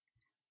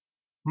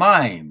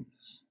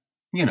Mimes.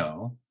 You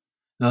know,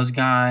 those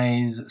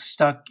guys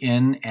stuck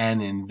in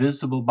an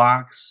invisible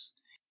box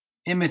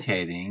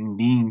imitating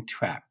being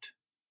trapped.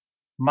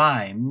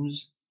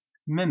 Mimes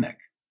mimic.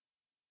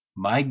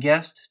 My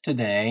guest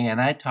today and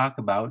I talk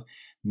about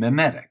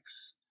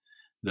mimetics,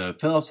 the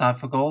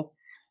philosophical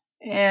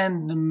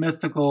and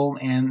mythical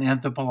and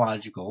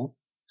anthropological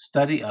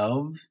study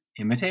of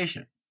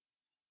imitation.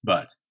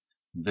 But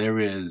there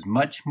is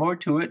much more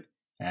to it,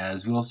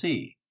 as we'll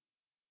see.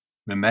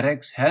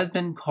 Mimetics has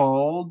been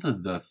called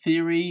the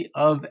theory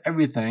of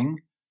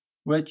everything,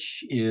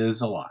 which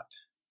is a lot.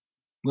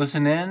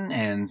 Listen in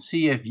and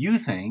see if you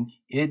think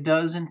it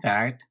does in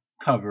fact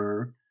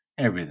cover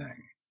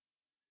everything.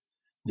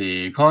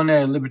 The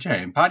Culinary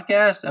Libertarian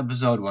Podcast,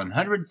 episode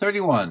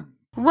 131.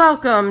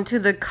 Welcome to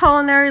the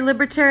Culinary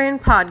Libertarian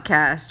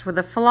Podcast, where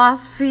the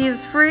philosophy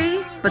is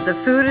free, but the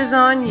food is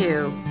on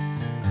you.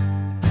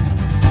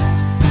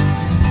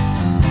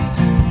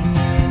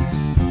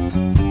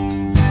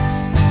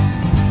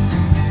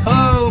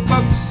 Hello,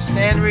 folks.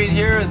 Stan Reed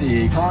here,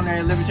 the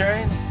Culinary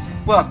Libertarian.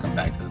 Welcome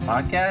back to the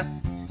podcast.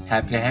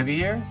 Happy to have you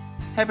here.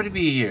 Happy to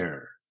be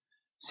here.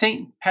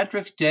 St.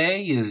 Patrick's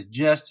Day is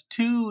just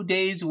 2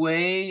 days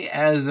away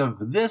as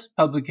of this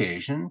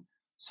publication,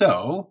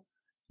 so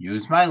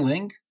use my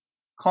link,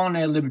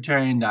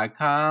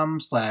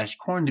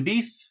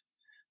 culinarylibertarian.com/corned-beef,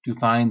 to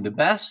find the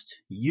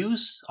best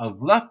use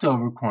of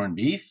leftover corned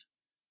beef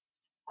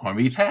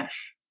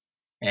hash.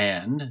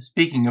 And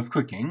speaking of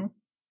cooking,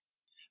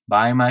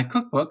 buy my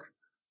cookbook,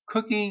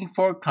 Cooking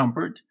for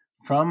Comfort,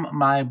 from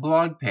my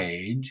blog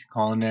page,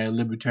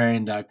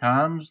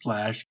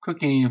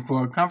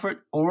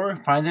 culinarylibertarian.com/cookingforcomfort, or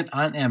find it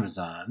on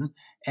Amazon,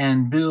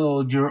 and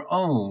build your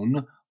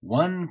own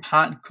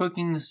one-pot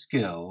cooking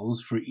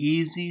skills for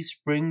easy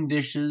spring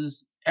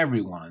dishes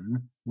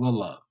everyone will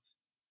love.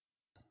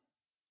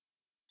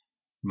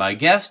 My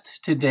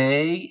guest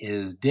today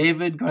is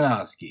David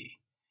Gornosky.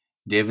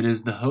 David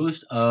is the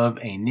host of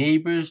A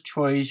Neighbor's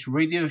Choice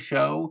radio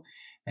show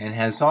and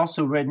has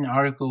also written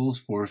articles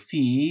for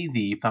FEE,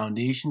 the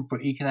Foundation for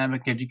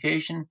Economic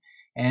Education,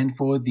 and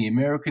for the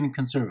American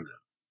Conservative.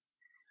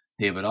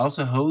 David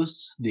also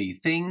hosts the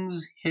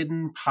Things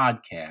Hidden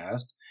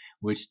podcast,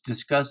 which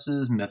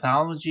discusses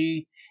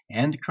mythology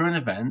and current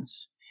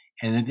events,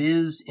 and it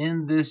is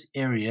in this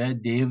area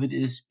David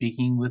is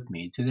speaking with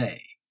me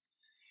today.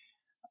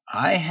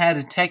 I had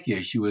a tech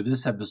issue with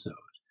this episode.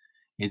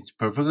 It's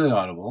perfectly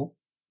audible,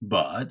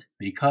 but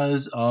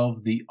because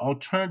of the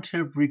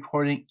alternative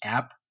recording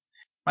app,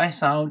 my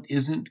sound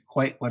isn't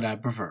quite what I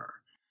prefer.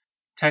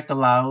 Tech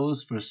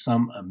allows for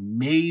some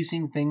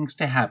amazing things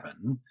to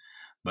happen,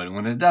 but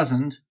when it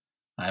doesn't,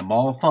 I'm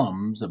all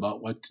thumbs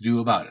about what to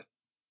do about it.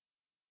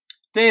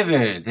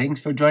 David,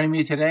 thanks for joining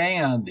me today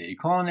on the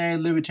Culinary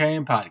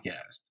Libertarian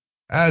Podcast.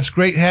 It's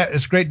great.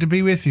 It's great to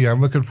be with you.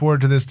 I'm looking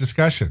forward to this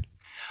discussion.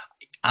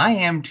 I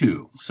am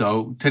too.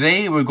 So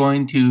today we're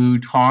going to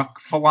talk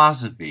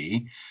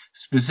philosophy,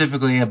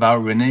 specifically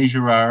about Rene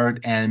Girard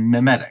and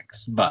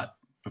mimetics. But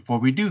before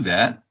we do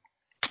that,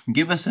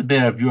 give us a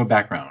bit of your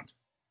background.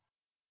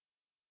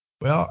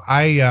 Well,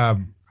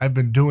 I've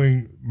been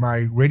doing my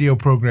radio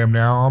program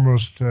now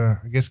almost, I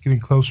guess, getting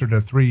closer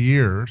to 3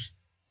 years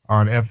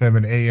on FM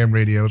and AM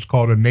radio. It's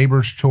called A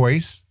Neighbor's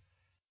Choice,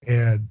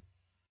 and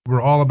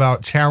we're all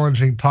about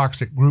challenging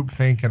toxic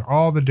groupthink in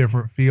all the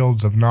different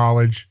fields of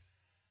knowledge,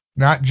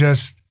 not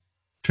just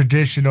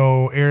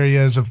traditional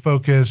areas of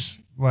focus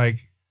like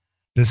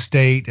the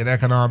state and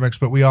economics,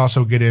 but we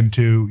also get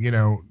into,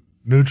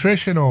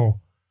 nutritional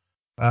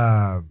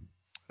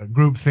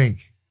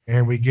groupthink,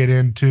 and we get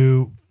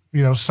into,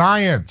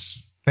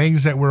 science,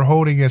 things that we're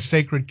holding as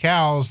sacred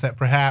cows that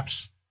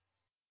perhaps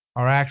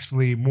are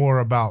actually more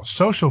about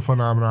social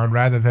phenomenon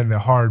rather than the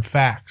hard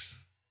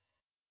facts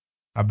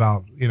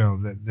about,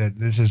 that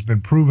this has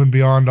been proven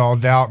beyond all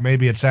doubt.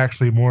 Maybe it's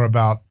actually more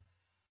about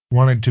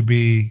wanting to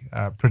be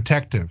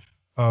protective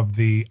of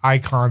the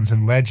icons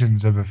and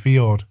legends of a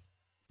field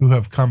who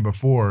have come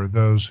before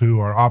those who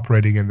are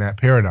operating in that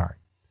paradigm.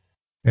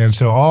 And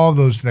so all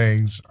those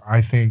things,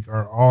 I think,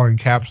 are all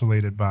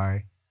encapsulated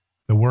by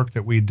the work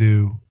that we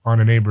do on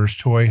A Neighbor's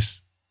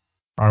Choice.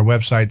 Our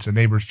website's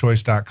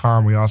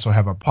aneighborschoice.com. We also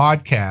have a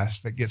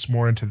podcast that gets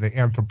more into the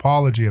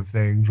anthropology of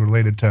things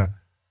related to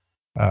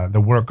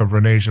the work of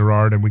Rene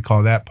Girard, and we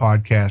call that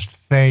podcast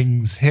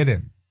Things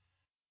Hidden,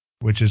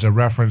 which is a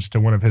reference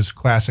to one of his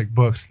classic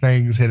books,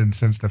 Things Hidden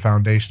Since the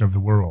Foundation of the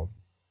World.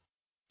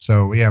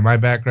 So, yeah, my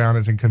background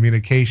is in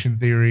communication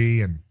theory,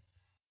 and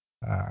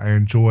I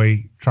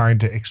enjoy trying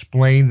to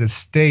explain the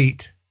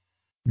state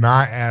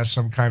not as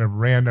some kind of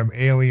random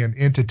alien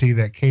entity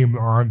that came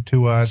on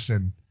to us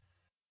and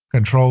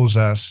controls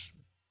us,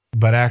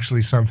 but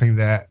actually something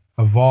that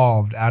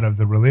evolved out of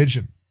the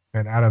religion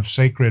and out of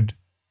sacred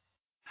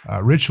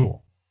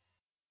ritual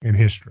in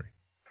history.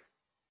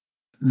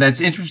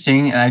 That's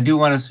interesting, and I do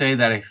want to say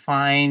that I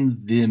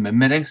find the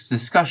mimetics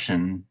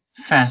discussion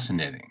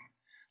fascinating.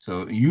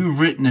 So you've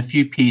written a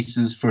few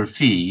pieces for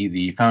FEE,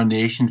 the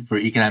Foundation for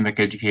Economic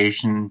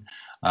Education,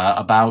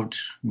 about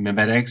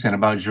mimetics and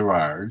about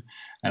Girard.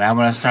 And I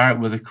want to start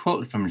with a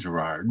quote from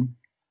Girard.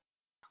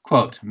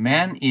 Quote,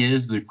 "Man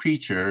is the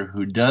creature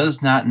who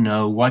does not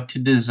know what to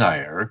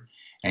desire,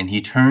 and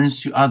he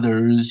turns to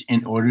others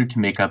in order to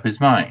make up his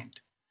mind.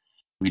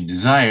 We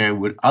desire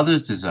what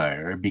others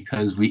desire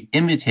because we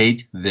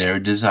imitate their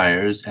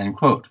desires," end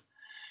quote.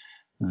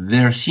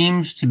 There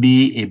seems to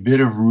be a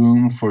bit of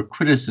room for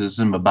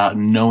criticism about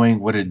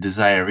knowing what a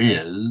desire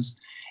is,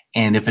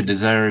 and if a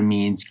desire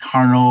means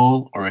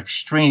carnal or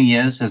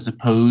extraneous as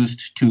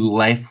opposed to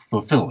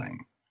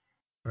life-fulfilling.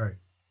 Right.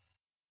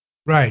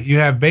 Right. You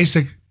have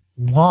basic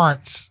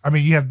wants. I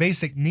mean, you have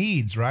basic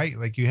needs, right?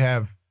 Like you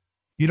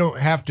don't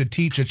have to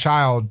teach a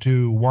child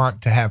to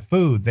want to have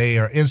food. They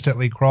are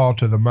instantly crawl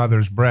to the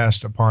mother's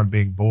breast upon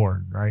being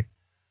born, right?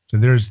 So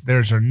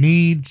there's our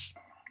needs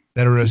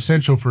that are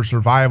essential for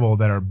survival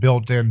that are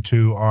built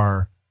into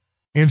our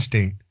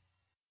instinct.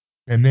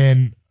 And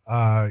then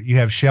you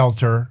have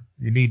shelter.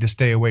 You need to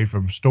stay away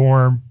from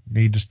storm,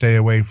 need to stay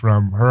away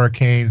from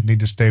hurricanes, need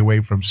to stay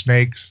away from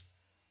snakes.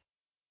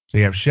 So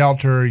you have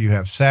shelter, you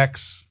have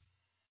sex,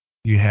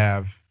 you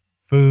have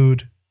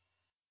food,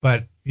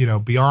 but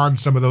beyond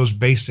some of those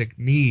basic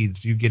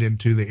needs, you get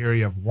into the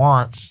area of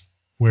wants,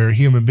 where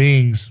human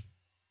beings,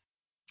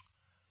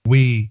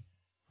 we're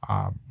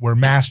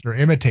master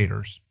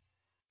imitators,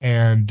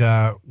 and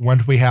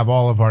once we have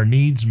all of our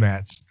needs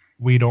met,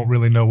 we don't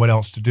really know what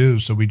else to do,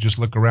 so we just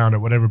look around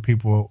at whatever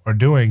people are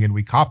doing and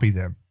we copy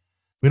them.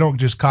 We don't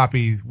just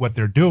copy what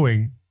they're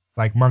doing,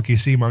 like monkey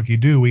see, monkey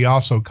do. We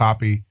also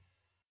copy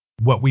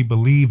what we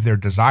believe they're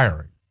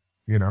desiring.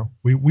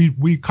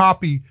 We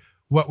copy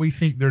what we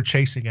think they're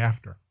chasing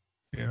after.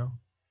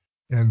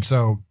 And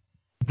so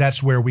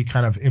that's where we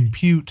kind of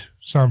impute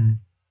some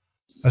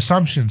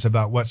assumptions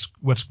about what's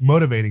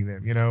motivating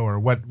them, or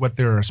what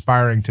they're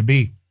aspiring to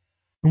be.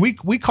 And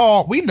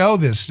we know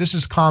this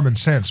is common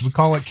sense. We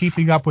call it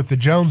keeping up with the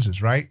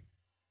Joneses, right?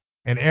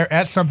 And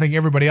that's something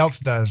everybody else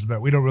does,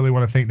 but we don't really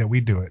want to think that we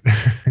do it.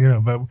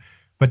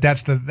 But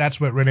that's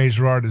what Rene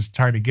Girard is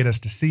trying to get us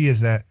to see,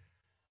 is that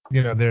we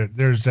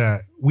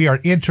are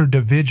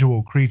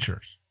interdivisible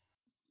creatures.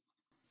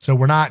 So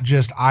we're not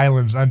just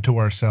islands unto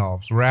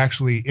ourselves. We're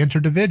actually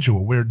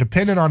interdivisible. We're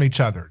dependent on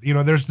each other.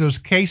 There's those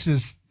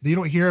cases, you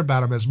don't hear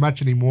about them as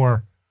much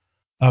anymore,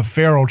 of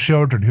feral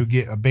children who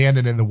get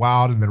abandoned in the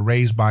wild and they're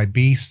raised by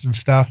beasts and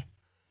stuff.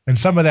 And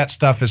some of that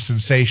stuff is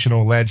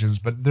sensational legends,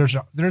 but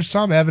there's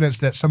some evidence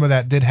that some of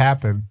that did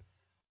happen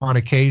on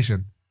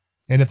occasion.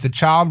 And if the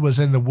child was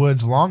in the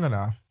woods long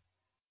enough,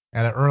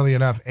 at an early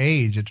enough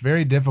age, it's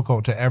very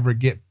difficult to ever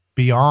get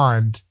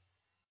beyond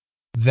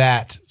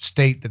that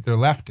state that they're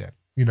left in.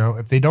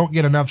 If they don't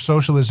get enough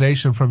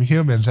socialization from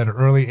humans at an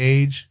early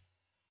age,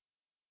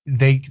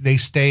 they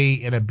stay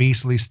in a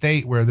beastly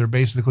state where they're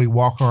basically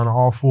walking on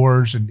all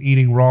fours and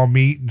eating raw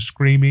meat and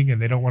screaming,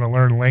 and they don't want to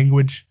learn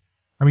language.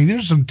 I mean,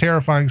 there's some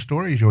terrifying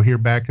stories you'll hear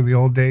back in the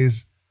old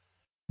days,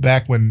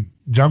 back when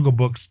Jungle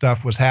Book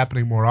stuff was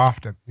happening more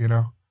often.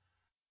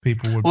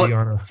 People would be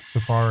on a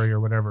safari or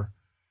whatever.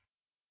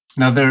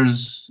 Now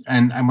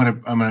and I'm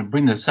gonna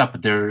bring this up,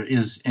 but there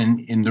is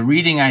in the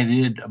reading I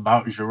did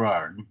about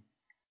Girard,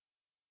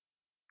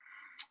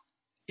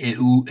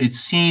 it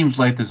seems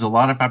like there's a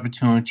lot of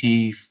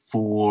opportunity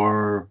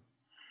for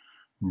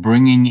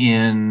bringing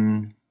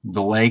in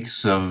the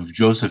likes of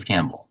Joseph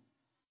Campbell.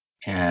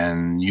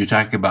 And you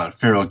talk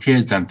about feral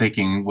kids, I'm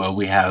thinking, well,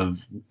 we have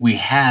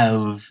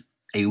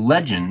a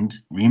legend,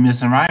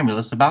 Remus and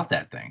Romulus, about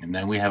that thing, and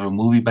then we have a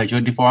movie by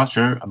Jodie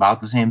Foster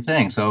about the same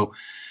thing. So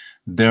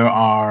there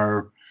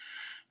are,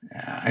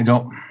 I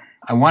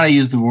want to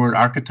use the word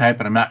archetype,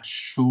 but I'm not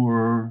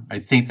sure. I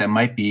think that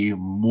might be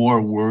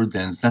more word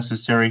than is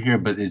necessary here,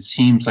 but it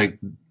seems like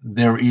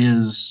there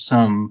is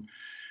some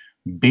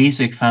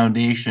basic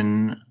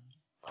foundation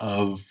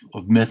of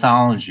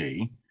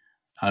mythology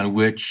on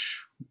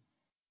which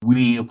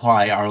we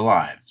apply our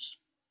lives.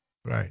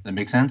 Right. That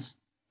make sense?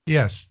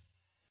 Yes.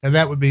 And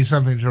that would be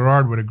something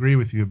Girard would agree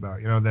with you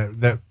about,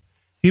 that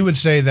he would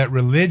say that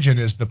religion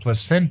is the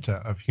placenta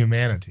of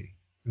humanity,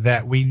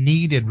 that we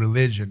needed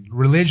religion.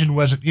 Religion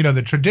wasn't,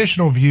 the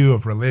traditional view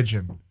of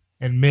religion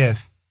and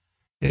myth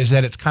is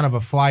that it's kind of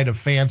a flight of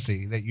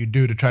fancy that you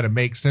do to try to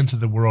make sense of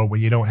the world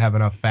when you don't have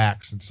enough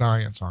facts and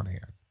science on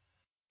hand.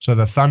 So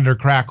the thunder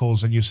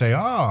crackles and you say,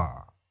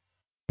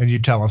 and you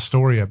tell a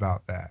story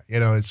about that.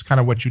 It's kind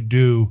of what you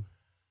do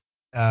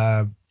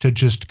to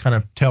just kind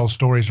of tell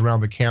stories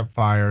around the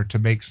campfire to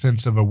make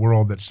sense of a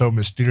world that's so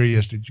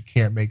mysterious that you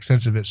can't make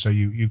sense of it. So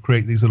you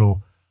create these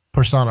little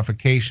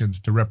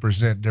personifications to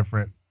represent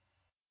different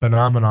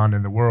phenomenon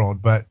in the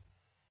world. But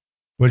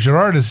what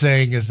Girard is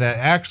saying is that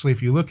actually,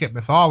 if you look at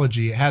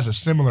mythology, it has a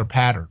similar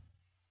pattern.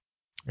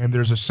 And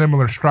there's a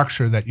similar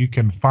structure that you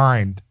can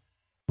find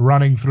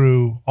running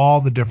through all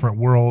the different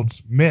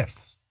world's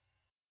myths.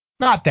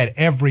 Not that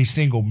every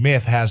single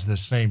myth has the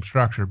same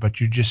structure, but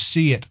you just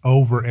see it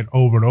over and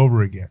over and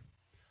over again.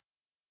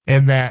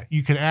 And that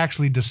you can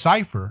actually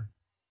decipher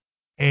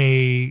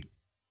a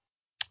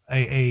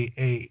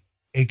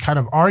kind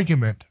of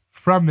argument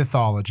from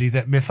mythology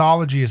that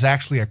mythology is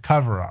actually a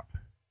cover-up.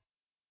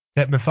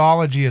 that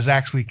mythology is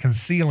actually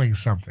concealing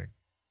something.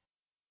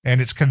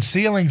 And it's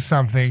concealing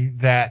something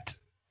that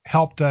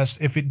helped us.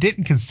 If it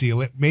didn't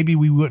conceal it, maybe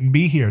we wouldn't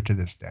be here to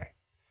this day,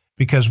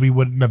 because we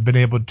wouldn't have been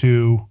able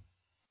to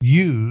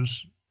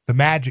use the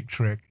magic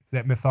trick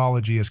that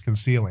mythology is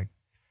concealing.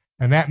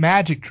 And that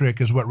magic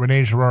trick is what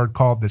Rene Girard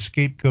called the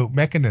scapegoat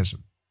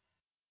mechanism.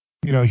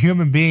 You know,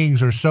 human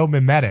beings are so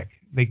mimetic.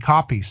 They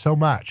copy so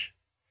much.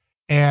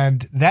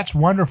 And that's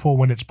wonderful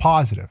when it's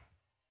positive.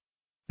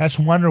 That's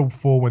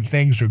wonderful when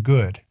things are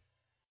good.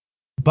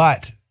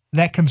 But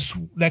that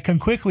can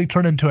quickly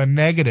turn into a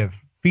negative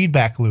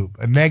feedback loop,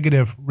 a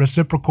negative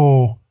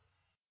reciprocal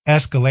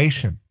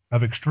escalation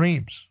of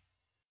extremes.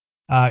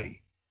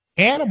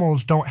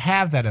 Animals don't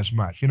have that as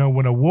much. You know,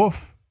 when a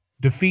wolf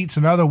defeats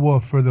another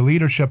wolf for the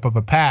leadership of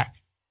a pack,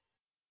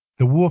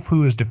 the wolf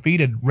who is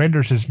defeated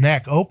renders his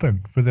neck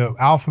open for the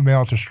alpha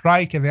male to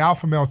strike, and the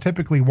alpha male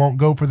typically won't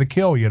go for the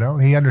kill, you know.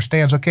 He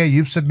understands, okay,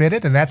 you've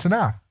submitted, and that's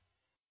enough.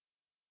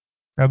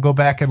 Now go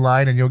back in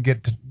line, and you'll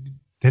get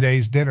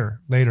today's dinner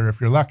later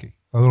if you're lucky,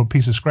 a little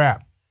piece of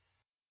scrap.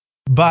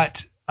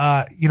 But,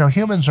 you know,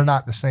 humans are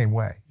not the same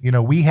way. You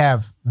know, we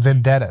have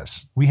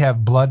vendettas. We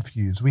have blood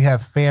feuds. We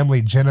have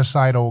family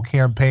genocidal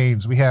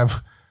campaigns. We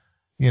have,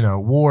 you know,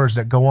 wars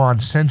that go on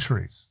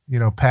centuries, you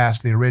know,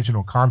 past the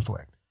original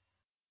conflict.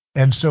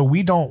 And so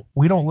we don't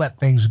let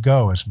things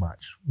go as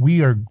much.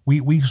 We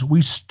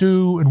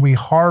stew and we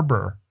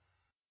harbor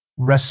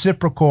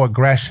reciprocal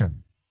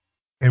aggression,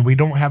 and we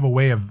don't have a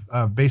way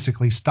of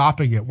basically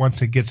stopping it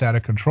once it gets out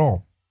of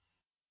control.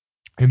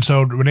 And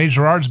so Rene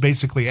Girard's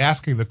basically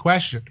asking the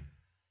question,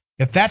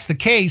 if that's the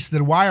case,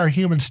 then why are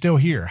humans still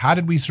here? How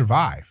did we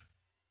survive?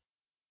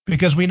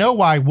 Because we know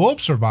why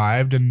wolves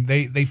survived, and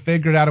they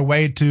figured out a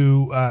way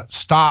to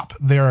stop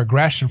their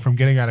aggression from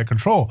getting out of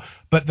control.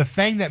 But the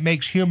thing that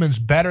makes humans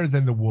better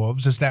than the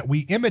wolves is that we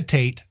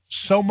imitate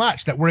so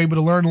much that we're able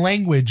to learn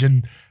language,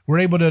 and we're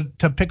able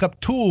to pick up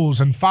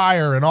tools and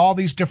fire and all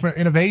these different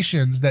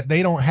innovations that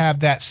they don't have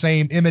that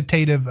same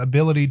imitative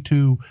ability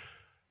to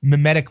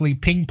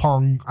mimetically ping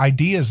pong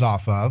ideas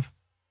off of.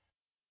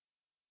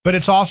 But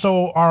it's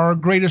also our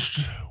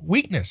greatest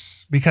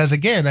weakness because,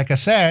 again, like I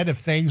said, if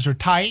things are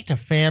tight, if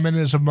famine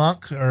is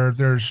among, or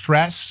there's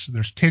stress,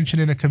 there's tension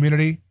in a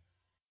community,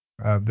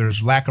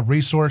 there's lack of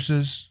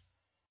resources,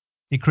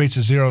 it creates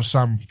a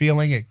zero-sum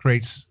feeling. It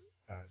creates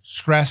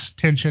stress,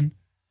 tension,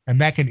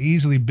 and that can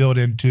easily build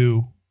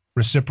into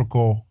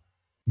reciprocal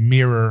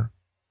mirror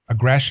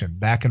aggression,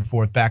 back and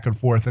forth,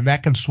 and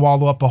that can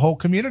swallow up a whole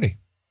community.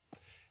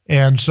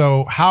 And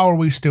so how are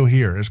we still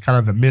here is kind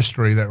of the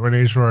mystery that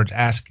Rene Girard's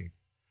asking.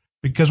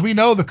 Because we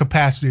know the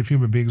capacity of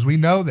human beings. We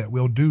know that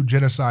we'll do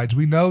genocides.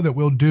 We know that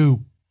we'll do,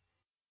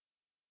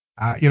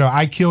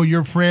 I kill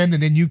your friend,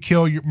 and then you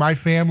kill my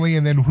family,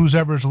 and then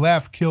whoever's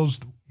left kills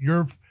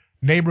your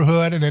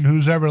neighborhood, and then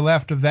who's ever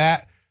left of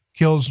that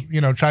kills,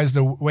 tries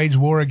to wage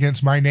war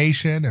against my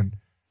nation, and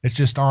it's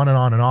just on and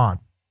on and on.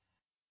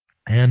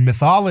 And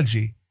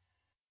mythology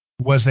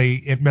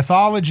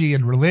mythology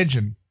and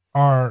religion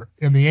are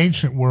in the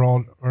ancient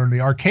world, or in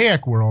the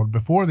archaic world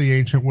before the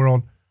ancient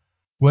world,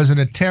 was an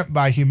attempt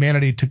by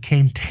humanity to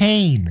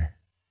contain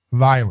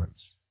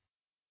violence,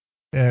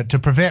 to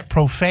prevent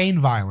profane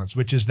violence,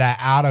 which is that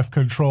out of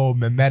control,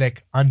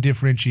 mimetic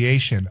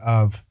undifferentiation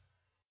of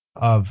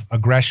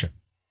aggression,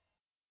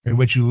 in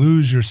which you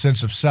lose your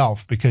sense of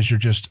self because you're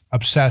just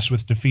obsessed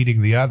with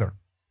defeating the other.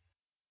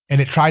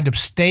 And it tried to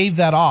stave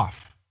that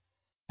off.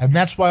 And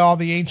that's why all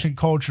the ancient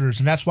cultures,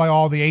 and that's why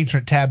all the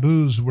ancient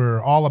taboos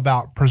were all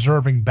about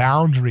preserving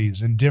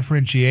boundaries and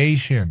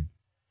differentiation.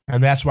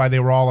 And that's why they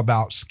were all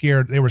about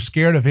scared. They were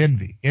scared of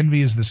envy.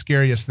 Envy is the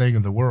scariest thing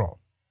in the world.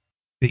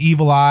 The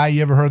evil eye,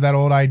 you ever heard that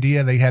old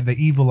idea? They had the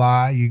evil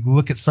eye. You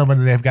look at someone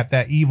and they've got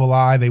that evil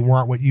eye. They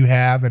want what you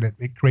have, and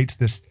it creates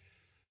this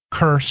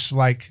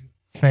curse-like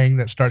thing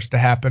that starts to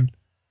happen.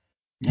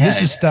 Yeah, this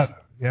is stuff.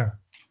 Yeah.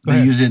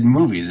 They use it in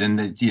movies, and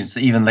it's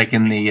even like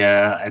in the.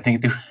 I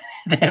think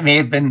that may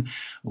have been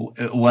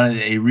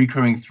a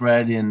recurring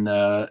thread in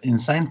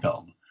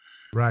Seinfeld.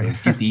 Right.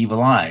 Was get the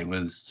evil eye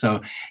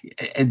so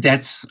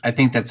I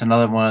think that's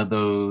another one of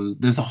those.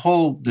 There's a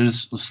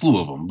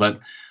slew of them, but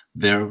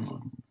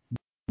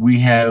we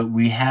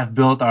have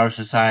built our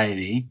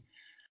society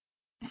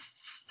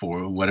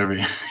for whatever.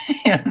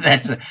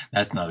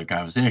 that's another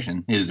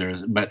conversation.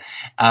 But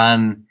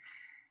on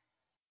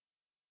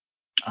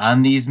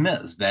these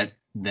myths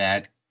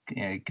that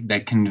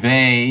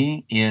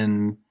convey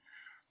in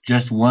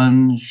just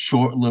one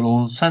short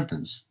little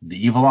sentence,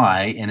 the evil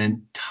eye, an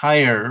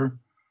entire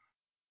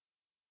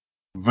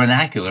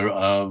vernacular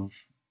of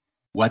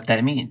what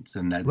that means,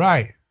 and that's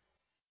right.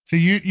 So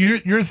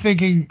you're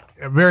thinking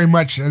very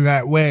much in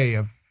that way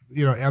of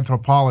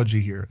anthropology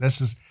here.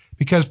 This is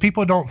because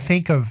people don't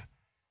think of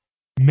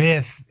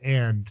myth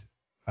and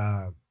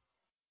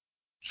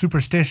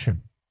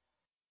superstition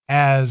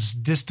as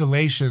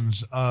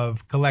distillations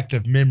of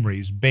collective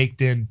memories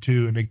baked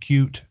into an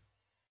acute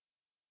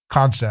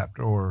concept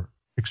or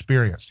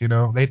experience.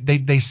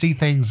 They see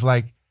things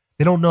like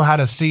they don't know how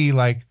to see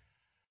like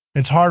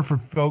It's hard for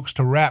folks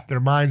to wrap their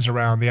minds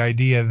around the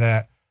idea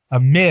that a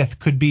myth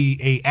could be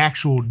a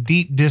actual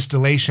deep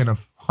distillation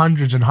of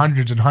hundreds and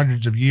hundreds and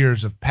hundreds of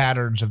years of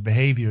patterns of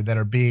behavior that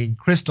are being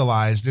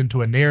crystallized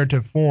into a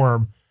narrative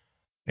form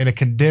in a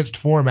condensed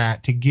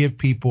format to give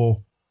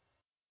people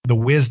the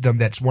wisdom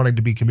that's wanting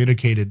to be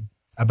communicated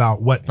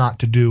about what not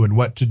to do and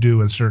what to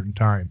do in certain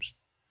times.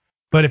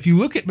 But if you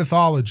look at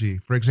mythology,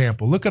 for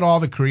example, look at all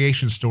the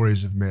creation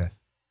stories of myth.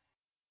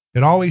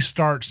 It always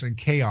starts in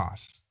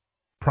chaos,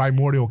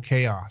 primordial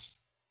chaos.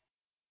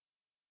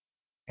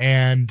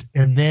 And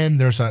then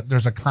there's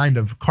a kind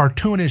of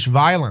cartoonish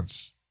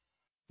violence.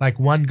 Like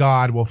one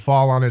god will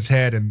fall on his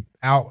head and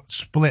out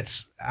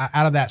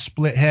of that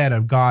split head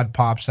of God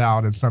pops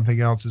out and something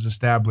else is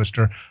established,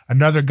 or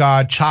another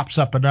god chops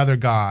up another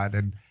god,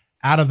 and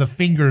out of the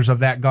fingers of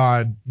that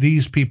god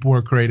these people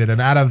were created,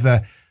 and out of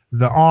the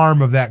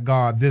arm of that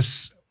god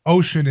this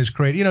ocean is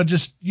created.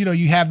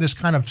 You have this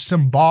kind of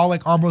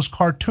symbolic, almost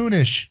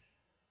cartoonish,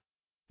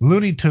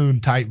 Looney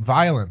Tune type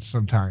violence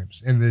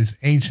sometimes in these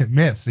ancient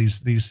myths,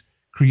 these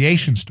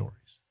creation stories.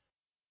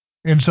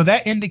 And so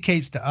that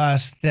indicates to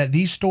us that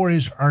these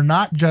stories are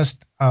not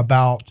just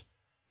about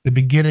the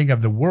beginning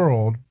of the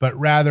world, but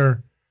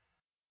rather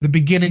the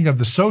beginning of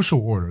the social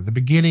order, the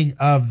beginning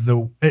of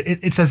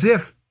it's as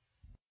if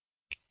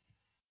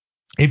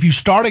you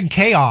start in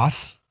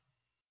chaos,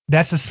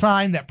 that's a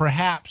sign that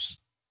perhaps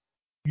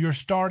you're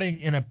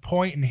starting in a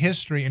point in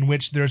history in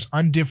which there's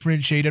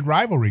undifferentiated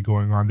rivalry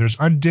going on. There's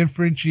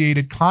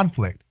undifferentiated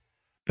conflict.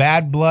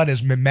 Bad blood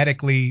is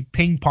mimetically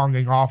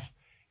ping-ponging off,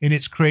 and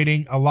it's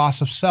creating a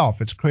loss of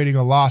self. It's creating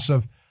a loss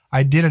of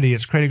identity.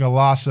 It's creating a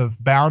loss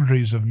of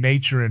boundaries of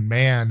nature and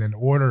man and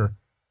order,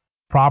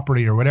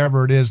 property, or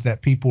whatever it is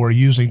that people are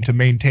using to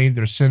maintain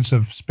their sense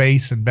of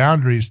space and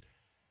boundaries.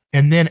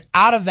 And then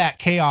out of that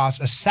chaos,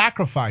 a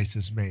sacrifice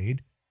is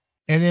made,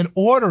 and then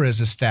order is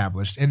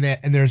established. And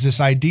there's this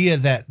idea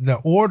that the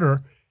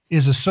order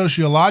is a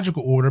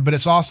sociological order, but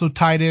it's also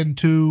tied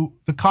into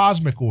the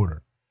cosmic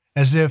order,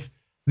 as if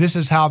this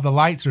is how the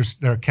lights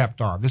are kept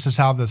on. This is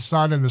how the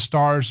sun and the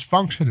stars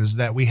function, is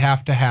that we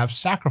have to have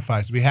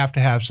sacrifice. We have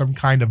to have some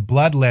kind of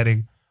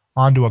bloodletting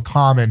onto a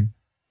common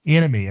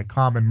enemy, a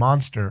common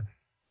monster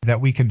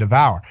that we can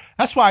devour.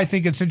 That's why I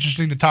think it's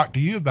interesting to talk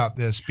to you about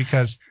this,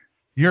 because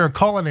you're a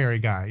culinary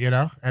guy,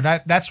 and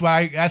that's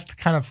the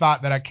kind of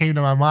thought that came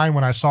to my mind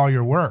when I saw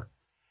your work,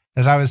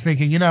 as I was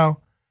thinking,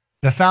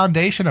 the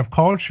foundation of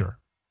culture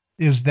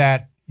is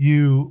that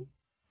you're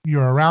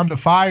around a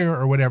fire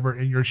or whatever,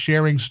 and you're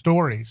sharing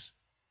stories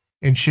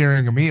and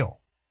sharing a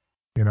meal,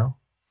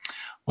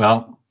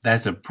 Well,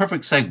 that's a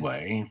perfect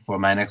segue for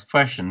my next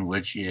question,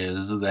 which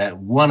is that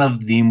one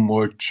of the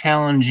more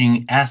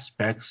challenging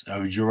aspects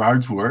of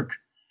Girard's work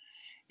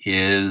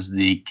is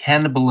the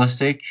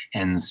cannibalistic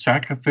and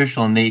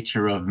sacrificial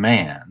nature of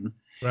man,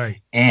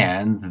 right?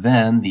 And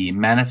then the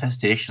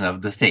manifestation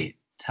of the state.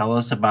 Tell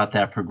us about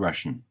that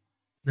progression.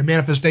 The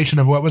manifestation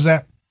of what was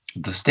that?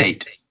 The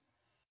state.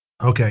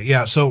 Okay,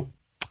 yeah. So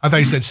I thought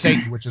you said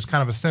Satan, which is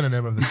kind of a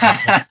synonym of the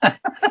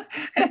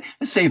state.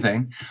 Same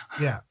thing.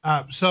 Yeah.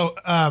 So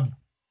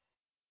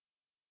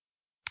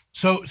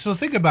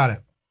think about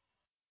it.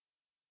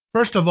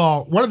 First of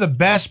all, one of the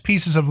best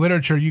pieces of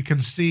literature you can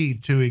see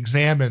to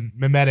examine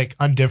mimetic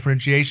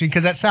undifferentiation,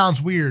 because that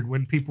sounds weird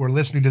when people are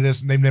listening to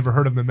this and they've never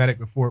heard of mimetic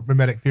before,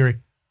 mimetic theory.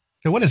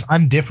 So what is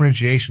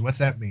undifferentiation? What's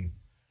that mean?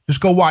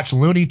 Just go watch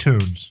Looney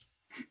Tunes.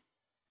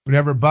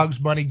 Whenever Bugs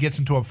Bunny gets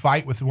into a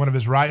fight with one of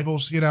his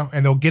rivals,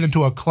 and they'll get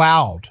into a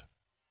cloud.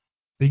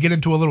 They get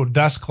into a little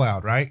dust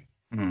cloud, right?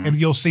 Mm-hmm. And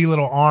you'll see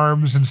little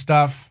arms and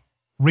stuff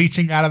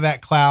reaching out of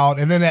that cloud.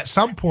 And then at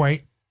some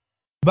point,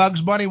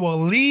 Bugs Bunny will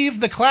leave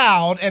the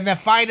cloud and the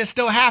fight is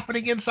still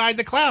happening inside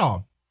the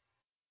cloud.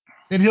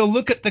 And he'll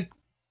look at the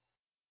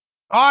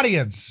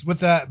audience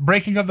with the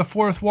breaking of the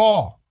fourth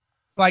wall.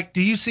 Like,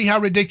 do you see how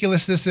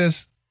ridiculous this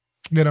is?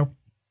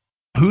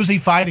 Who's he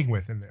fighting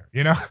with in there?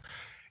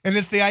 And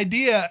it's the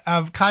idea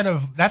of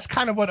that's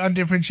kind of what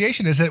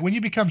undifferentiation is, that when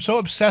you become so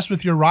obsessed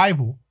with your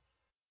rival,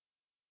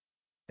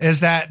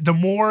 is that the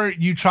more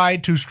you try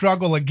to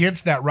struggle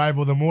against that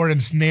rival, the more it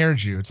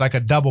ensnares you. It's like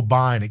a double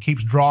bind. It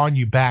keeps drawing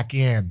you back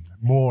in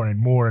more and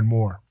more and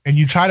more. And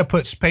you try to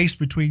put space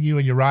between you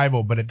and your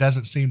rival, but it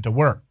doesn't seem to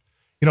work.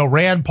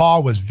 Rand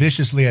Paul was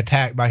viciously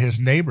attacked by his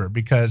neighbor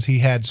because he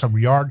had some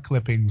yard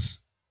clippings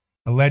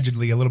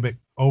allegedly a little bit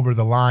over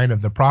the line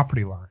of the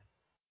property line.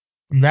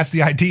 And that's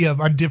the idea of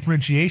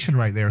undifferentiation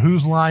right there.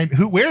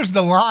 Where's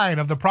the line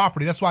of the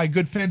property? That's why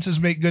good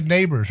fences make good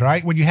neighbors,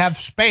 right? When you have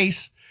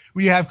space,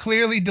 we have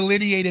clearly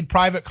delineated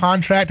private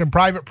contract and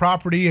private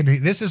property, and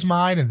this is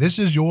mine and this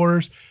is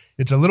yours.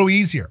 It's a little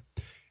easier.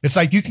 It's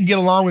like you can get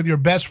along with your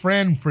best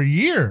friend for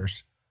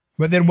years,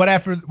 but then what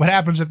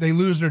happens if they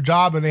lose their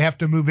job and they have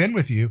to move in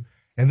with you,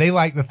 and they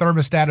like the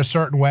thermostat a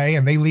certain way,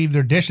 and they leave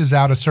their dishes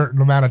out a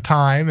certain amount of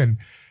time, and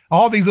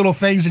all these little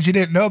things that you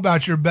didn't know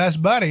about your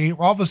best buddy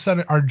all of a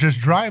sudden are just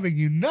driving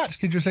you nuts,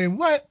 because you're saying,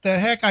 what the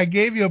heck? I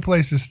gave you a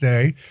place to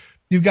stay.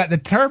 You've got the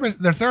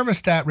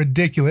thermostat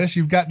ridiculous.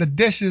 You've got the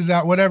dishes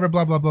out, whatever,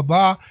 blah, blah, blah,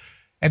 blah.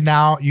 And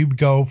now you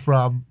go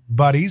from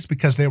buddies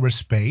because there was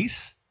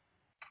space,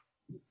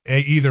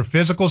 either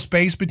physical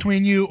space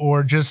between you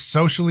or just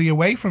socially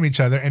away from each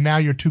other, and now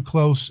you're too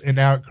close, and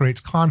now it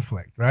creates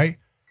conflict, right?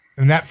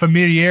 And that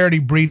familiarity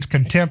breeds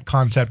contempt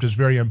concept is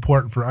very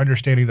important for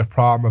understanding the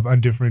problem of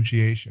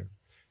undifferentiation.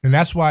 And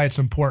that's why it's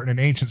important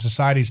in ancient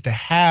societies to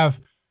have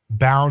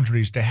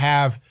boundaries, to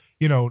have,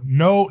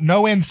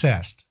 no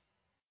incest.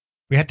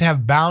 We have to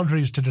have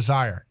boundaries to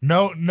desire.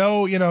 No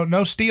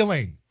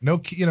stealing, no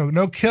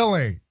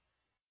killing,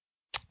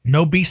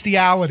 no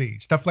bestiality,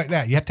 stuff like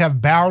that. You have to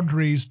have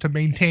boundaries to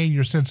maintain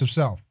your sense of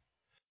self,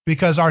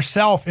 because our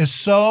self is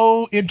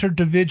so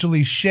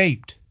individually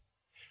shaped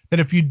that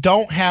if you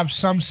don't have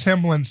some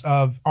semblance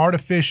of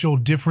artificial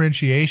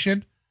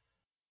differentiation,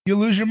 you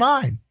lose your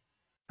mind.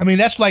 I mean,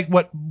 that's like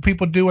what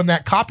people do in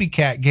that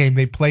copycat game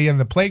they play in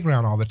the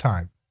playground all the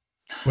time,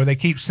 where they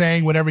keep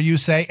saying whatever you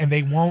say and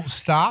they won't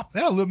stop.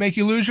 That'll make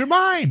you lose your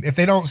mind. If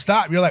they don't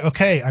stop, you're like,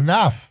 okay,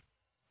 enough.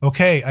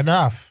 Okay,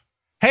 enough.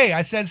 Hey,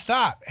 I said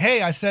stop.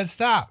 Hey, I said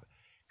stop.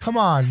 Come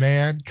on,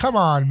 man. Come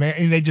on, man.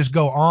 And they just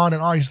go on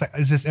and on. You're just like,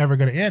 is this ever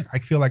going to end? I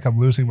feel like I'm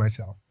losing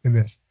myself in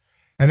this.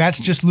 And that's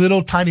just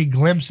little tiny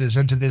glimpses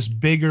into this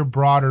bigger,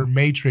 broader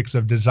matrix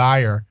of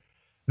desire,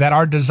 that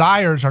our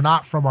desires are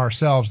not from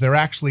ourselves. They're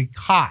actually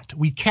caught.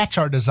 We catch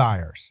our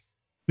desires.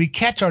 We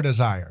catch our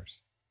desires.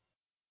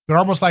 They're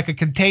almost like a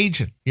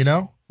contagion,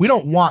 We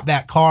don't want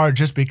that car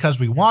just because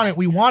we want it.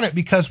 We want it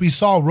because we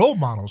saw role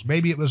models.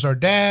 Maybe it was our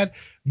dad.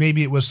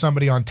 Maybe it was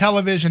somebody on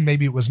television.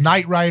 Maybe it was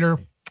Knight Rider.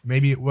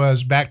 Maybe it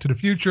was Back to the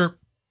Future.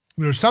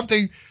 There's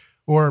something.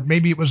 Or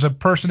maybe it was a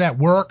person at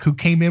work who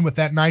came in with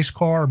that nice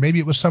car. Or maybe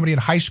it was somebody in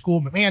high school.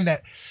 But man,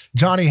 that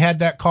Johnny had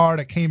that car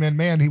that came in.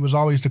 Man, he was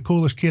always the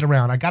coolest kid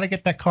around. I got to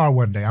get that car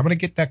one day. I'm going to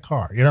get that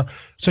car,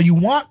 So you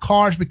want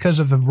cars because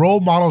of the role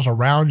models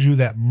around you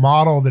that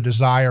model the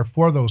desire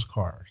for those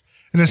cars.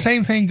 And the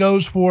same thing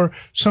goes for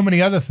so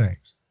many other things,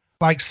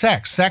 like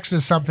sex. Sex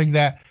is something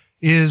that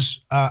is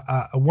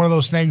one of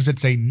those things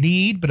that's a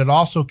need, but it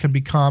also can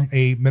become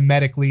a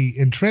mimetically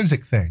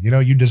intrinsic thing.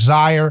 You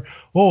desire,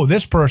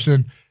 this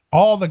person,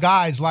 all the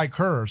guys like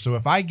her, so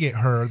if I get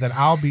her, then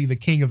I'll be the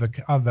king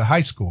of the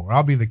high school, or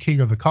I'll be the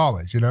king of the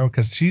college,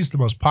 because she's the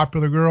most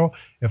popular girl.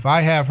 If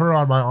I have her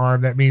on my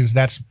arm, that means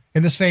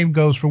and the same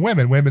goes for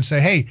women. Women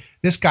say, hey,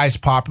 this guy's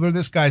popular,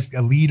 this guy's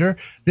a leader,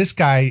 this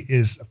guy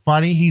is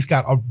funny, he's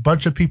got a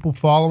bunch of people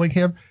following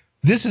him.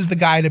 This is the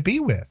guy to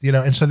be with,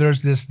 and so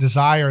there's this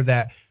desire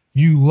that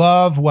you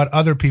love what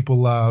other people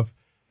love,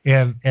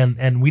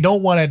 and we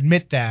don't want to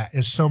admit that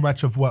is so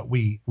much of what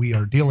we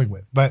are dealing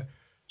with. But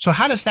so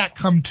how does that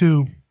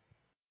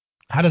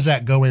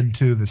go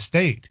into the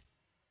state?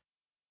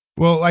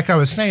 Well, like I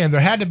was saying,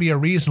 there had to be a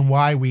reason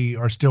why we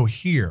are still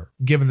here,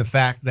 given the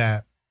fact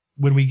that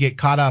when we get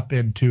caught up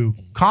into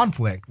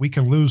conflict, we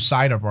can lose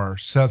sight of our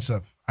sense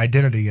of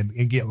identity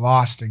and get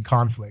lost in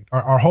conflict.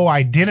 Our whole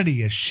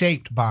identity is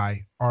shaped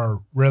by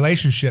our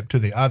relationship to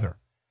the other.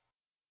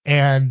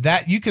 And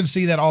that you can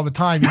see that all the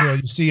time.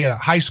 You see a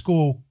high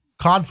school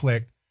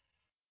conflict,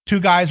 two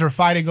guys are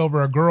fighting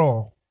over a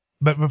girl,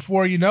 but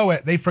before you know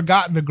it, they've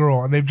forgotten the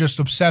girl and they've just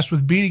obsessed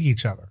with beating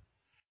each other.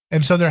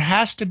 And so there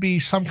has to be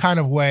some kind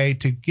of way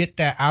to get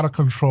that out of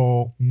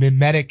control,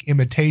 mimetic,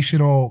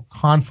 imitational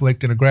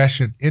conflict and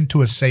aggression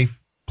into a safe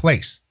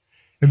place.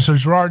 And so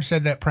Girard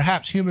said that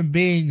perhaps human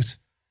beings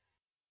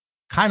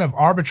kind of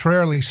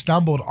arbitrarily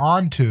stumbled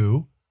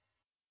onto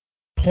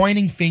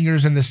pointing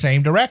fingers in the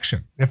same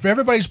direction. If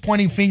everybody's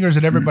pointing fingers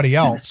at everybody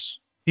else,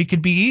 it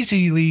could be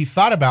easily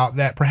thought about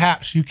that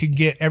perhaps you can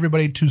get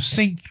everybody to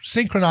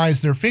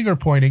synchronize their finger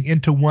pointing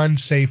into one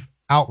safe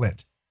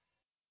outlet,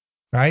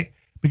 right?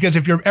 Because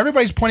if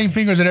everybody's pointing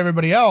fingers at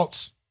everybody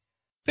else,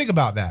 think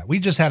about that. We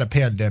just had a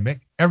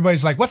pandemic.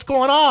 Everybody's like, what's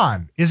going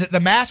on? Is it the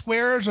mask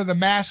wearers or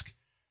the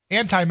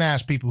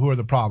anti-mask people who are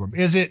the problem?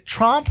 Is it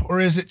Trump or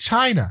is it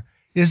China?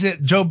 Is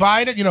it Joe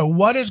Biden?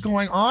 What is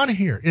going on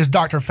here? Is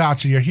Dr.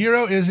 Fauci your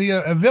hero? Is he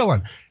a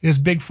villain? Is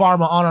Big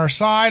Pharma on our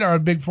side or a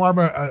Big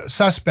Pharma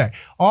suspect?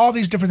 All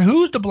these different,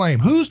 who's to blame?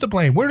 Who's to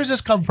blame? Where does this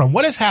come from?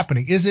 What is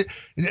happening? Is it,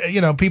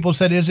 people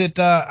said, is it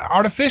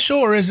artificial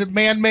or is it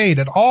man-made?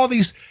 And all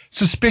these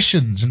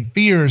suspicions and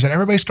fears, and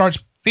everybody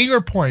starts finger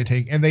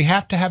pointing, and they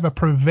have to have a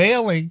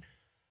prevailing,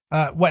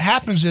 what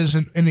happens is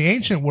in the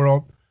ancient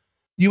world,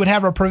 you would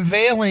have a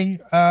prevailing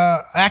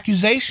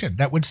accusation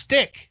that would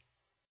stick.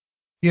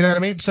 You know what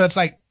I mean? So it's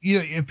like,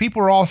 if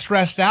people are all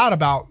stressed out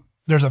about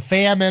there's a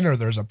famine or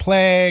there's a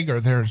plague or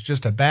there's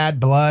just a bad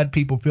blood,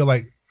 people feel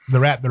like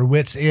they're at their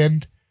wits'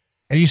 end.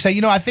 And you say,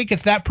 I think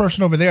it's that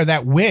person over there,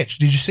 that witch.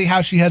 Did you see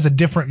how she has a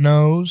different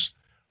nose?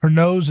 Her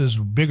nose is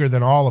bigger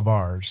than all of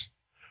ours.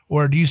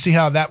 Or do you see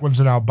how that one's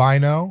an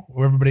albino?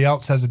 Or everybody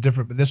else has a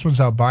different, but this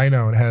one's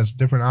albino and has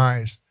different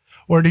eyes.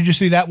 Or did you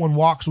see that one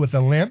walks with a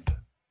limp?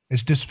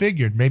 It's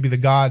disfigured. Maybe the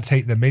gods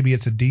hate them. Maybe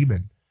it's a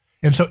demon.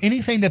 And so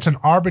anything that's an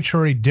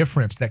arbitrary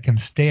difference that can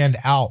stand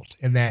out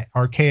in that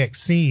archaic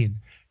scene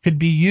could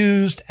be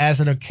used as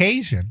an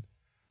occasion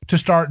to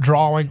start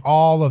drawing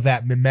all of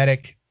that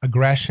mimetic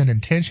aggression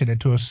and tension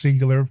into a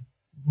singular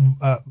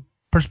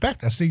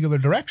perspective, a singular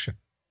direction.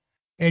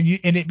 And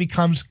it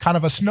becomes kind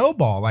of a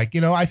snowball. Like,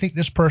 I think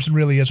this person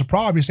really is a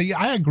problem. You say, yeah,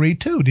 I agree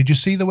too. Did you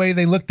see the way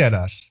they looked at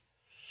us?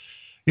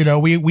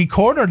 We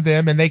cornered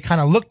them and they kind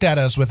of looked at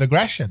us with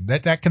aggression.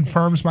 That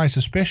confirms my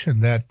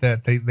suspicion that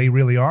they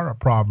really are a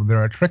problem.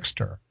 They're a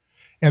trickster.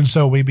 And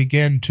so we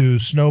begin to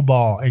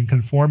snowball in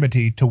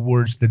conformity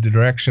towards the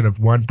direction of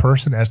one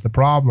person as the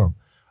problem.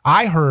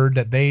 I heard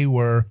that they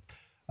were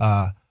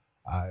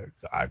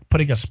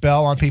putting a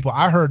spell on people.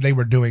 I heard they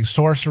were doing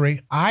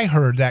sorcery. I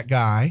heard that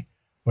guy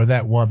or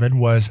that woman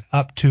was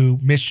up to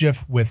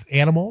mischief with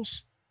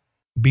animals,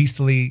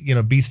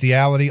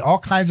 bestiality, all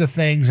kinds of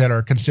things that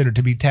are considered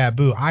to be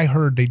taboo. I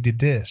heard they did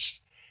this.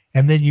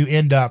 And then you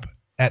end up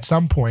at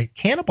some point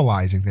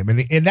cannibalizing them.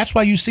 And that's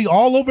why you see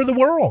all over the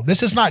world.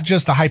 This is not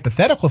just a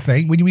hypothetical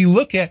thing. When we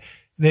look at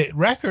the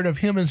record of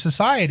human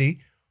society,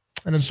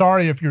 and I'm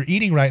sorry if you're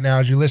eating right now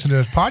as you listen to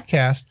this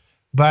podcast,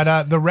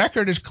 but the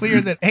record is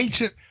clear that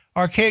ancient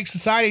archaic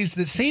societies,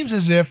 it seems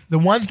as if the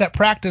ones that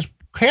practiced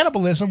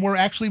cannibalism were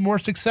actually more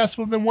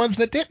successful than ones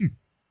that didn't.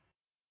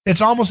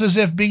 It's almost as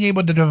if being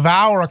able to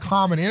devour a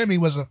common enemy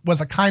was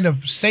a kind of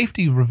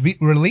safety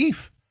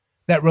relief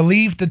that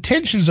relieved the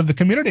tensions of the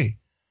community.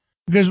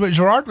 Because what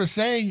Girard was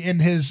saying in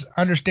his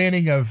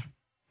understanding of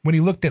when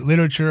he looked at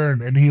literature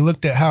and he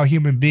looked at how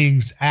human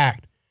beings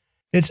act,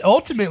 it's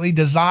ultimately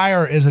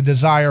desire is a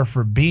desire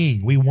for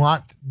being. We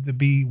want to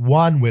be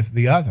one with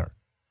the other.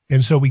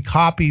 And so we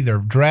copy their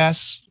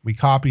dress, we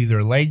copy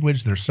their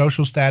language, their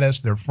social status,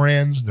 their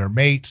friends, their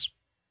mates,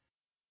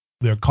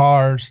 their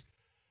cars,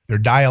 their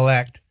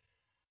dialect,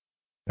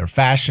 their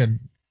fashion,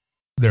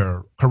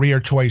 their career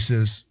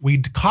choices. We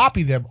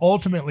copy them.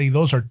 Ultimately,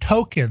 those are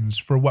tokens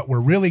for what we're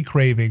really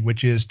craving,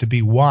 which is to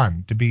be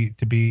one, to be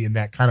in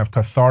that kind of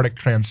cathartic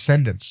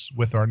transcendence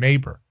with our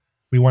neighbor.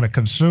 We want to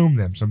consume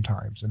them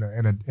sometimes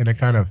in a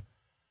kind of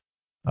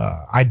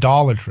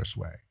idolatrous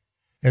way.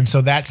 And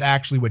so that's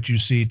actually what you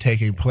see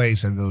taking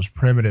place in those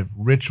primitive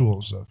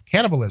rituals of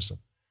cannibalism,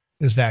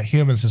 is that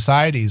human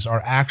societies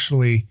are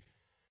actually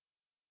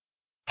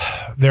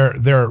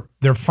they're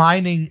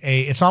finding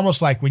it's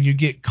almost like when you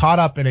get caught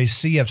up in a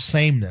sea of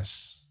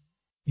sameness,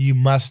 you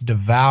must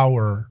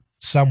devour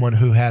someone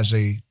who has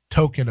a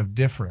token of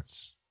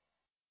difference,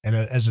 and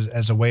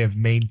as a way of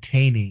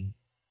maintaining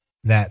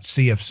that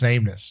sea of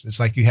sameness.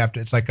 It's like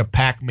it's like a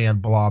Pac-Man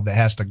blob that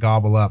has to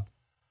gobble up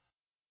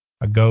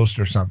a ghost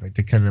or something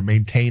to kind of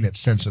maintain its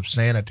sense of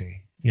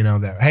sanity.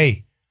 That,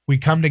 hey, we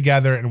come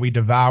together and we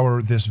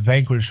devour this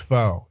vanquished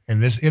foe.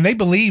 And they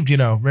believed,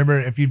 remember,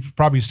 if you've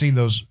probably seen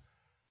those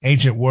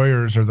ancient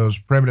warriors or those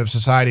primitive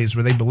societies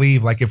where they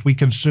believe, like, if we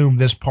consume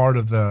this part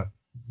of the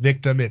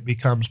victim, it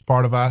becomes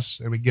part of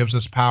us and it gives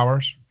us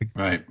powers.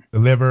 Right. The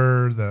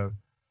liver, the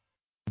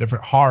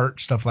different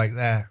heart, stuff like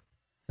that.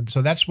 And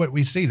so that's what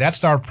we see.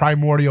 That's our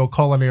primordial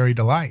culinary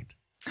delight.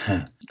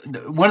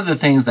 One of the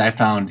things that I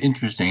found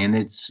interesting, and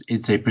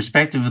it's a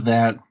perspective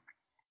that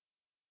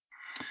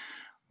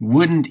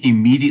wouldn't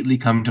immediately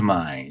come to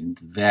mind,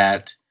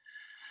 that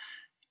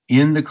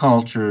in the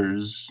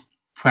cultures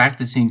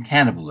practicing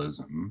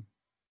cannibalism,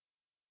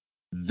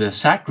 the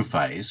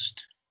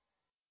sacrificed,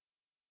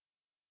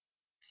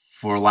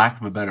 for lack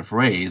of a better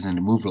phrase, and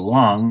to move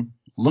along,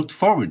 looked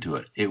forward to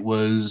it. It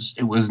was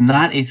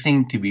not a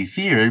thing to be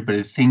feared, but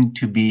a thing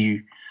to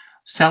be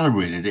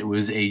celebrated. It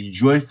was a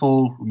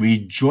joyful,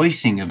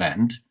 rejoicing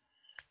event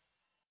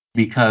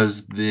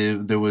because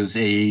there was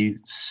a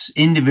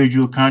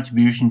individual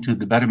contribution to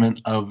the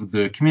betterment of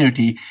the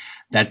community.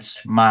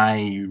 That's my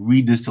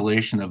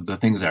redistillation of the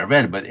things I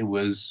read, but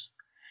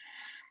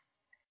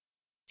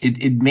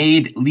it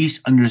made at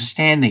least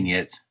understanding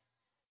it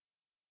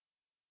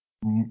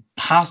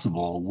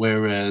possible,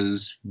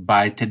 whereas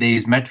by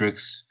today's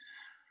metrics,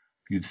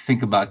 you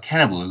think about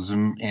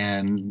cannibalism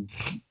and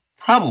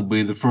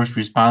probably the first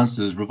response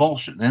is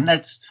revulsion. And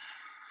that's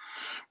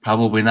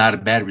probably not a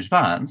bad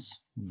response,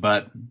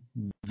 but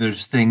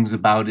there's things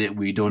about it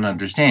we don't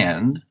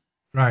understand.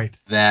 Right.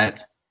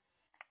 That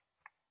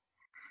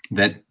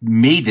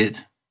made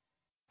it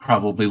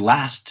probably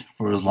last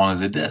for as long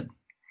as it did.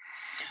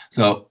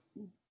 So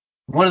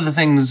one of the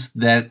things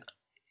that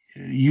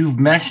you've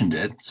mentioned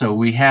it, so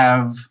we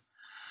have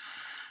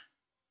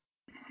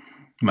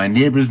my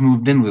neighbors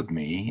moved in with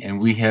me and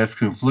we have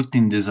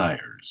conflicting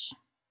desires.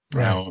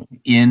 Right. Now,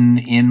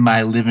 in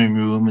my living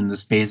room, in the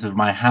space of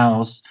my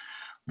house,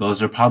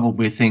 those are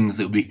probably things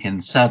that we can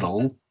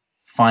settle,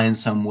 find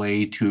some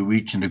way to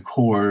reach an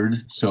accord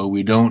so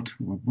we don't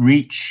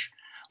reach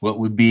what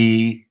would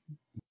be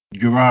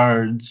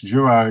Girard's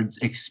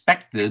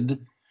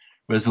expected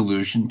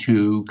resolution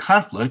to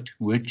conflict,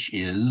 which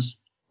is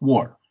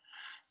war.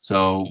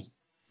 So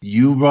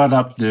you brought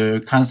up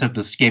the concept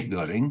of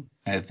scapegoating.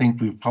 I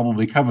think we've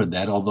probably covered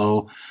that,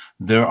 although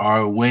there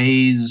are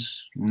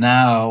ways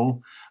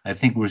now, I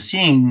think we're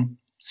seeing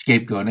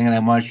scapegoating, and I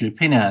want your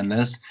opinion on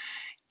this.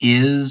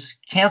 Is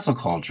cancel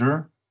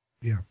culture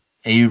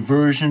a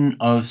version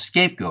of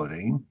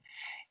scapegoating,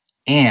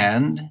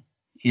 and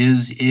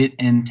is it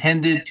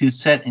intended to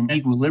set an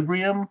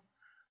equilibrium,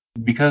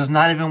 because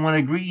not everyone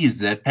agrees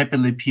that Pepe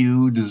Le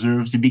Pew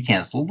deserves to be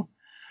canceled?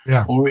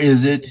 Yeah. Or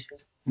is it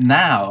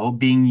now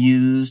being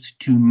used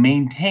to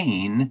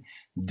maintain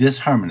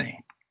disharmony?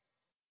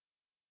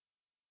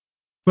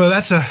 Well,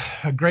 that's a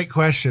great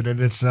question, and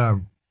it's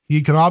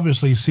you can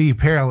obviously see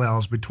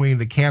parallels between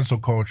the cancel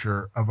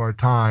culture of our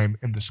time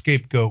and the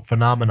scapegoat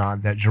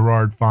phenomenon that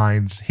Girard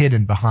finds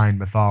hidden behind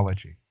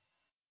mythology.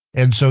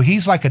 And so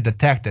he's like a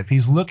detective.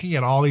 He's looking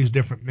at all these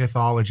different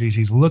mythologies.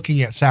 He's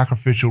looking at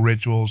sacrificial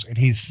rituals, and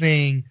he's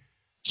seeing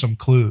some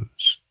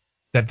clues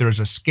that there's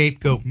a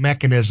scapegoat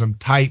mechanism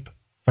type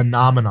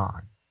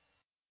phenomenon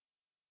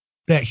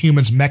that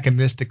humans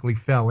mechanistically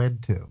fell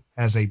into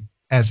as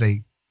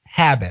a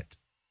habit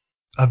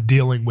of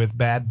dealing with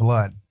bad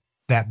blood,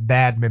 that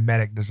bad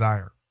mimetic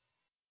desire.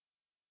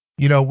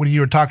 You know, when you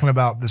were talking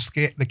about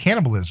the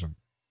cannibalism,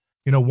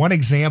 you know, one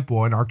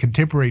example in our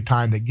contemporary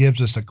time that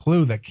gives us a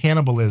clue that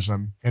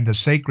cannibalism and the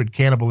sacred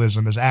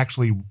cannibalism is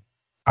actually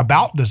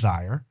about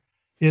desire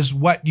is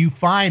what you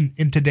find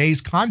in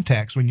today's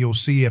context when you'll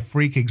see a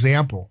freak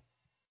example.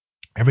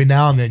 Every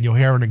now and then you'll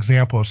hear an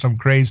example of some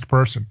crazed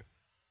person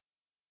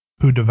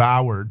who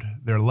devoured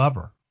their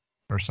lover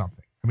or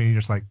something. I mean,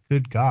 you're just like,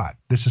 good God,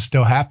 this is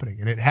still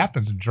happening. And it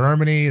happens in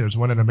Germany. There's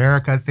one in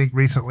America, I think,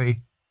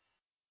 recently.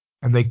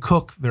 And they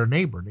cook their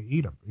neighbor to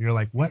eat them. And you're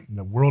like, what in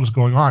the world is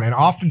going on? And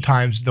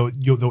oftentimes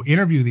they'll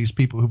interview these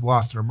people who've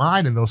lost their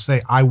mind, and they'll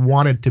say, I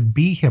wanted to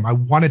be him. I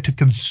wanted to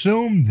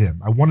consume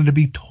them. I wanted to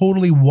be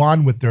totally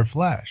one with their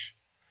flesh.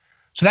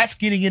 So that's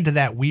getting into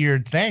that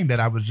weird thing that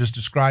I was just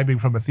describing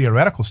from a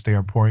theoretical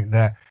standpoint,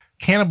 that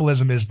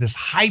cannibalism is this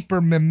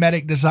hyper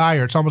mimetic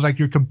desire. It's almost like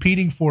you're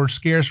competing for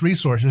scarce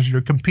resources.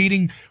 You're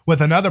competing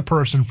with another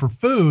person for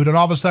food, and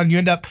all of a sudden you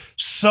end up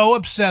so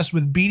obsessed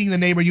with beating the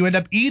neighbor, you end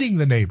up eating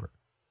the neighbor.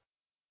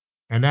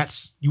 And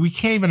we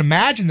can't even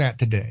imagine that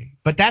today.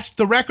 But that's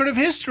the record of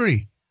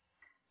history.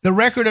 The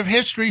record of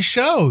history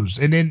shows.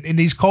 And in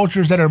these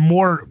cultures that are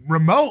more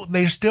remote,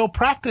 they still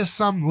practice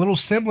some little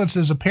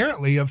semblances,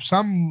 apparently, of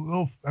some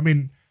little, I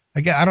mean,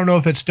 again, I don't know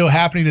if it's still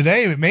happening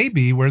today. It may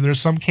be where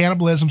there's some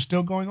cannibalism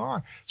still going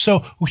on.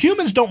 So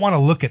humans don't want to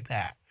look at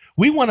that.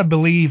 We want to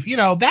believe, you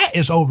know, that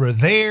is over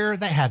there.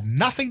 That had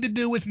nothing to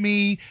do with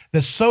me.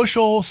 The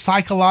social,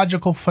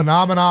 psychological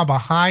phenomena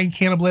behind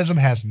cannibalism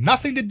has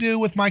nothing to do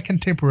with my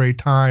contemporary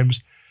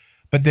times.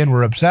 But then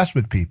we're obsessed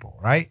with people,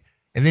 right?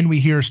 And then we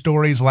hear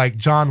stories like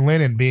John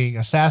Lennon being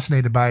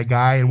assassinated by a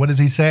guy. And what does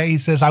he say? He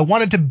says, I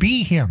wanted to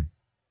be him.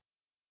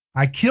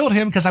 I killed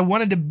him because I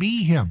wanted to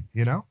be him,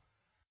 you know?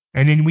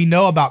 And then we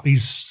know about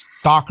these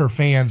stalker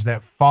fans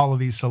that follow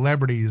these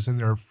celebrities, and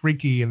they're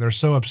freaky and they're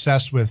so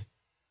obsessed with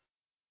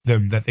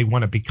them that they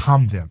want to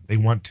become them. They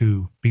want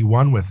to be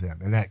one with them.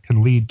 And that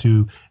can lead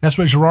to, that's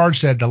what Girard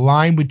said, the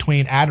line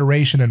between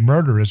adoration and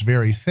murder is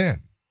very thin.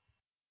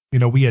 You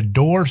know, we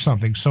adore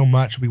something so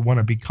much we want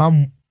to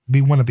become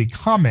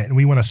it, and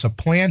we want to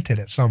supplant it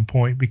at some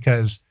point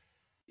because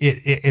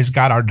it has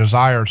got our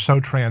desire so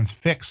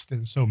transfixed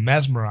and so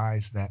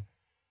mesmerized that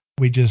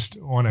we just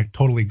want to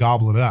totally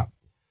gobble it up.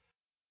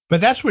 But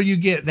that's where you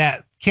get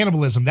that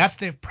cannibalism. That's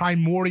the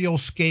primordial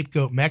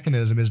scapegoat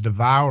mechanism, is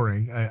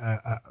devouring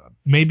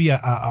maybe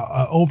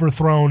a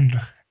overthrown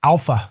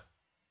alpha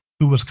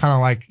who was kind of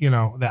like, you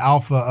know, the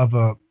alpha of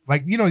a,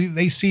 like, you know,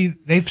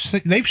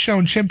 they've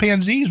shown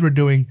chimpanzees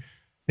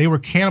they were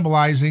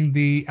cannibalizing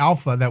the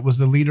alpha that was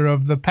the leader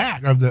of the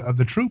pack, of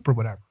the troop or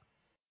whatever,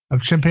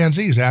 of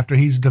chimpanzees. After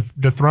he's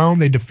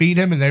dethroned, they defeat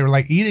him and they were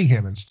like eating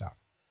him and stuff.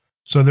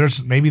 So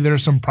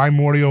there's some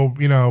primordial,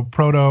 you know,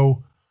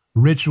 proto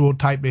ritual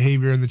type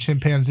behavior in the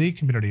chimpanzee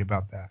community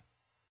about that.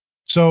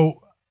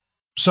 So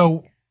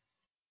how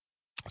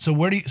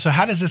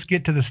does this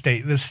get to the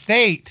state? The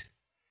state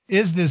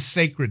is this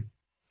sacred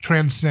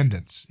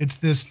transcendence. It's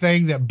this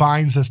thing that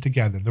binds us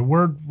together. The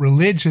word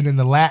religion in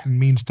the Latin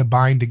means to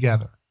bind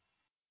together.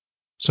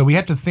 So we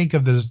have to think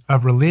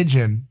of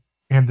religion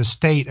and the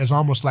state as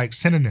almost like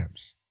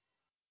synonyms.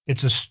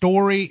 It's a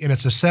story, and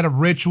it's a set of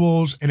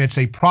rituals, and it's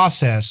a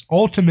process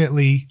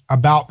ultimately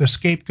about the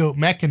scapegoat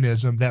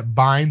mechanism that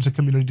binds a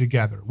community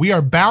together. We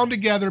are bound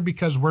together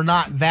because we're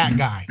not that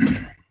guy.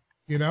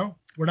 You know,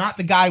 we're not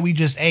the guy we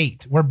just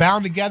ate. We're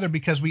bound together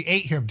because we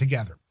ate him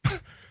together.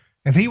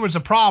 And he was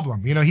a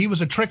problem. You know, he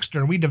was a trickster,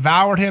 and we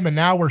devoured him, and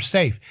now we're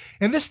safe.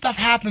 And this stuff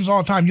happens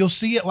all the time. You'll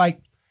see it like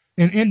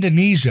in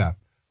Indonesia.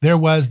 There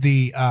was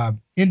the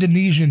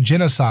Indonesian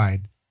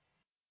genocide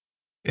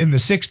in the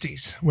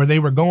 60s, where they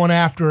were going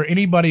after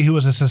anybody who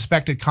was a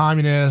suspected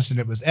communist,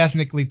 and it was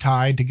ethnically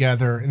tied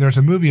together. And there's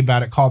a movie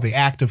about it called The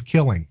Act of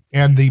Killing.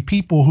 And the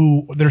people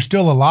who, they're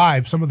still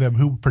alive, some of them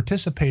who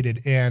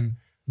participated in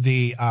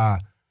the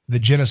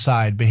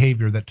genocide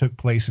behavior that took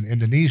place in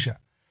Indonesia.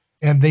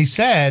 And they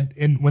said,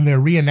 when they're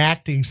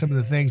reenacting some of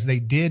the things they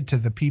did to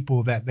the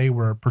people that they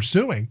were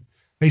pursuing,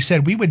 they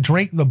said, we would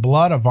drink the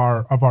blood of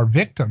our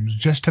victims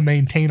just to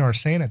maintain our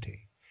sanity.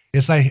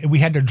 It's like we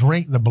had to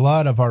drink the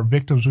blood of our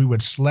victims we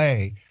would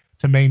slay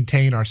to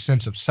maintain our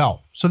sense of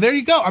self. So there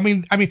you go. I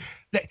mean,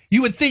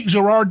 you would think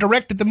Girard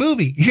directed the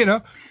movie,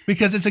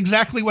 because it's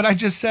exactly what I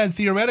just said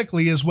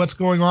theoretically is what's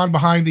going on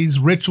behind these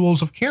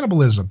rituals of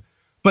cannibalism.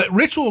 But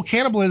ritual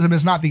cannibalism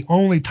is not the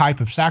only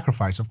type of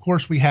sacrifice. Of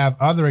course, we have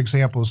other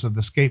examples of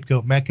the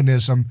scapegoat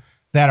mechanism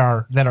that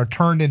are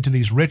turned into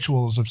these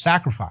rituals of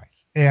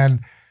sacrifice. And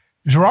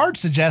Girard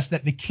suggests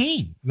that the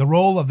king, the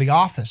role of the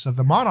office of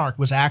the monarch,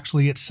 was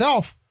actually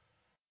itself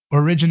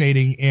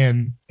originating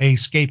in a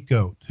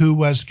scapegoat who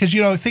was, because,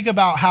 think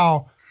about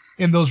how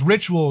in those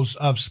rituals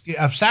of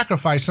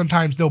sacrifice,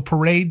 sometimes they'll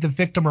parade the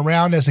victim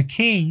around as a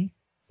king,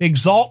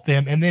 exalt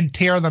them, and then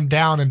tear them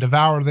down and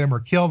devour them or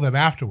kill them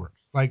afterwards.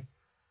 Like,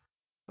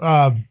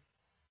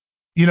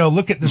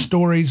 look at the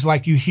stories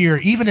like you hear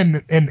even in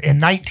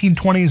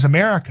 1920s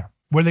America,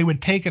 where they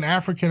would take an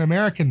African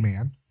American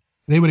man,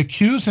 they would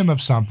accuse him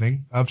of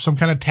something, of some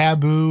kind of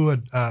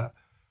taboo, a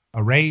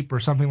rape or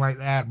something like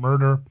that,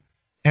 murder.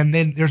 And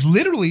then there's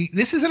literally,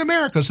 this is in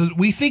America, so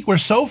we think we're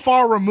so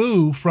far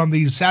removed from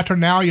these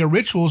Saturnalia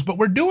rituals, but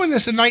we're doing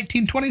this in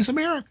 1920s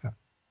America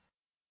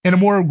in a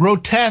more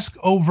grotesque,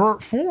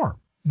 overt form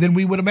than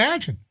we would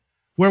imagine,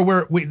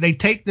 where they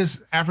take this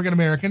African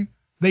American,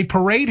 they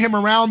parade him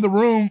around the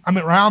room,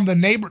 around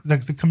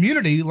the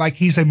community like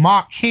he's a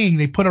mock king.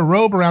 They put a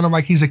robe around him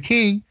like he's a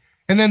king,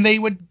 and then they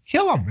would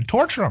kill him and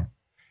torture him.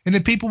 And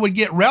then people would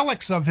get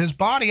relics of his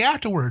body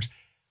afterwards.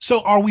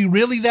 So are we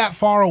really that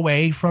far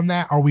away from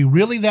that? Are we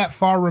really that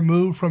far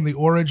removed from the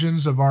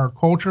origins of our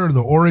culture,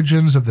 the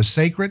origins of the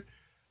sacred,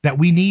 that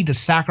we need to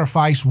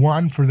sacrifice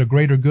one for the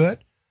greater good?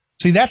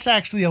 See, that's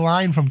actually a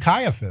line from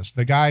Caiaphas,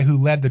 the guy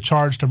who led the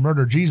charge to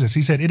murder Jesus.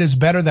 He said, "It is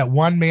better that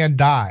one man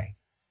die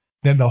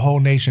than the whole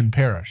nation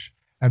perish."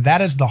 And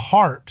that is the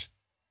heart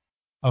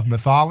of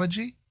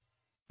mythology.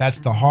 That's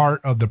the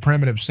heart of the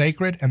primitive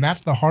sacred, and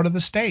that's the heart of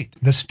the state.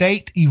 The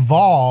state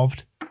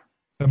evolved.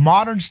 The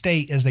modern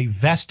state is a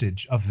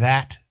vestige of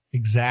that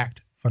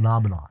exact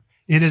phenomenon.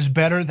 It is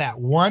better that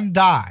one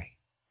die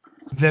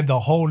than the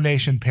whole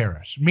nation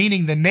perish,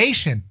 meaning the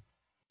nation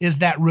is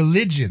that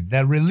religion,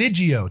 that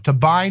religio, to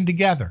bind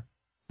together.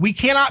 We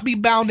cannot be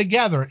bound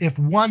together if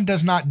one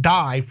does not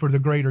die for the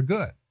greater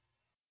good.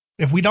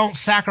 If we don't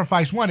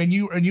sacrifice one, and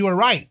you are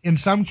right, in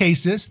some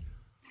cases,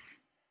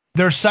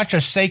 there's such a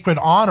sacred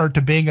honor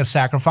to being a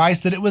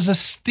sacrifice that it was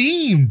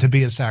esteemed to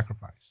be a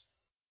sacrifice.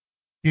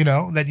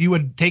 That you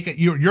would take it.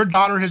 Your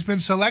daughter has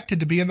been selected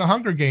to be in the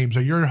Hunger Games,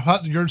 or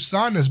your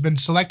son has been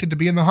selected to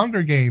be in the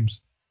Hunger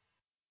Games.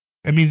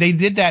 I mean, they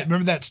did that.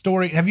 Remember that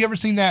story? Have you ever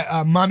seen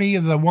that mummy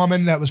of the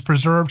woman that was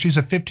preserved? She's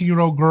a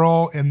 15-year-old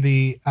girl in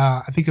the,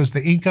 I think it was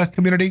the Inca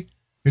community,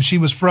 and she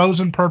was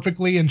frozen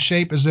perfectly in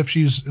shape as if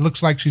it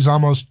looks like she's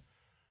almost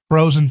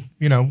frozen,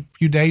 a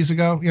few days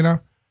ago,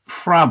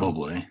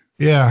 Probably.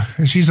 Yeah,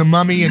 and she's a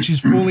mummy, and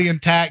she's fully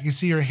intact. You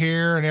see her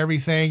hair and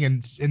everything,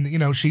 and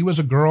she was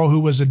a girl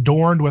who was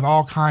adorned with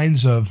all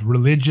kinds of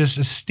religious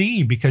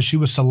esteem because she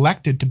was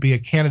selected to be a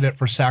candidate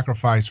for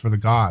sacrifice for the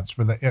gods,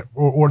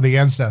 or the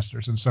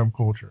ancestors in some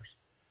cultures,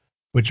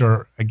 which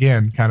are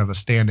again kind of a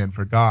stand-in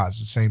for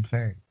gods, the same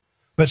thing.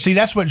 But see,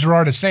 that's what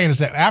Girard is saying, is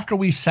that after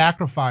we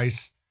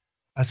sacrifice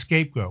a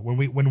scapegoat,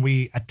 when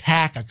we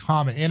attack a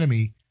common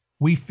enemy,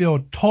 we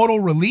feel total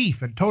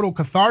relief and total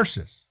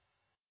catharsis.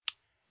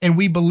 And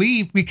we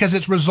believe because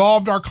it's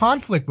resolved our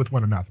conflict with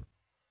one another.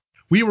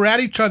 We were at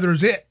each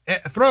other's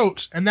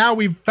throats, and now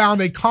we've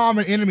found a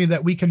common enemy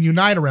that we can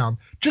unite around.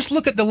 Just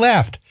look at the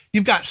left.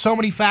 You've got so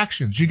many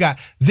factions. You got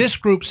this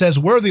group says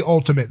we're the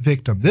ultimate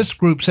victim. This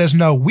group says,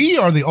 no, we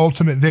are the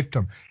ultimate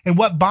victim. And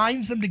what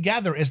binds them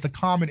together is the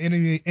common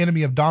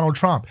enemy of Donald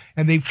Trump.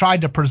 And they've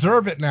tried to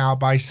preserve it now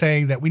by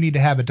saying that we need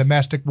to have a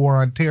domestic war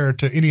on terror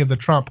to any of the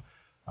Trump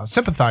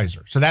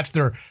sympathizer. So that's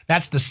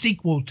the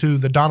sequel to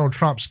the Donald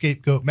Trump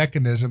scapegoat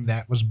mechanism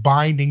that was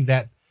binding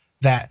that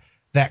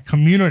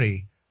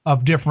community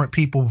of different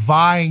people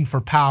vying for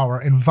power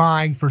and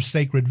vying for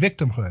sacred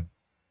victimhood.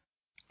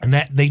 And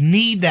that they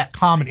need that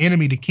common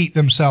enemy to keep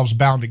themselves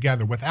bound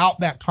together.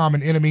 Without that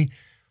common enemy,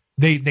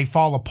 they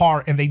fall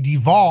apart and they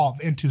devolve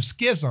into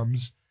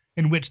schisms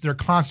in which they're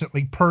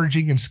constantly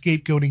purging and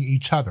scapegoating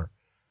each other.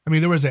 I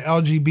mean, there was an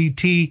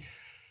LGBTQ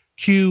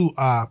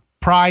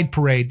pride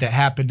parade that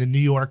happened in New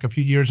York a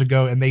few years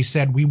ago, and they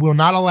said we will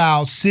not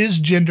allow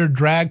cisgender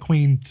drag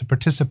queens to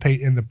participate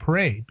in the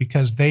parade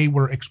because they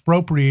were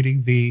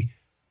expropriating the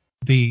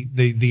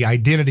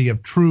identity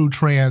of true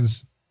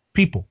trans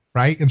people,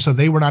 right? And so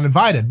they were not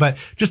invited. But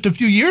just a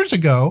few years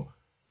ago,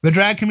 the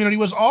drag community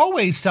was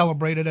always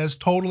celebrated as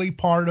totally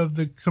part of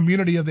the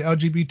community of the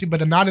LGBT,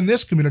 but not in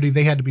this community.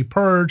 They had to be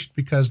purged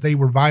because they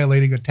were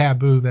violating a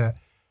taboo that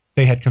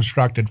they had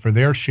constructed for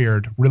their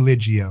shared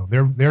religio,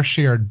 their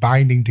shared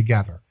binding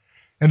together.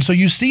 And so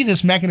you see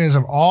this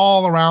mechanism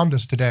all around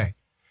us today.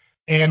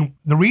 And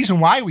the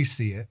reason why we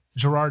see it,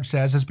 Girard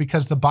says, is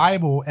because the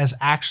Bible is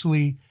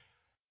actually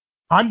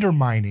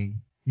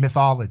undermining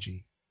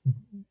mythology.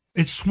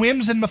 It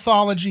swims in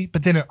mythology,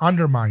 but then it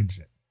undermines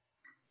it.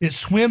 It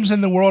swims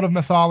in the world of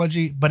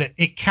mythology, but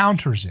it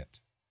counters it.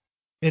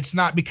 It's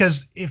not,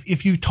 because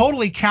if you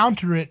totally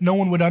counter it, no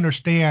one would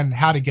understand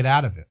how to get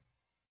out of it.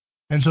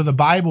 And so the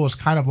Bible is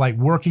kind of like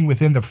working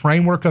within the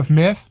framework of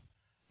myth,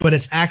 but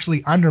it's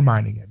actually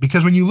undermining it.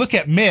 Because when you look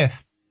at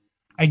myth,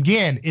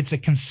 again, it's a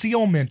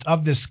concealment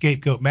of this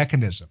scapegoat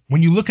mechanism.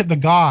 When you look at the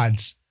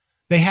gods,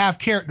 they have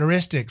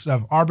characteristics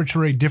of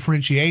arbitrary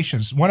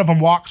differentiations. One of them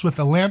walks with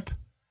a limp.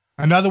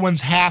 Another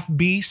one's half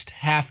beast,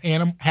 half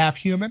animal, half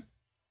human,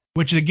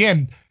 which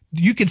again,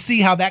 you can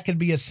see how that could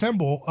be a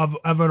symbol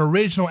of an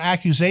original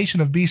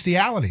accusation of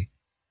bestiality.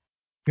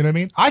 You know what I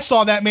mean? I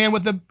saw that man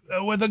with a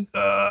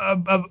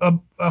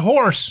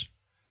horse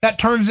that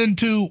turns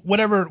into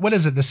whatever, what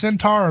is it, the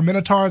centaur or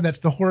minotaur? That's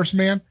the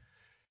horseman.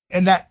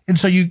 And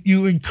so you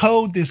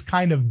encode this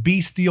kind of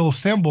bestial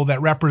symbol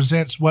that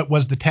represents what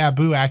was the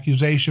taboo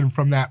accusation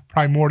from that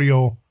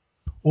primordial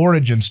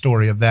origin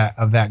story of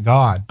that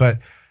god. But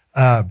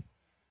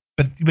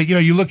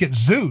you look at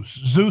Zeus.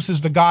 Zeus is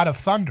the god of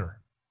thunder.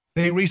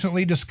 They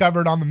recently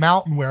discovered on the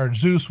mountain where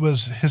Zeus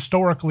was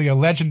historically or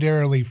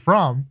legendarily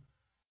from.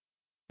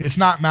 It's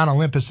not Mount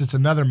Olympus, it's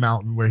another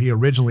mountain where he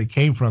originally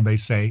came from, they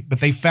say. But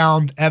they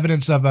found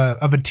evidence of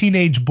a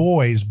teenage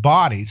boy's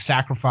body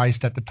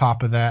sacrificed at the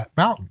top of that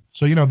mountain.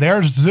 So,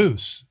 there's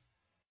Zeus.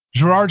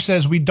 Girard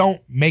says we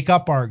don't make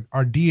up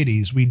our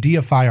deities, we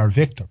deify our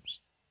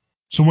victims.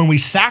 So when we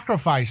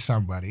sacrifice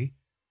somebody,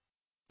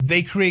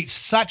 they create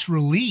such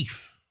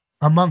relief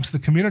amongst the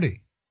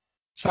community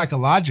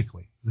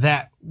psychologically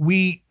that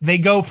they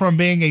go from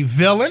being a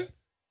villain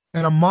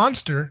and a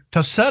monster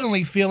to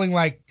suddenly feeling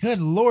like, good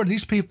Lord,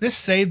 these people, this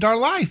saved our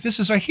life. This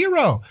is our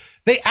hero.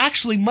 They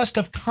actually must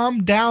have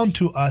come down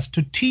to us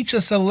to teach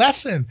us a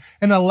lesson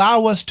and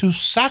allow us to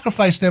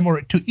sacrifice them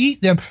or to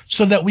eat them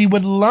so that we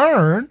would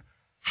learn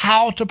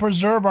how to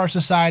preserve our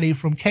society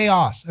from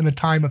chaos in a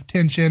time of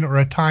tension or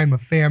a time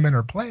of famine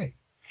or plague.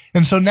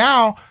 And so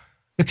now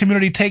the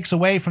community takes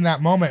away from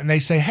that moment and they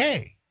say,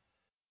 hey,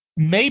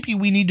 maybe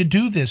we need to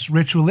do this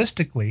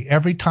ritualistically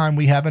every time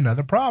we have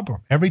another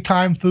problem. Every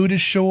time food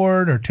is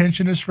short or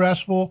tension is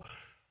stressful,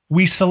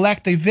 we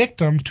select a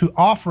victim to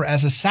offer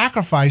as a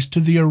sacrifice to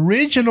the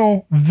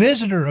original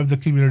visitor of the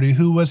community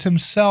who was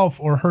himself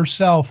or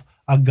herself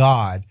a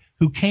god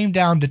who came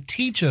down to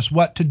teach us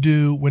what to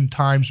do when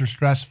times are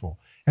stressful.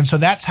 And so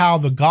that's how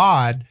the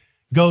god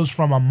goes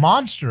from a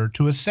monster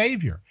to a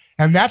savior.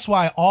 And that's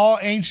why all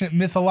ancient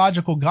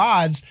mythological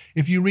gods,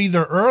 if you read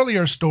their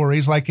earlier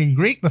stories, like in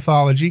Greek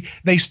mythology,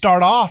 they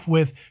start off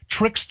with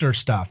trickster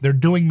stuff. They're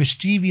doing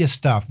mischievous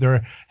stuff.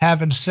 They're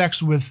having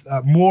sex with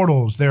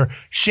mortals. They're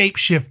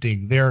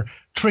shape-shifting. They're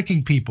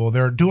tricking people.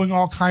 They're doing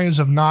all kinds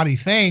of naughty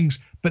things.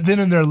 But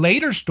then in their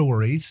later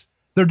stories,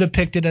 they're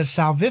depicted as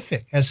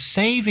salvific, as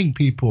saving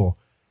people.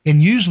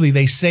 And usually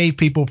they save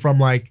people from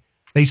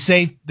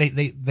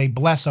they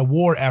bless a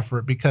war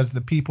effort because the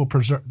people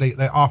they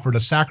offered a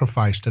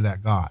sacrifice to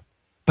that god.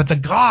 But the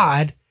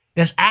god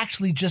is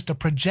actually just a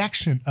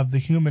projection of the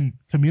human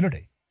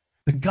community.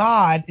 The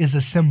god is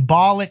a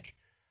symbolic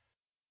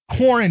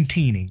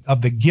quarantining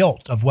of the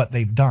guilt of what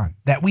they've done.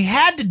 That we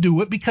had to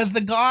do it because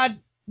the god,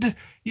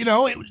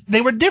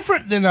 they were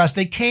different than us.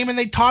 They came and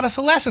they taught us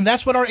a lesson.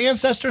 That's what our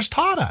ancestors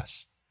taught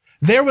us.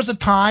 There was a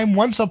time,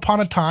 once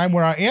upon a time,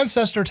 where our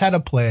ancestors had a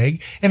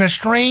plague, and a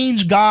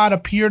strange god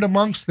appeared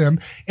amongst them,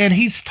 and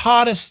he's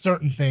taught us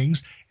certain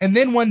things. And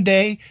then one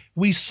day,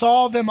 we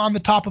saw them on the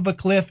top of a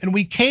cliff, and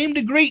we came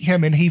to greet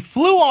him, and he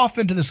flew off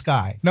into the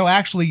sky. No,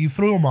 actually, you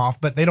threw him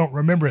off, but they don't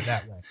remember it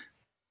that way.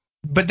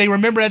 But they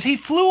remember as he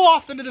flew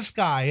off into the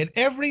sky, and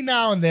every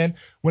now and then,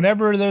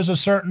 whenever there's a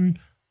certain,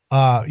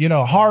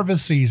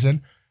 harvest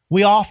season,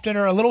 we often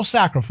are a little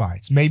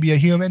sacrifice, maybe a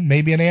human,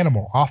 maybe an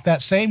animal, off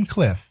that same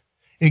cliff,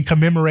 in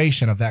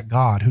commemoration of that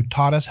God who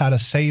taught us how to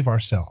save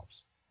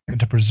ourselves and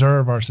to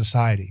preserve our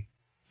society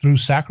through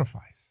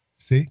sacrifice.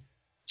 See?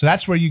 So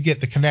that's where you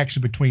get the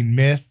connection between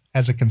myth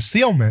as a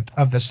concealment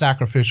of the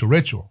sacrificial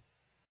ritual.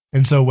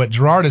 And so what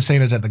Girard is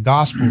saying is that the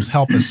Gospels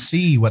help us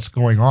see what's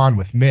going on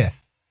with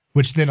myth,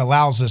 which then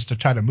allows us to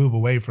try to move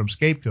away from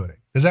scapegoating.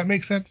 Does that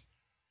make sense?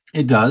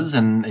 It does,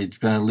 and it's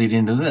going to lead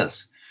into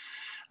this.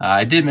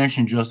 I did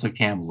mention Joseph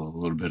Campbell a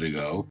little bit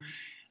ago.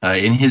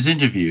 In his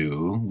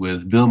interview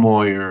with Bill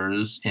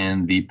Moyers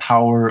in the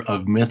Power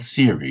of Myth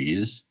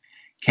series,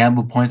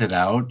 Campbell pointed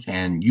out,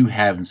 and you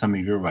have in some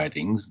of your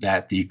writings,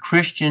 that the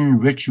Christian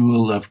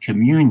ritual of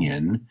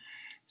communion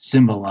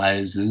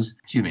symbolizes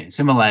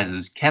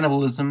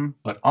cannibalism,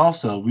 but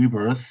also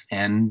rebirth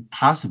and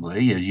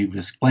possibly, as you've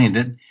explained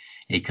it,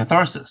 a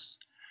catharsis.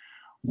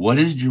 What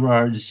is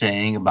Girard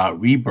saying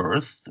about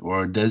rebirth,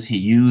 or does he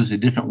use a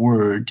different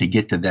word to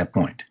get to that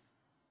point?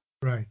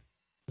 Right.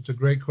 That's a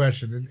great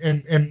question.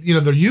 And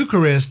the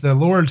Eucharist, the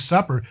Lord's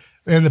Supper,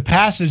 in the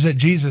passage that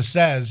Jesus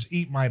says,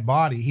 eat my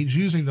body, he's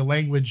using the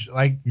language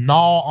like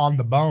gnaw on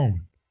the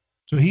bone.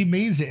 So he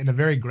means it in a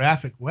very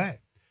graphic way.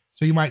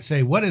 So you might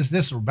say, what is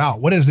this about?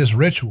 What is this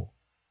ritual?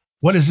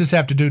 What does this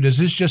have to do? Is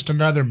this just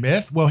another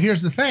myth? Well,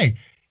 here's the thing.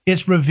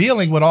 It's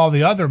revealing what all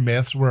the other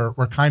myths were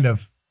kind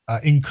of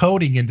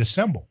encoding into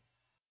symbol.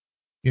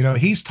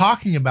 He's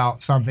talking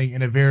about something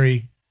in a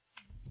very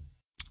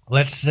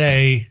let's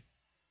say,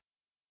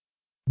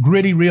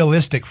 gritty,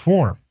 realistic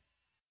form.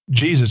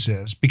 Jesus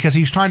is, because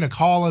he's trying to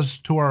call us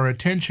to our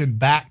attention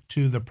back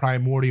to the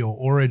primordial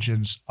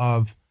origins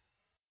of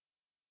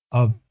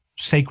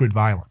sacred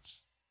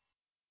violence.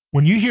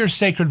 When you hear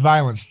sacred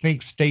violence,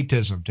 think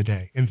statism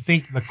today, and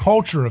think the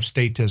culture of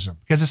statism,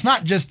 because it's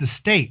not just the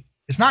state.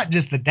 It's not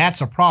just that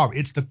that's a problem.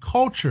 It's the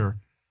culture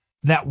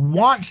that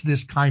wants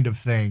this kind of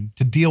thing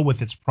to deal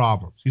with its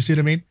problems. You see what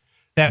I mean?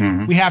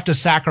 That we have to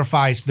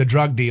sacrifice the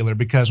drug dealer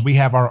because we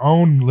have our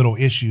own little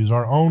issues,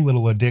 our own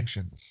little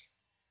addictions.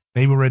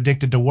 Maybe we're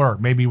addicted to work.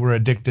 Maybe we're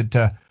addicted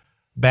to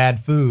bad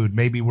food.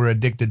 Maybe we're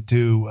addicted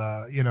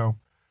to,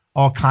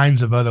 all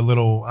kinds of other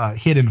little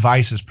hidden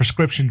vices,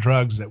 prescription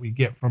drugs that we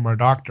get from our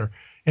doctor.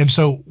 And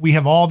so we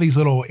have all these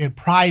little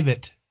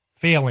private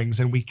failings,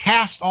 and we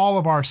cast all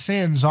of our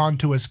sins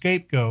onto a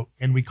scapegoat,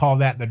 and we call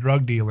that the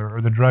drug dealer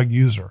or the drug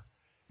user.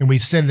 And we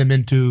send them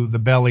into the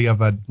belly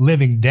of a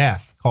living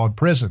death called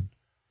prison,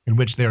 in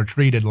which they are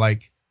treated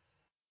like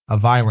a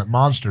violent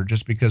monster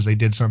just because they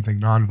did something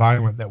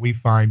nonviolent that we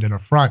find an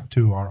affront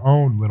to our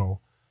own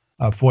little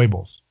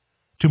foibles,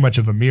 too much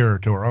of a mirror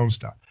to our own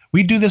stuff.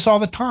 We do this all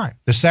the time.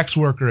 The sex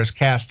worker is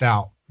cast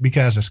out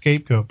because a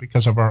scapegoat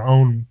because of our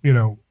own,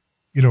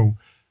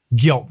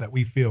 guilt that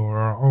we feel, or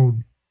our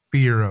own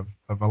fear of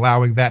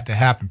allowing that to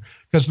happen.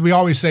 Because we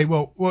always say,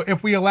 well,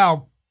 if we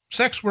allow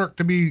sex work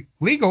to be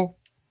legal,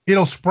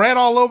 it'll spread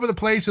all over the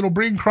place. It'll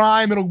bring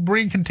crime. It'll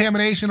bring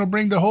contamination. It'll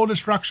bring the whole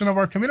destruction of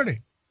our community.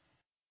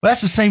 Well,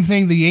 that's the same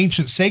thing the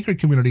ancient sacred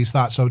communities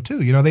thought so too.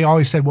 They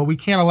always said, well, we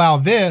can't allow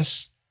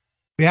this.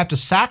 We have to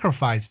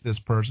sacrifice this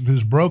person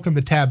who's broken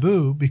the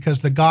taboo because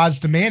the gods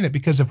demand it.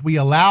 Because if we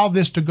allow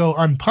this to go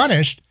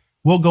unpunished,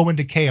 we'll go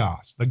into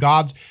chaos. The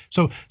gods.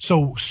 So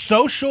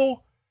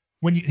social.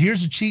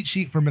 Here's a cheat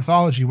sheet for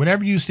mythology.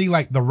 Whenever you see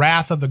like the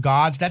wrath of the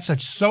gods, that's a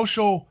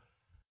social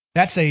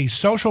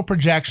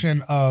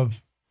projection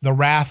of the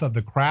wrath of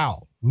the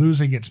crowd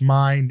losing its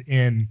mind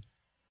in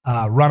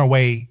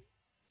runaway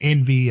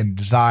envy and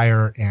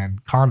desire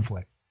and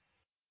conflict.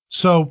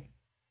 So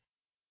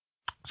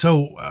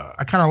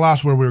I kind of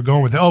lost where we were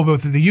going with it. Oh,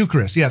 but the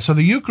Eucharist. Yeah. So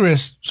the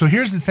Eucharist. So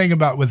here's the thing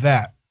with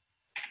that.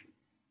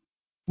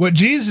 What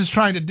Jesus is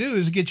trying to do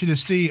is get you to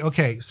see,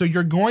 okay,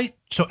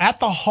 so at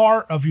the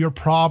heart of your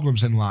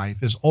problems in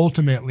life is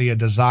ultimately a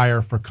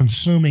desire for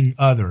consuming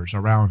others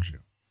around you.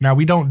 Now,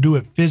 we don't do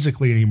it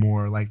physically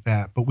anymore like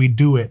that, but we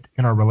do it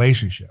in our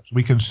relationships.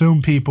 We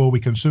consume people.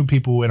 We consume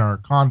people in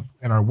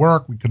our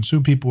work. We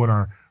consume people in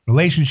our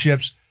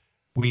relationships.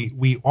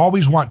 We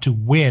always want to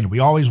win. We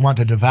always want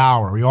to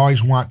devour. We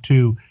always want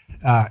to,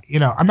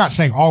 I'm not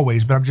saying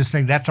always, but I'm just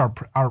saying that's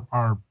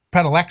our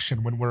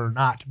predilection when we're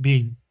not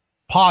being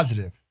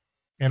positive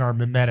in our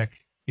mimetic,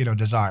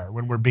 desire.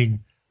 When we're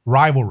being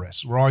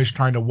rivalrous, we're always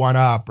trying to one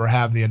up or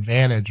have the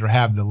advantage or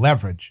have the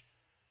leverage.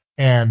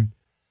 And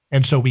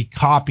so we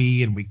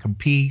copy and we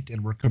compete,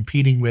 and we're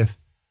competing with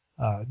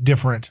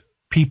different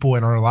people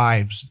in our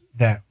lives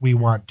that we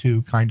want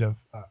to kind of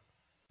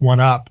one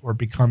up or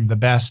become the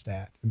best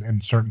at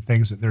and certain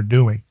things that they're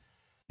doing.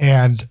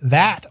 And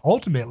that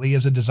ultimately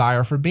is a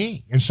desire for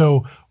being. And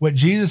so what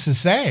Jesus is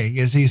saying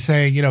is he's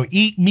saying,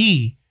 eat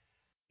me.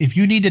 If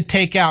you need to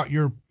take out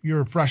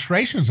your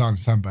frustrations on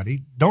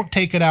somebody, don't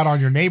take it out on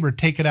your neighbor,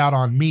 take it out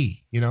on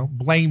me,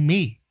 blame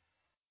me,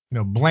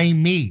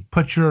 blame me,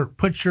 take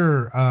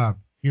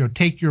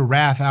your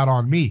wrath out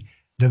on me,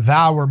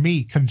 devour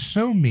me,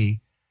 consume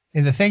me.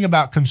 And the thing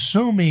about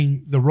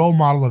consuming the role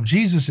model of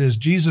Jesus is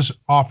Jesus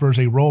offers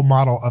a role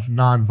model of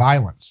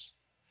nonviolence.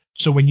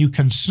 So when you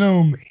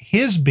consume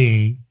his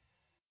being,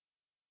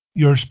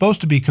 you're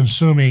supposed to be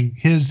consuming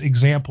his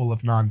example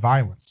of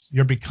nonviolence.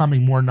 You're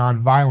becoming more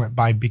nonviolent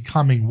by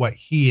becoming what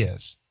he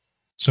is.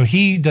 So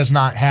he does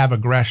not have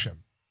aggression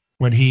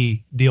when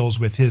he deals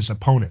with his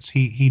opponents.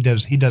 He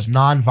does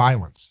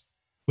nonviolence,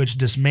 which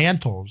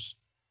dismantles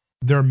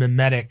their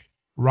mimetic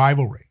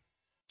rivalry.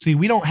 See,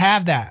 we don't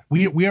have that.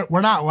 We're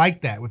not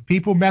like that. When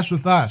people mess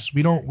with us,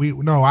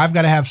 I've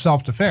got to have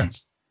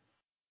self-defense.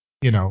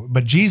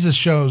 But Jesus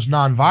shows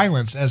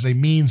nonviolence as a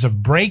means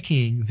of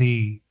breaking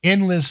the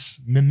endless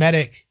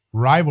mimetic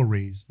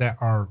rivalries that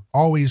are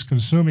always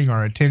consuming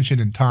our attention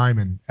and time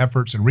and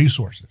efforts and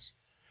resources.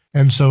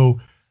 And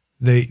so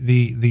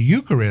the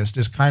Eucharist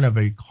is kind of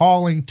a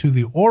calling to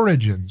the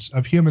origins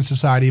of human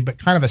society, but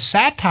kind of a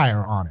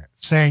satire on it,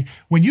 saying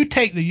when you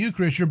take the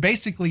Eucharist, you're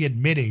basically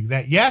admitting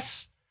that,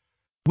 yes,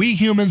 we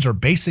humans are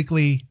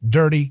basically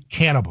dirty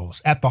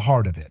cannibals at the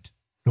heart of it.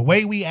 The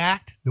way we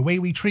act, the way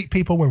we treat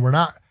people when we're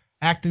not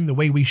acting the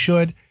way we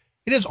should,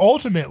 it is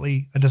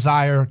ultimately a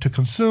desire to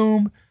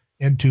consume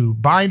and to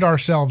bind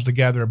ourselves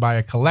together by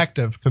a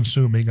collective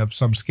consuming of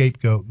some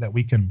scapegoat that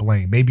we can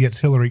blame. Maybe it's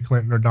Hillary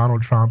Clinton or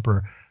Donald Trump,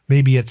 or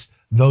maybe it's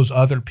those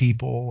other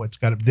people. It's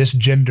got this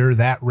gender,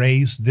 that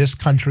race, this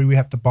country we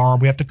have to bomb.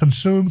 We have to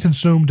consume,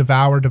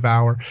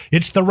 devour.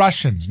 It's the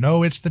Russians.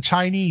 No, it's the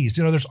Chinese.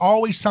 There's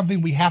always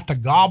something we have to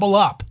gobble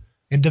up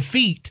and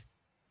defeat,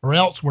 or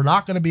else we're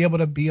not going to be able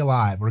to be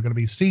alive. We're going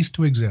to cease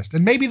to exist.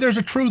 And maybe there's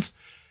a truth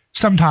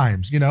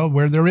sometimes,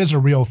 where there is a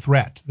real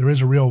threat, there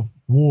is a real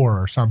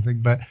war or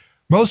something. But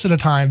most of the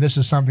time, this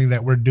is something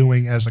that we're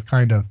doing as a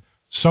kind of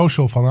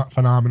social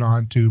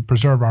phenomenon to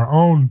preserve our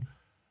own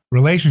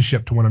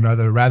relationship to one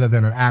another rather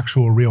than an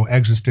actual real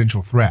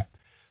existential threat.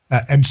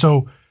 And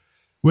so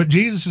what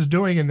Jesus is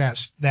doing in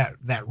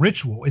that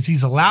ritual is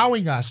he's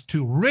allowing us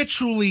to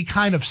ritually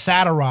kind of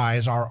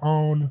satirize our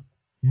own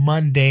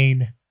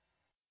mundane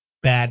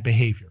bad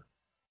behavior,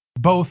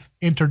 both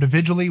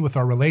individually with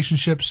our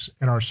relationships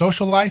and our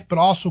social life, but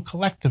also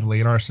collectively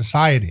in our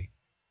society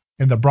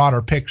in the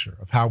broader picture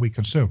of how we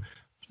consume.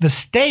 The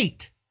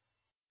state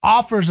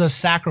offers us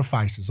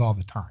sacrifices all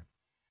the time.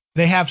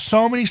 They have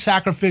so many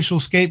sacrificial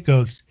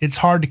scapegoats, it's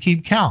hard to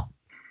keep count.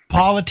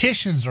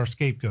 Politicians are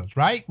scapegoats,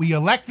 right? We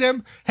elect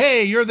them.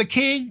 Hey, you're the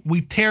king. We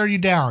tear you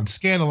down,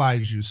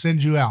 scandalize you,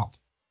 send you out.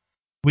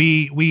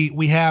 We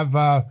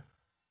have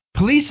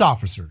police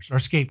officers are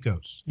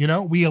scapegoats.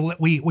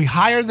 We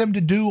hire them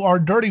to do our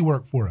dirty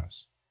work for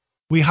us.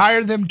 We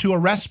hire them to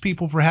arrest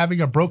people for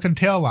having a broken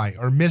taillight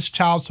or missed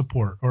child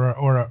support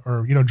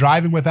or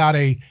driving without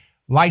a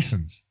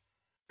license.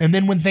 And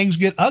then when things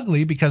get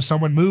ugly because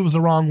someone moves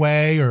the wrong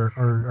way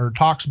or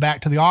talks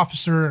back to the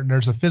officer and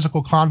there's a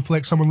physical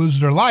conflict, someone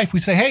loses their life, we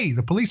say, hey,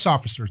 the police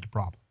officer is the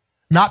problem,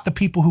 not the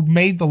people who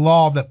made the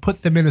law that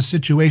put them in a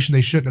situation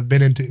they shouldn't have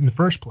been into in the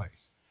first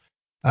place.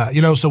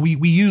 So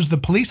we use the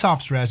police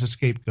officer as a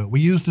scapegoat. We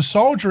use the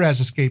soldier as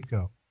a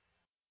scapegoat.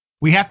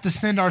 We have to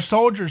send our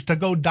soldiers to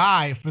go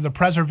die for the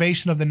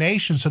preservation of the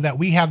nation so that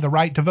we have the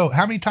right to vote.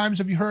 How many times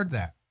have you heard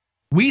that?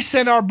 We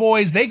send our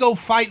boys, they go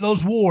fight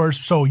those wars,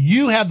 so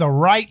you have the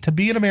right to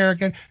be an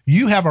American.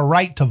 You have a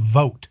right to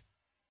vote.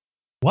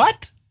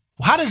 What?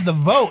 How does the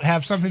vote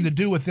have something to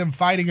do with them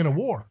fighting in a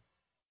war?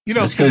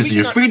 Just because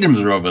your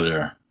freedoms are over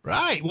there.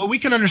 Right. Well, we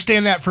can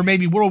understand that for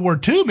maybe World War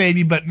II,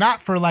 maybe, but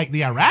not for like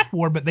the Iraq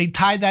War, but they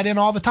tied that in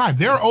all the time.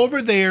 They're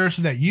over there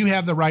so that you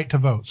have the right to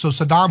vote. So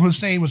Saddam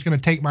Hussein was going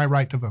to take my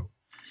right to vote.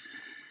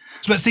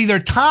 But see, they're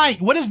tying,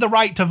 what is the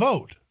right to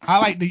vote? I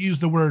like to use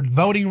the word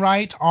voting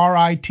right,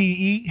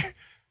 R-I-T-E,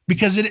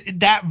 because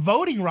that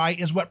voting right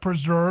is what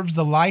preserves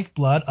the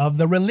lifeblood of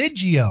the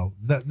religio,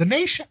 the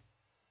nation,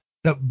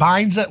 that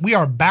binds it. We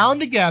are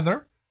bound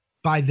together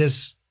by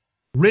this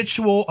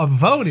ritual of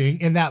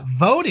voting, and that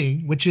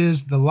voting, which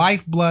is the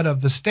lifeblood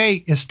of the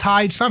state, is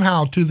tied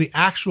somehow to the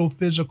actual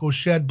physical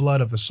shed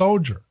blood of the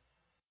soldier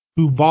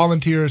who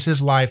volunteers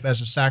his life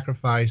as a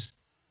sacrifice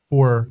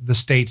for the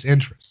state's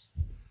interests.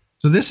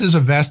 So this is a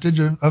vestige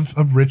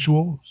of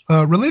ritual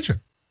religion.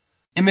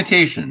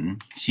 Imitation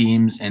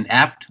seems an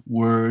apt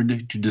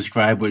word to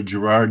describe what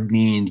Girard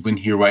means when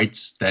he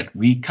writes that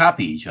we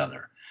copy each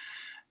other.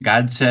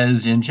 God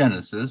says in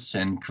Genesis,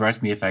 and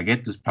correct me if I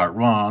get this part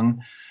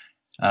wrong,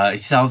 he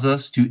tells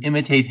us to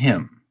imitate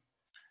him.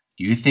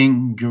 Do you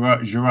think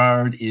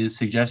Girard is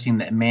suggesting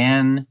that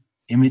man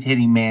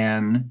imitating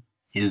man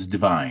is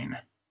divine?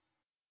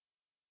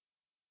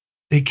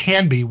 It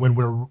can be when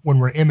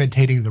we're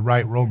imitating the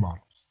right role models.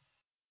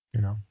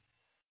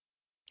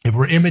 If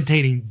we're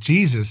imitating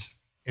Jesus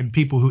and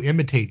people who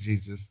imitate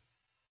Jesus,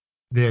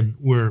 then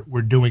we're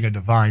doing a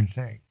divine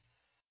thing,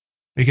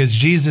 because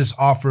Jesus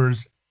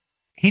offers.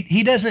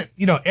 He doesn't,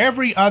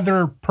 every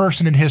other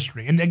person in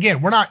history. And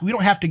again, we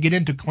don't have to get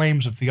into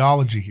claims of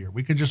theology here.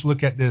 We could just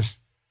look at this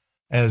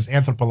as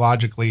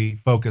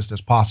anthropologically focused as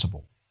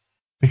possible,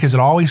 because it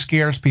always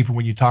scares people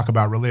when you talk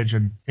about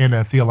religion in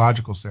a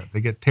theological sense.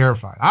 They get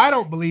terrified. I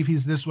don't believe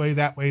he's this way,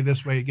 that way,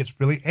 this way. It gets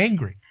really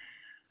angry.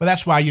 But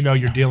that's why,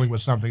 you're dealing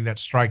with something that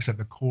strikes at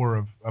the core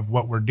of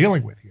what we're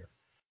dealing with here.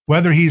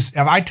 If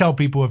I tell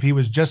people if he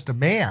was just a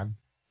man,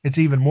 it's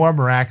even more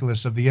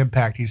miraculous of the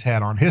impact he's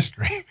had on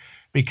history.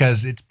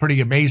 Because it's pretty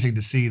amazing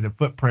to see the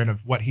footprint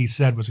of what he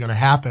said was going to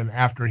happen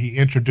after he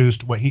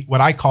introduced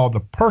what I call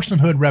the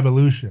personhood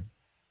revolution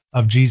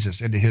of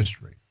Jesus into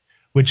history,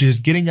 which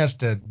is getting us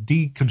to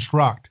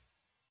deconstruct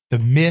the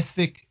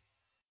mythic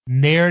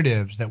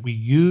narratives that we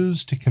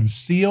use to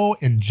conceal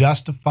and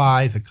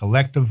justify the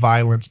collective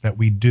violence that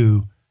we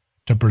do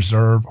to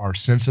preserve our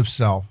sense of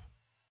self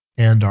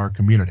and our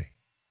community.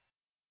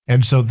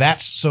 And so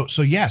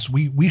so yes,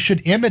 we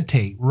should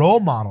imitate role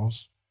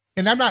models.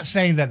 And I'm not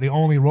saying that the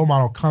only role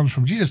model comes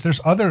from Jesus. There's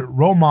other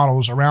role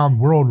models around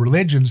world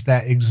religions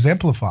that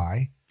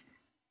exemplify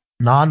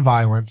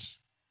nonviolence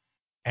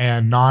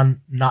and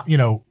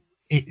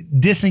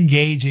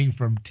disengaging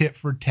from tit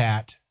for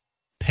tat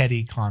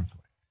petty conflict.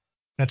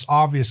 That's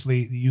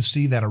obviously, you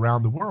see that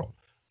around the world.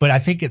 But I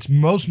think it's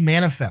most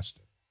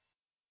manifested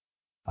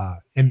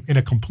in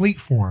a complete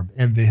form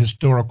in the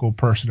historical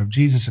person of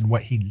Jesus and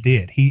what he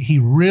did. He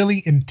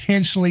really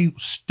intentionally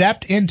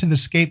stepped into the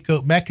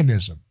scapegoat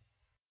mechanism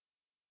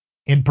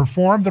and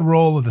perform the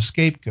role of the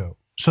scapegoat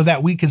so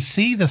that we could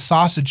see the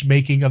sausage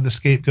making of the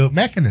scapegoat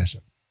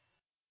mechanism.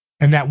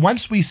 And that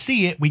once we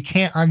see it, we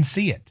can't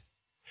unsee it.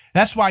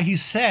 That's why he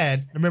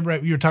said, remember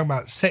you were talking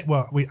about,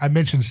 I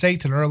mentioned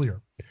Satan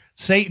earlier.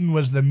 Satan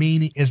was the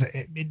meaning,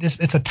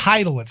 it's a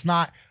title. It's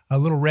not a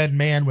little red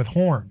man with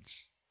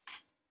horns.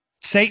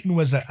 Satan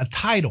was a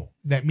title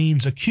that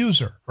means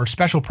accuser or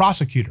special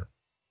prosecutor.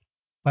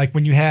 Like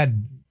when you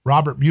had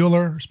Robert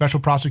Mueller, special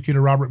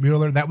prosecutor Robert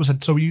Mueller, that was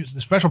the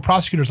special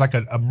prosecutor is like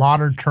a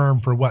modern term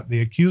for what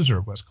the accuser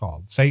was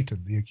called,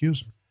 Satan, the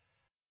accuser.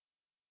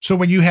 So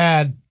when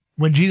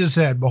Jesus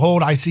said,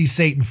 "Behold, I see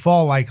Satan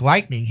fall like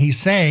lightning," he's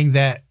saying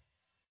that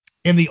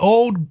in the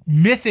old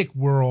mythic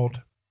world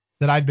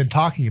that I've been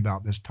talking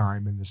about this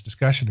time in this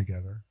discussion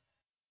together,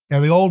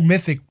 in the old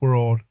mythic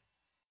world,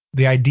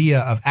 the idea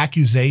of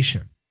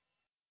accusation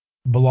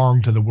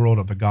belonged to the world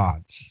of the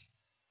gods,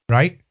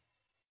 right?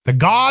 The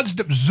gods,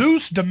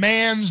 Zeus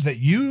demands that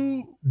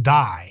you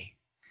die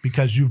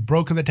because you've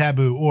broken the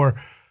taboo,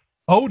 or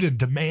Odin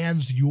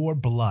demands your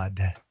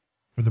blood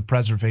for the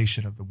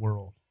preservation of the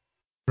world,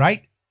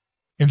 right?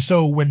 And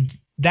so when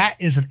that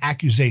is an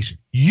accusation,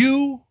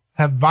 you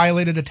have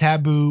violated a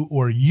taboo,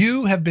 or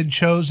you have been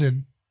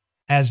chosen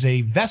as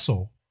a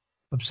vessel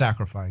of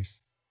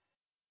sacrifice,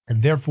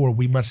 and therefore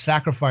we must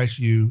sacrifice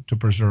you to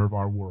preserve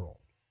our world.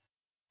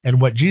 And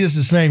what Jesus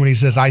is saying when he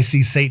says, "I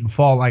see Satan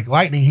fall like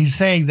lightning," he's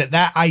saying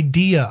that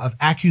idea of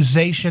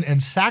accusation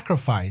and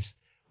sacrifice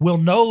will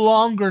no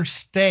longer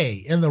stay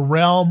in the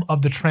realm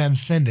of the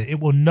transcendent.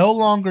 It will no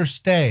longer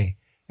stay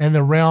in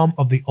the realm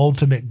of the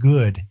ultimate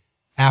good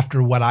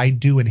after what I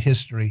do in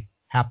history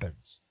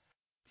happens.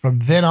 From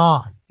then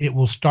on, it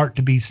will start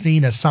to be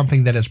seen as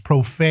something that is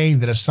profane,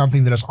 that is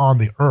something that is on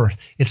the earth.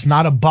 It's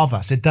not above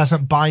us. It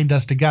doesn't bind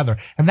us together.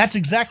 And that's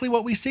exactly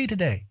what we see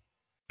today.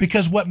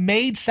 Because what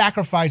made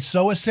sacrifice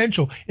so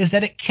essential is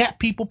that it kept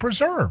people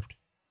preserved.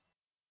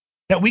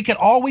 That we could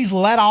always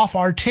let off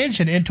our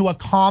tension into a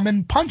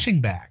common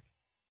punching bag.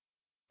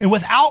 And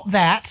without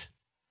that,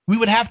 we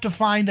would have to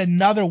find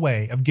another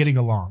way of getting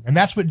along. And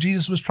that's what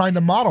Jesus was trying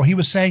to model. He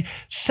was saying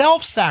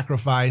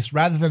self-sacrifice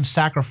rather than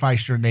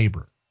sacrifice your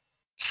neighbor.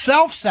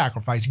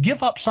 Self-sacrifice.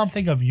 Give up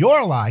something of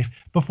your life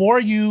before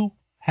you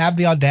have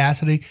the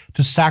audacity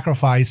to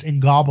sacrifice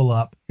and gobble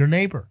up your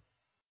neighbor.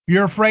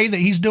 You're afraid that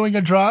he's doing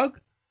a drug?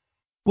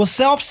 Well,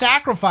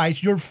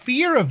 self-sacrifice your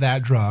fear of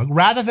that drug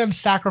rather than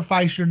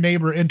sacrifice your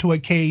neighbor into a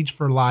cage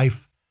for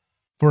life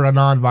for a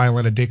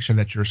nonviolent addiction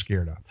that you're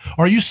scared of.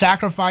 Are you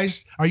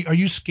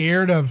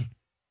scared of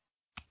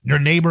your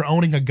neighbor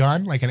owning a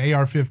gun like an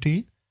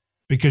AR-15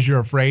 because you're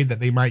afraid that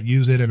they might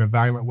use it in a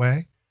violent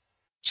way?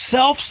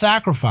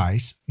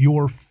 Self-sacrifice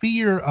your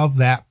fear of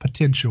that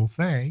potential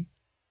thing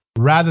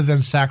rather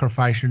than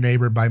sacrifice your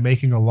neighbor by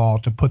making a law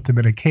to put them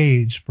in a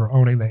cage for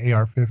owning the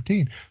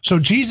AR-15. So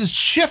Jesus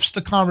shifts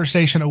the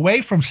conversation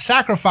away from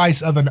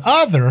sacrifice of an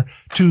other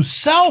to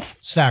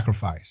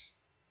self-sacrifice.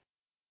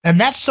 And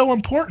that's so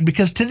important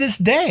because to this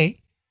day,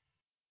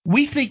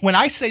 we think when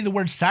I say the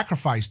word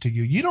sacrifice to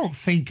you, you don't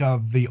think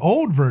of the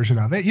old version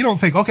of it. You don't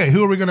think, okay,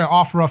 who are we going to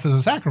offer up as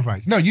a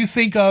sacrifice? No, you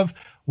think of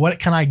what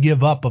can I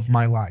give up of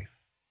my life?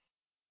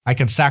 I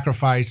can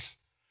sacrifice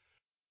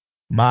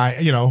my,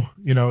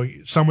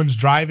 someone's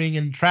driving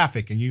in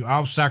traffic and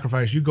I'll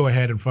sacrifice, you go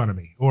ahead in front of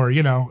me, or,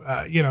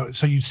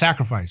 so you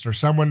sacrifice, or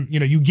someone,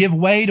 you give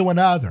way to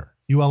another.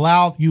 You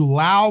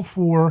allow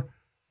for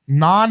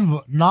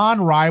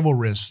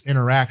non-rivalrous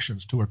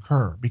interactions to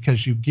occur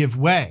because you give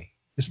way.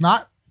 It's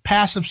not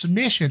passive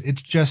submission.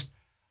 It's just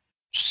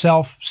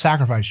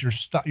self-sacrifice.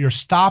 You're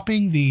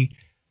stopping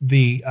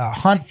the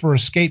hunt for a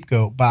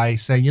scapegoat by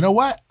saying, you know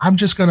what? I'm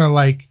just going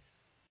to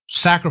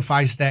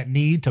sacrifice that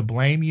need to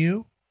blame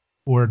you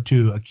or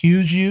to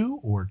accuse you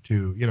or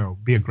to,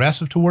 be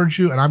aggressive towards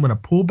you. And I'm going to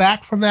pull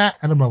back from that.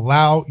 And I'm going to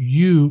allow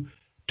you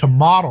to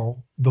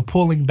model the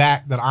pulling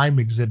back that I'm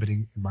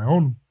exhibiting in my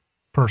own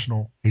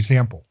personal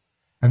example.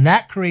 And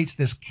that creates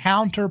this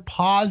counter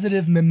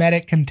positive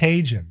mimetic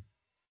contagion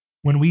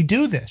when we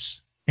do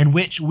this, in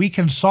which we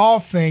can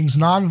solve things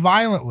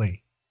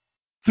non-violently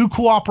through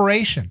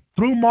cooperation,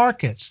 through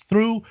markets,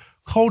 through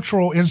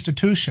cultural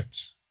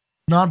institutions,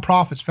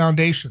 nonprofits,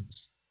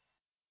 foundations,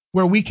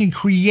 where we can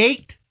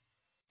create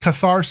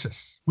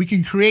catharsis. We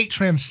can create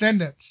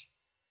transcendence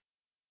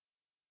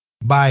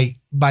by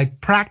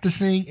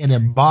practicing and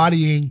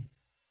embodying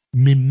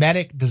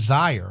mimetic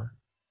desire,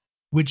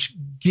 which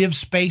gives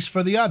space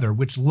for the other,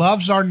 which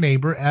loves our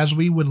neighbor as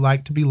we would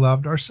like to be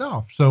loved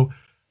ourselves. So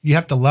you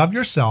have to love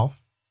yourself,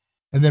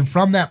 and then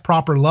from that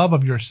proper love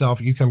of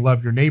yourself, you can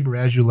love your neighbor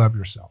as you love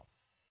yourself.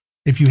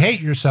 If you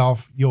hate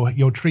yourself,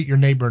 you'll treat your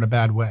neighbor in a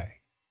bad way,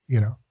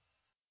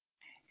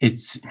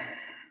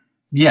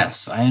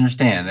 Yes, I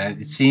understand that.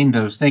 It seemed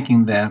I was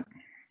thinking that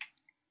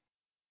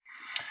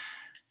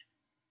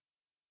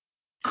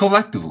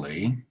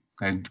collectively,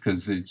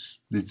 because it's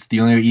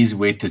the only easy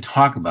way to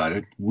talk about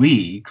it,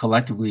 we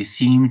collectively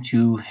seem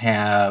to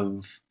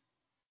have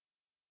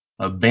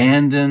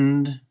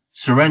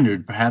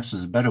surrendered, perhaps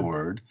is a better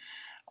word,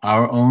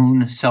 our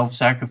own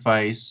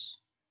self-sacrifice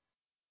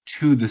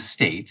to the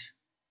state,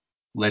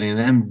 letting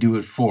them do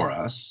it for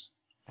us.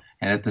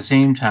 And at the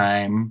same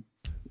time,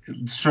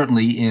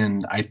 certainly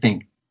in, I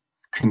think,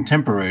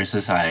 contemporary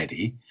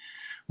society,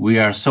 we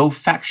are so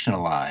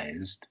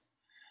factionalized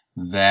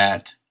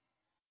that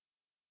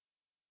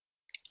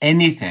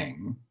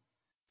anything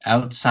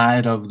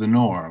outside of the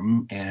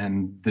norm,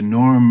 and the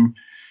norm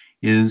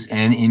is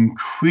an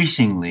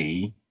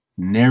increasingly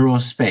narrow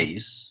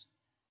space.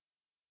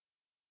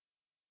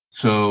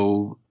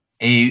 So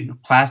a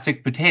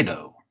plastic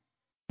potato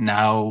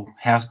now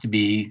has to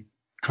be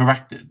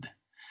corrected.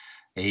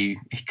 A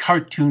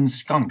cartoon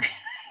skunk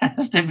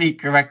has to be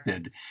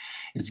corrected.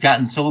 It's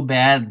gotten so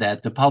bad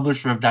that the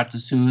publisher of Dr.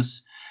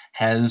 Seuss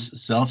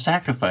has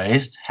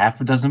self-sacrificed half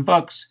a dozen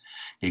books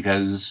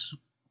because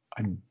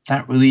I'm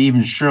not really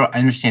even sure I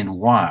understand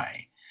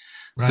why.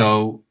 Right.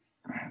 So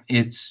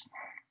it's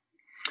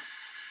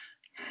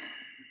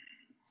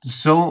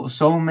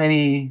so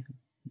many.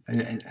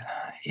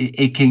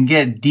 It can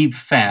get deep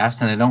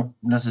fast, and I don't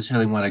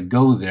necessarily want to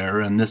go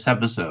there in this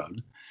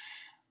episode.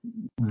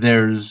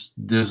 There's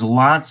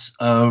lots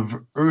of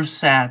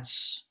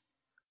ersatz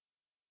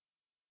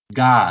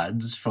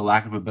gods, for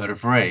lack of a better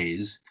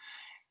phrase,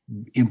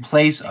 in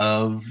place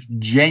of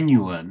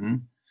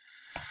genuine.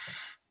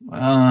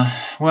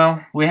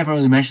 Well, we haven't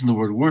really mentioned the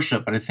word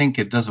worship, but I think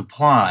it does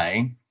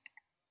apply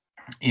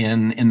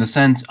in the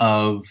sense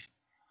of,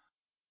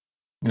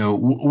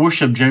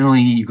 worship.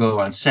 Generally, you go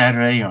on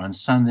Saturday or on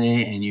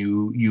Sunday and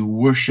you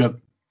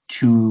worship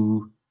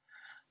to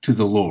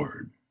the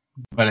Lord.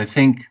 But I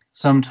think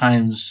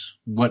sometimes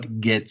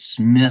what gets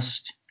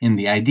missed in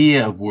the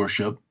idea of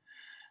worship,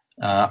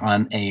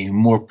 on a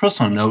more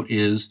personal note,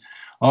 is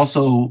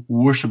also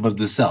worship of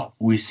the self.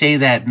 We say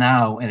that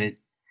now, and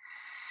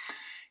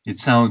it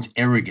sounds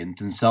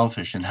arrogant and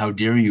selfish, and how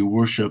dare you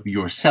worship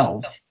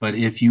yourself. But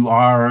if you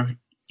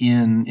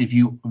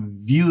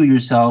view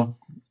yourself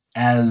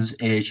as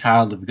a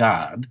child of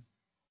God,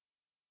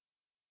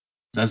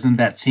 doesn't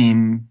that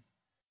seem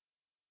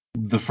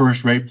the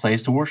first right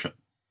place to worship?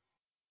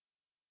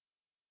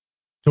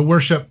 To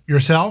worship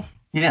yourself?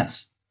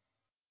 Yes.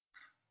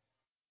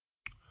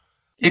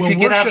 It could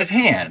get out of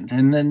hand,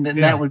 and then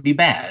that would be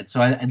bad. So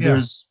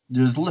there's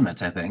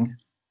limits, I think.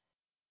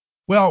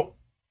 Well,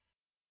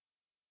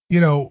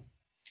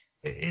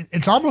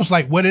 it's almost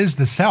like, what is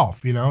the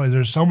self?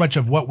 There's so much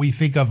of what we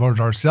think of as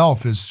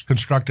ourself is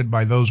constructed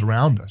by those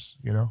around us.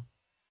 And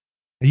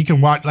you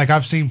can watch, like,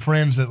 I've seen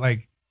friends that,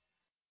 like,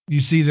 you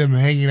see them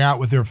hanging out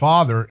with their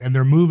father and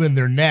they're moving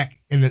their neck,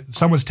 and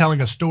someone's telling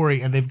a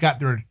story and they've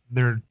got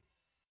their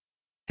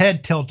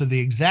head tilted the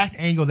exact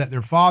angle that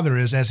their father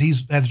is as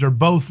they're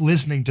both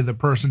listening to the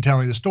person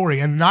telling the story,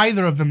 and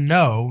neither of them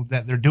know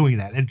that they're doing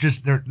that.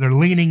 They're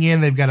leaning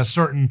in, they've got a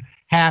certain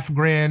half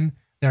grin,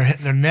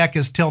 their neck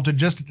is tilted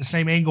just at the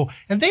same angle,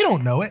 and they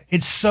don't know it.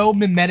 It's so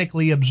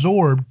mimetically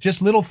absorbed,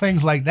 just little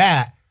things like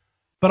that.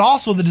 But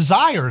also the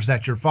desires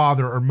that your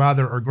father or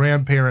mother or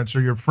grandparents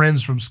or your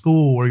friends from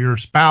school or your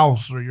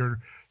spouse or your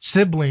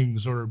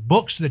siblings or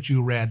books that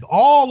you read,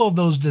 all of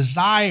those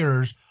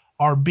desires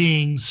are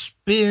being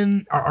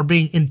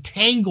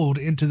entangled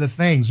into the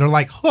things. They're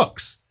like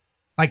hooks,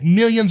 like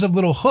millions of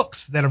little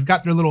hooks that have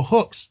got their little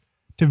hooks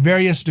to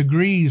various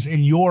degrees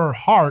in your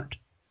heart,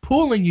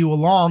 pulling you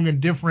along in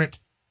different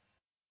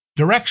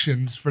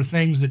directions for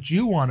things that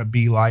you want to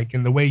be like,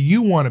 and the way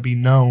you want to be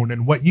known,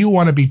 and what you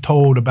want to be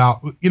told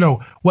about,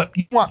 what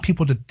you want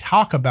people to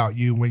talk about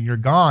you when you're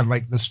gone.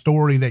 Like the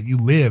story that you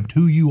lived,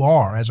 who you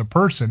are as a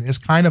person, is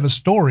kind of a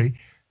story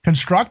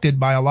constructed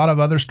by a lot of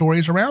other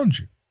stories around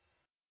you.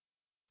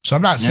 So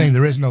I'm not saying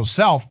there is no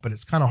self, but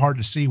it's kind of hard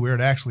to see where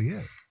it actually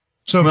is.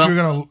 So if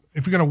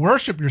you're gonna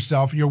worship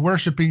yourself, you're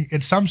worshiping,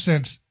 in some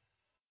sense,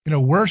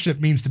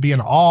 worship means to be in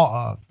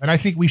awe of, and I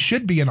think we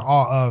should be in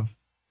awe of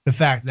the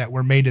fact that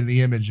we're made in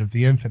the image of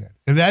the infinite.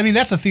 And I mean,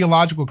 that's a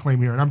theological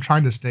claim here, and I'm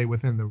trying to stay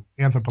within the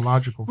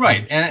anthropological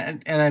claim. Right,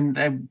 and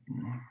I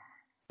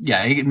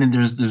mean,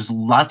 there's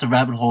lots of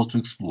rabbit holes to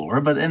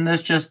explore, but it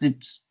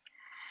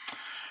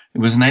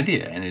was an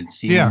idea, and it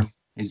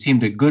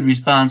seemed a good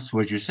response to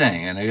what you're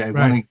saying,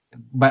 and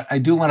but I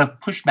do want to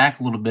push back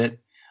a little bit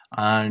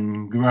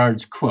on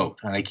Gerard's quote,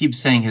 and I keep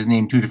saying his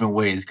name two different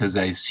ways because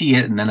I see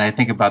it and then I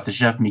think about the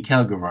chef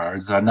Michael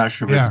Gerard, so I'm not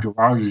sure if it's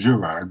Gerard or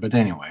Gerard, but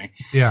anyway.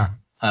 Yeah.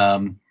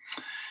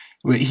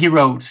 He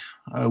wrote,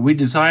 "We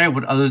desire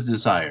what others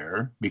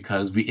desire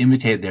because we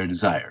imitate their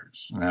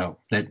desires." Now,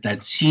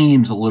 that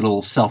seems a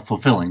little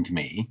self-fulfilling to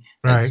me.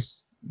 Right.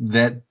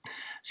 That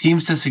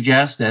seems to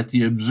suggest that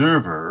the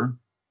observer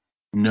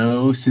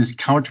knows his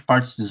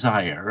counterpart's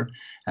desire,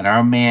 and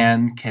our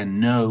man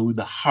can know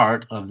the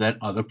heart of that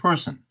other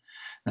person.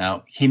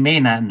 Now, he may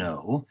not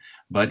know,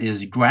 but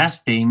is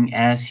grasping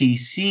as he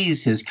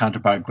sees his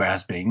counterpart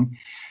grasping.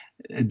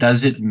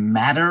 Does it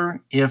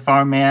matter if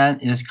our man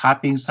is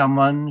copying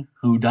someone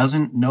who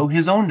doesn't know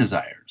his own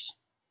desires?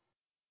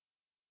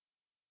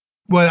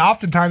 Well,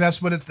 oftentimes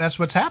that's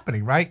what's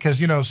happening, right? Because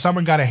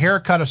someone got a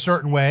haircut a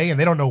certain way and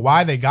they don't know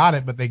why they got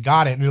it, but they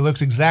got it and it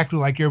looks exactly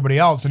like everybody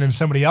else, and then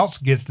somebody else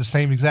gets the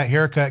same exact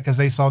haircut because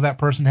they saw that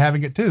person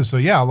having it too. So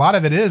yeah, a lot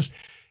of it is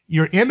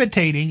you're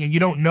imitating and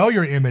you don't know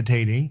you're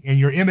imitating, and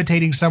you're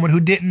imitating someone who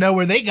didn't know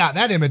where they got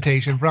that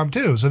imitation from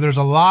too. So there's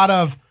a lot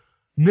of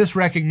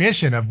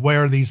misrecognition of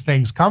where these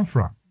things come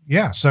from.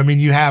 Yeah. So I mean,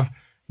 you have.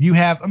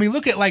 I mean,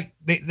 look at like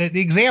the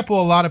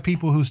example a lot of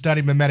people who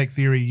study mimetic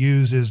theory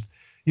use is,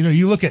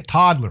 you look at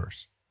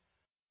toddlers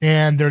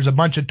and there's a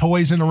bunch of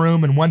toys in the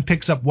room and one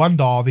picks up one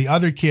doll, the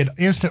other kid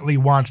instantly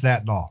wants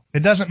that doll.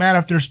 It doesn't matter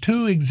if there's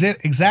two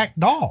exact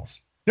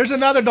dolls. There's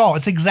another doll.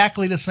 It's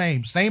exactly the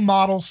same. Same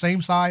model,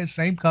 same size,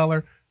 same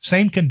color,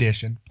 same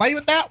condition. Play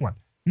with that one.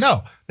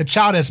 No, the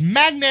child is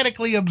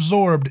magnetically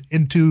absorbed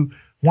into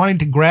wanting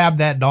to grab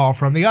that doll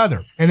from the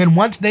other. And then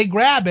once they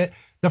grab it,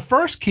 the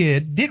first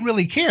kid didn't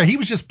really care. He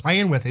was just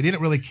playing with it. He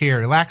didn't really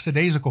care.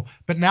 Lackadaisical.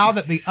 But now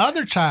that the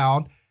other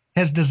child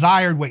has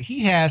desired what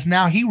he has,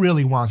 now he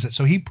really wants it.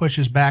 So he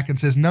pushes back and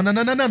says, no, no,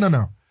 no, no, no, no,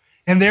 no.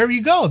 And there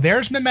you go.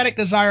 There's mimetic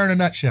desire in a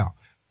nutshell.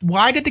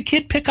 Why did the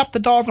kid pick up the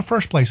doll in the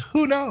first place?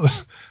 Who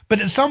knows?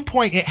 But at some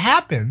point it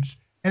happens,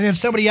 and then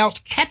somebody else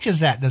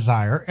catches that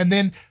desire, and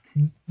then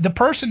the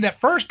person that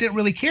first didn't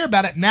really care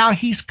about it, now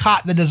he's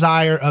caught the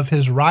desire of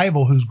his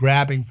rival who's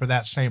grabbing for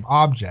that same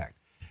object.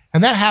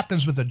 And that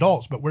happens with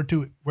adults, but we're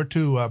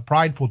too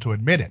prideful to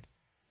admit it.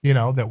 You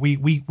know, that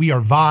we are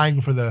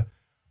vying for the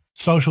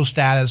social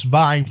status,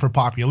 vying for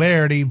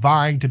popularity,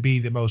 vying to be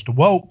the most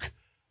woke,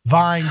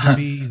 vying to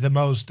be the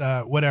most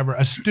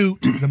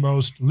astute, the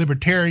most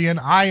libertarian.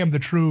 I am the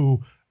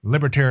true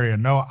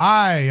libertarian. No,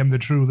 I am the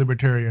true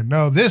libertarian.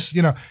 No, this,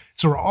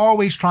 so we're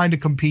always trying to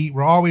compete.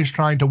 We're always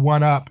trying to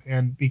one up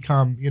and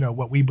become,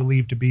 what we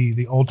believe to be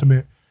the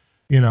ultimate,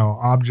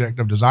 object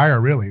of desire,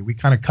 really. We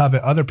kind of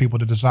covet other people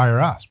to desire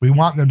us. We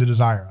want them to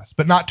desire us,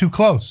 but not too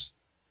close.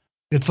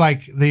 It's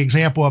like the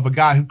example of a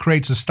guy who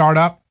creates a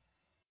startup,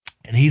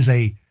 and he's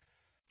a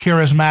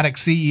charismatic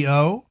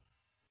CEO,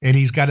 and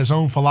he's got his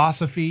own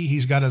philosophy.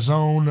 He's got his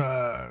own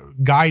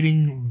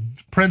guiding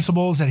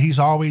principles that he's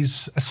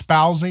always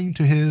espousing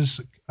to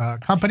his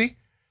company.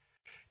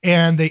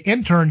 And the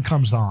intern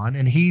comes on,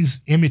 and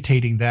he's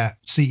imitating that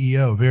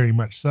CEO very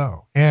much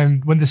so.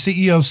 And when the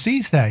CEO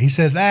sees that, he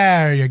says,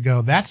 there you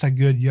go. That's a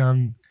good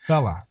young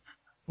fella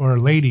or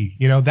lady.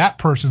 That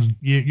person,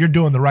 you're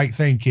doing the right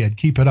thing, kid.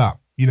 Keep it up.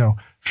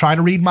 Try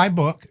to read my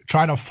book.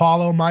 Try to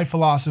follow my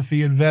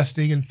philosophy,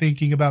 investing and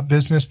thinking about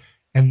business.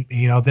 And,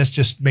 this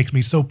just makes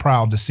me so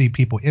proud to see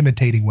people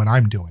imitating what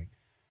I'm doing.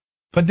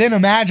 But then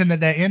imagine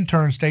that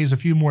intern stays a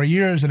few more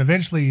years, and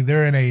eventually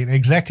they're in an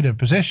executive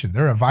position.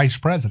 They're a vice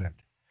president.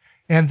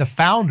 And the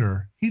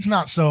founder, he's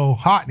not so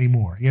hot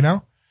anymore,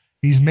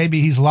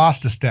 He's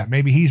lost a step.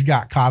 Maybe he's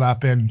got caught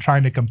up in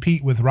trying to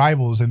compete with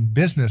rivals in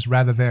business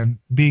rather than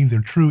being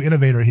the true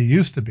innovator he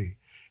used to be.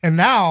 And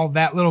now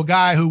that little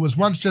guy who was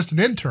once just an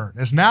intern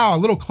is now a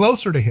little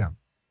closer to him.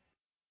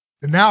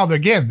 And now,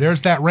 again,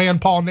 there's that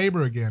Rand Paul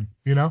neighbor again,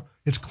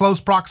 It's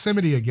close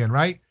proximity again,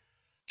 right?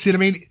 See what I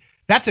mean?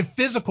 That's a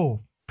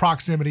physical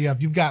proximity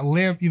of you've got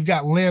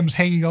limbs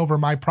hanging over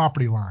my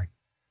property line.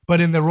 But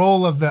in the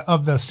role of the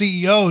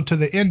CEO to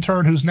the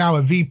intern who's now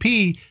a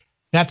VP,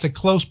 that's a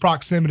close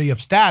proximity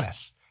of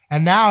status.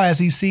 And now as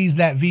he sees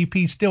that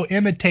VP still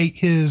imitate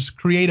his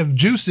creative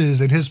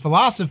juices and his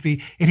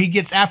philosophy, and he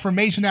gets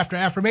affirmation after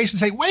affirmation,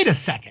 say, wait a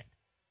second.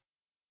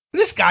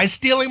 This guy's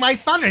stealing my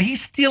thunder.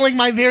 He's stealing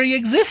my very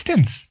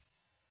existence.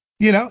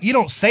 You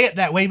don't say it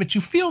that way, but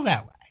you feel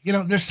that way.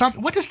 There's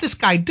something. What does this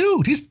guy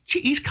do?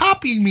 He's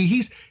copying me.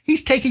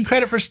 He's taking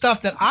credit for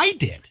stuff that I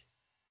did.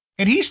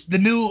 And he's the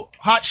new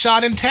hot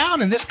shot in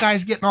town, and this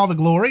guy's getting all the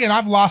glory, and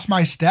I've lost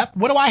my step.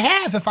 What do I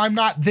have if I'm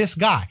not this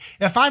guy?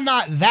 If I'm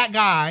not that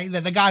guy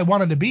that the guy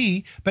wanted to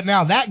be, but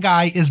now that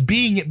guy is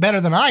being it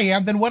better than I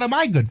am, then what am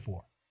I good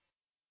for?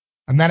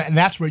 And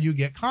that's where you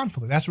get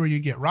conflict. That's where you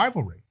get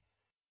rivalry.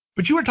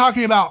 But you were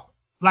talking about,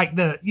 like,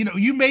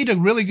 you made a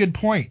really good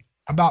point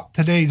about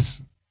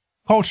today's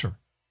culture,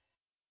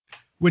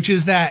 which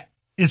is that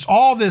it's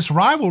all this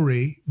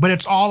rivalry, but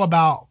it's all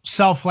about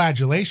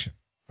self-flagellation,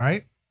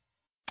 right?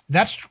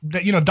 That's,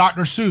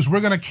 Dr. Seuss, we're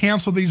going to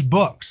cancel these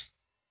books.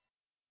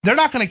 They're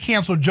not going to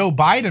cancel Joe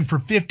Biden for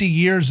 50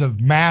 years of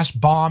mass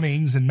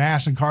bombings and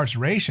mass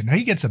incarceration.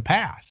 He gets a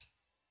pass.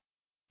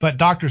 But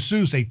Dr.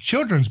 Seuss, a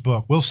children's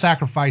book, will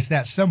sacrifice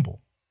that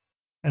symbol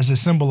as a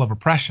symbol of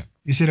oppression.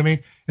 You see what I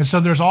mean? And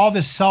so there's all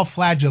this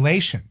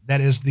self-flagellation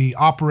that is the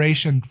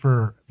operation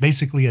for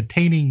basically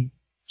attaining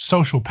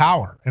social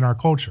power in our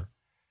culture.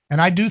 And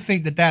I do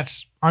think that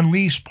that's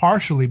unleashed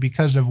partially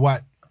because of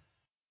what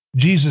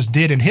Jesus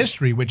did in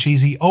history, which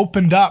is he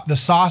opened up the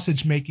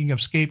sausage making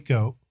of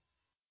scapegoat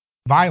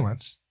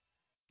violence.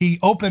 He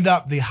opened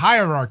up the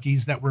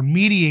hierarchies that were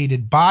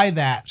mediated by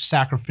that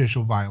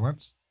sacrificial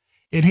violence,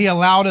 and he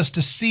allowed us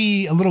to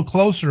see a little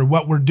closer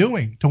what we're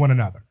doing to one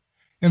another.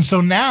 And so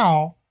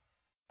now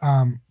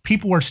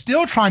people are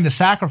still trying to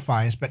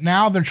sacrifice, but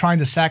now they're trying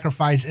to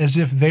sacrifice as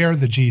if they're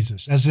the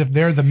Jesus, as if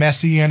they're the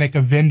messianic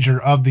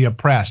avenger of the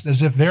oppressed,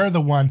 as if they're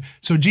the one.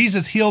 So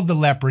Jesus healed the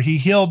leper. He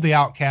healed the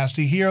outcast.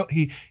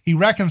 He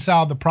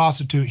reconciled the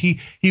prostitute.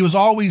 He was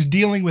always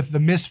dealing with the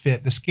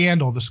misfit, the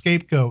scandal, the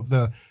scapegoat,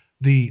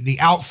 the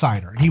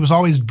outsider. And he was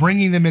always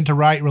bringing them into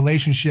right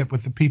relationship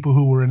with the people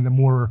who were in the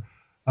more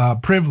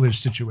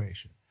privileged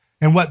situation.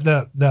 And what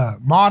the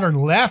modern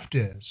left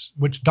is,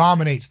 which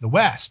dominates the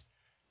West,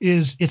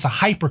 is it's a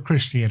hyper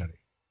Christianity.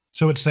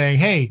 So it's saying,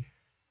 hey,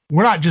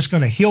 we're not just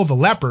going to heal the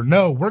leper.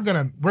 No, we're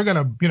gonna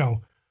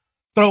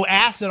throw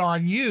acid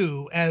on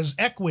you as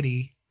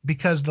equity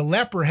because the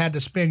leper had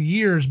to spend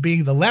years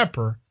being the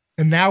leper.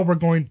 And now we're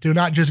going to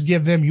not just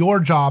give them your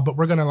job, but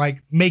we're going to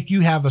like make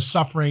you have a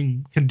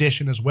suffering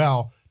condition as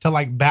well to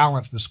like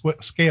balance the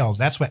scales.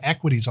 That's what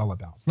equity is all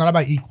about. It's not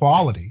about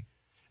equality.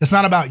 It's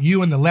not about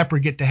you and the leper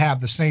get to have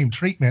the same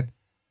treatment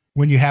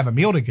when you have a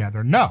meal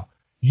together. No,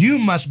 you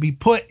must be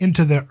put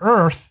into the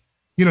earth.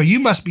 You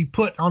must be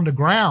put on the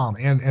ground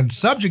and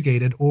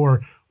subjugated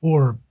or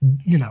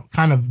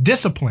kind of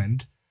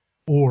disciplined,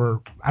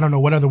 or I don't know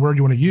what other word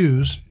you want to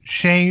use,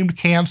 shamed,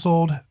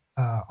 canceled,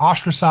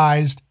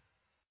 ostracized,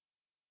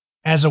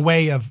 as a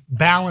way of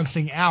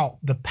balancing out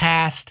the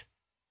past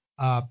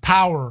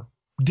power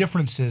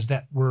differences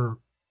that were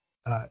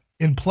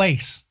in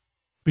place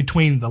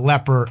between the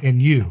leper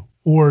and you,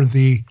 or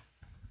the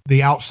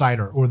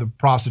outsider, or the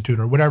prostitute,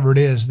 or whatever it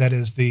is that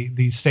is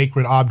the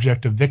sacred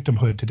object of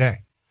victimhood today.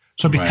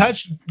 So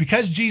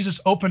because Jesus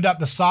opened up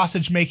the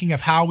sausage making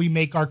of how we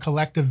make our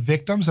collective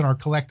victims and our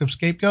collective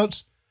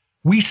scapegoats,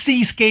 we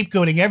see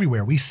scapegoating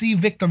everywhere. We see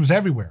victims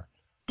everywhere,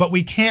 but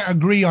we can't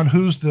agree on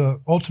who's the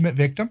ultimate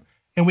victim.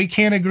 And we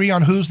can't agree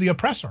on who's the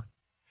oppressor.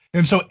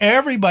 And so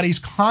everybody's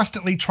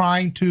constantly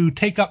trying to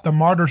take up the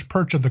martyr's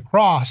perch of the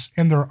cross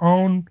in their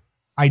own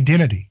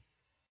identity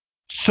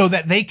so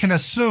that they can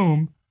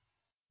assume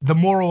the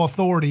moral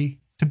authority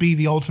to be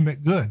the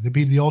ultimate good, to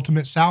be the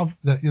ultimate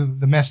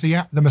the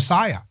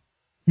Messiah.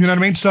 You know what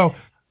I mean? So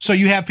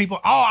you have people,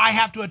 I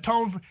have to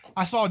atone for,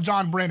 I saw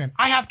John Brennan,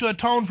 I have to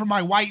atone for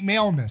my white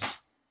maleness.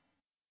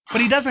 But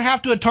he doesn't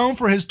have to atone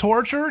for his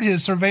torture,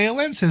 his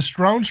surveillance, his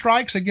drone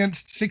strikes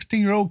against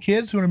 16-year-old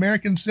kids who are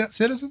American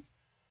citizens.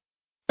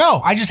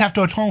 No, I just have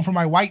to atone for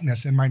my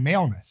whiteness and my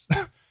maleness.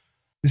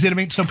 You see what I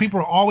mean? So people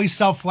are always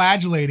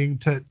self-flagellating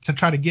to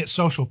try to get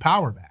social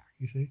power back,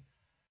 you see?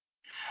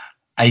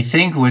 I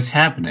think what's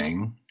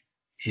happening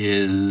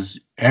is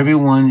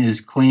everyone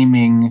is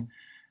claiming,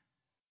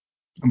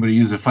 I'm going to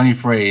use a funny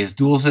phrase,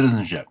 dual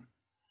citizenship.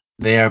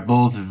 They are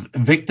both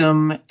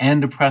victim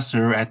and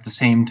oppressor at the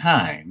same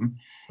time.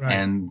 Right.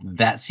 And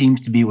that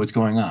seems to be what's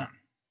going on.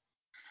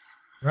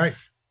 Right.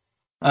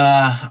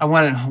 I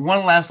wanted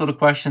one last little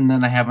question,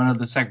 then I have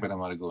another segment I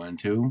want to go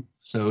into.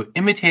 So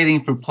imitating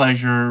for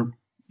pleasure,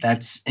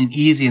 that's an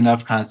easy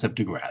enough concept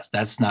to grasp.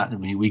 That's not,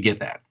 we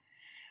get that.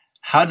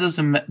 How does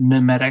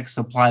mimetics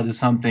apply to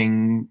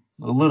something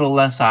a little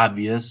less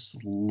obvious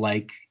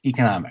like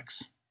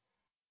economics?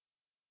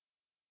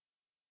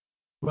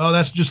 Well,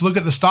 that's just look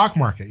at the stock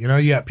market. You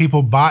got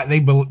people buy,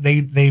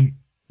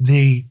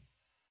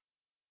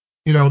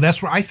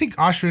 that's where I think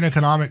Austrian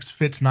economics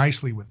fits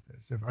nicely with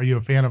this. Are you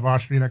a fan of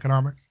Austrian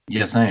economics?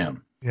 Yes, I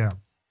am. Yeah.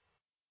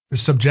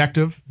 It's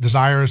subjective.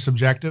 Desire is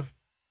subjective.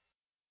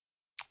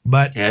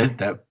 But yeah,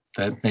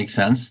 that makes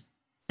sense.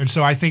 And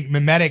so I think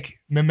mimetic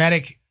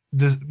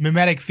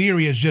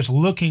theory is just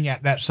looking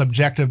at that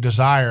subjective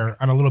desire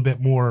on a little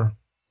bit more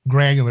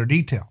granular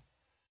detail.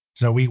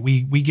 So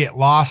we get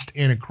lost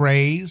in a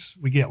craze.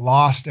 We get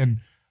lost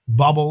in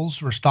bubbles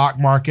for stock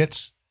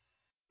markets.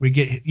 We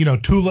get,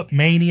 tulip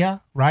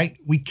mania, right?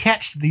 We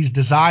catch these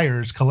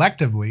desires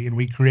collectively and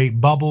we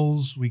create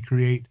bubbles. We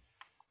create,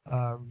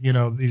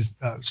 these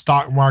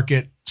stock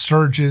market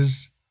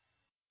surges.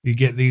 You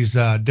get these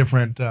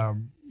different,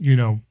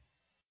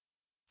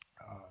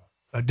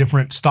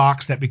 different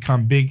stocks that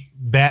become big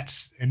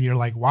bets. And you're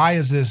like, why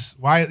is this?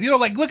 Why,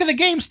 look at the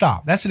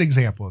GameStop. That's an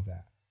example of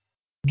that.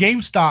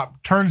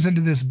 GameStop turns into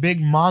this big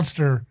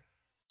monster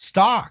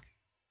stock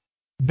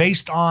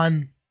based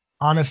on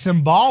a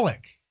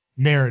symbolic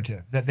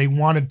narrative that they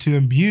wanted to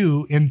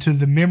imbue into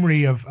the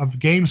memory of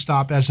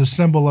GameStop as a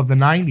symbol of the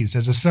 90s,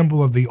 as a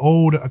symbol of the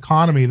old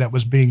economy that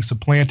was being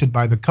supplanted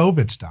by the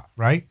COVID stuff,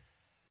 right?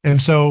 And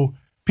so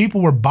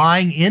people were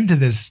buying into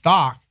this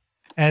stock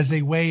as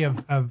a way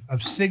of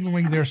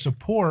signaling their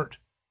support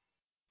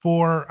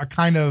for a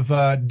kind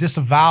of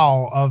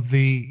disavowal of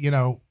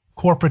the,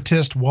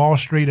 corporatist Wall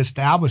Street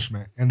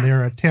establishment and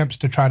their attempts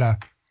to try to,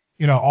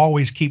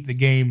 always keep the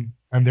game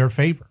in their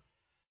favor.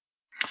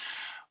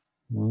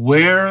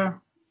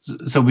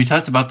 So we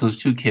talked about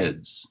those two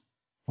kids.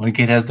 One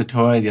kid has the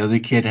toy, the other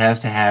kid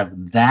has to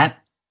have that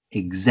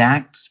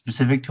exact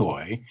specific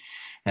toy.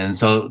 And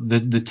so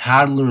the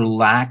toddler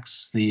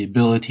lacks the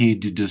ability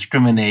to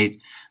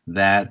discriminate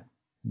that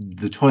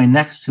the toy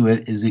next to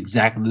it is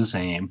exactly the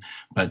same.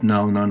 But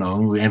no.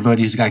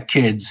 Everybody who's got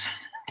kids,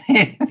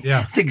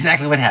 it's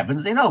exactly what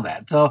happens. They know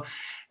that. So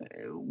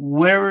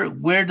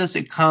where does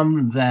it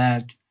come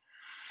that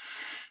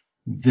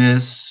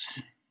this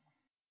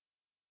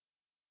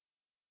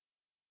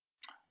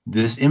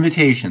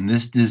imitation,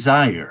 this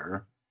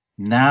desire,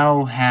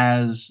 now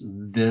has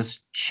this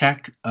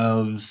check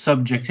of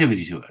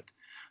subjectivity to it?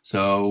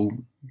 So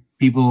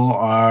people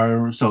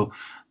are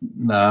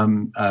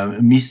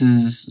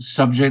Mises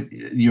subject,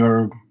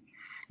 your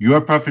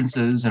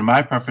preferences and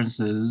my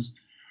preferences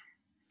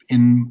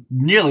in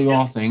nearly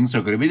all things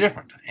are going to be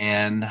different.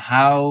 And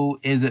how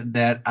is it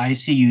that I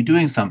see you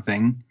doing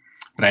something,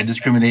 but I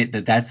discriminate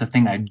that that's the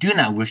thing I do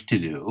not wish to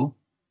do?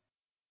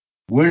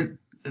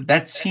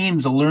 That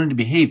seems a learned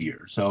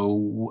behavior.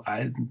 So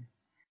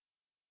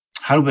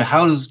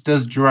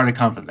does Girard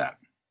account for that?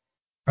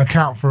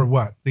 Account for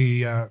what?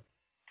 The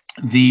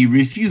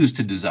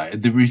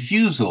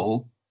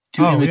refusal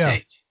to imitate. Yeah.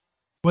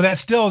 Well,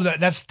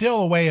 that's still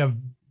a way of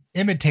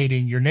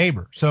imitating your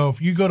neighbor. So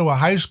if you go to a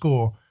high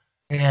school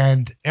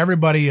and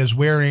everybody is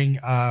wearing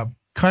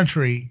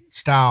country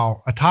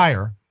style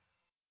attire,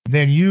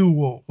 then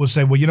you will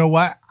say, well, you know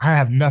what? I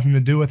have nothing to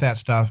do with that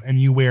stuff.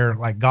 And you wear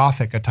like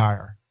gothic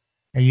attire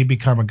and you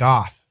become a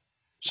goth.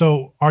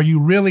 So are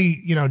you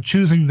really,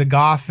 choosing the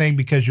goth thing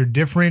because you're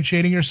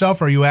differentiating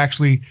yourself? Or are you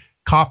actually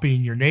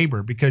copying your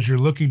neighbor because you're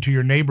looking to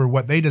your neighbor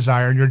what they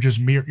desire and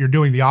you're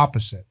doing the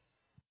opposite?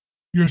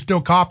 You're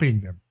still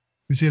copying them.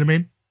 You see what I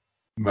mean?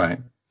 Right.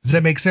 Does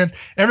that make sense?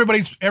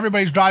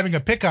 Everybody's driving a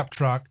pickup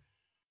truck,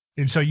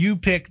 and so you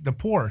pick the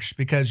Porsche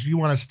because you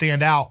want to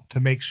stand out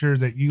to make sure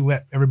that you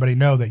let everybody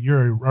know that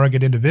you're a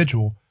rugged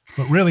individual.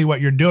 But really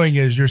what you're doing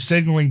is you're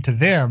signaling to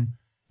them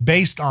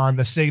based on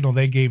the signal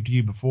they gave to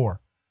you before.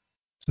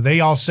 So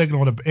they all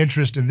signaled an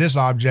interest in this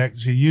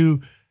object. So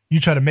you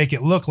try to make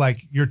it look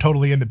like you're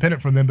totally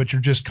independent from them, but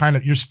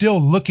you're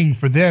still looking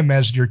for them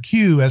as your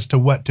cue as to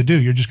what to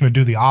do. You're just going to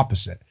do the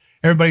opposite.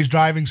 Everybody's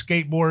driving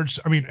skateboards.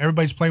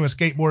 Everybody's playing with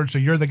skateboards, so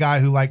you're the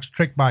guy who likes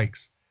trick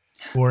bikes.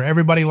 Or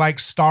everybody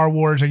likes Star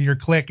Wars and your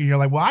clique, and you're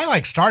like, well, I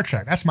like Star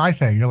Trek. That's my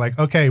thing. You're like,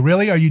 okay,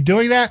 really? Are you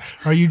doing that?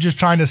 Or are you just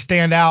trying to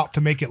stand out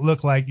to make it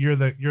look like you're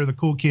the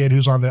cool kid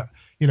who's on the,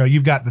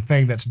 you've got the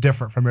thing that's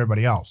different from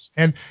everybody else.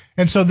 And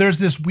so there's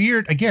this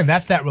weird, again,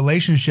 that's that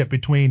relationship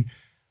between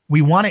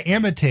we want to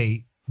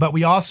imitate, but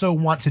we also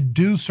want to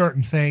do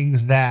certain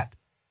things that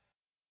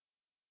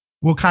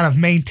will kind of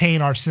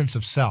maintain our sense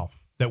of self,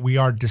 that we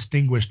are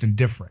distinguished and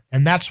different.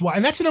 And that's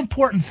an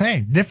important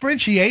thing.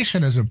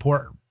 Differentiation is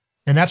important.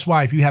 And that's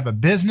why if you have a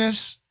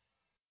business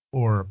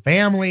or a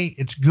family,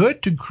 it's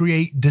good to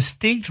create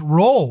distinct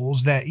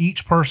roles that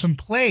each person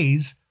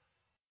plays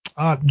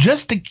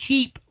just to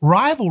keep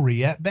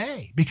rivalry at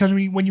bay. Because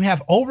when you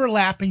have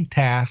overlapping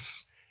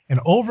tasks and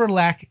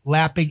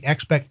overlapping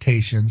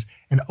expectations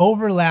and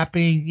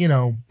overlapping,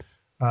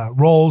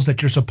 roles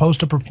that you're supposed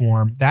to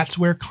perform, that's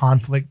where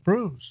conflict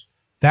brews.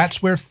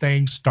 That's where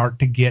things start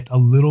to get a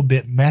little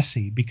bit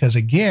messy because,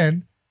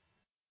 again,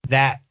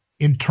 that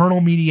internal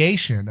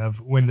mediation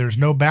of when there's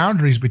no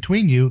boundaries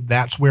between you,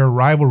 that's where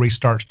rivalry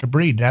starts to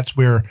breed. That's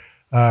where,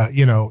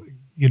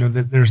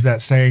 there's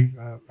that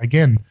saying,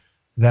 again,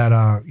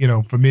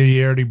 that,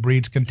 familiarity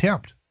breeds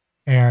contempt.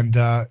 And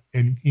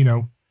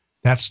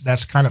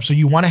that's kind of, so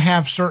you want to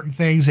have certain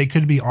things. They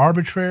could be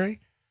arbitrary,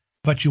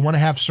 but you want to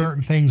have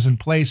certain things in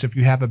place if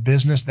you have a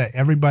business that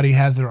everybody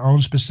has their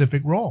own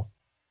specific role.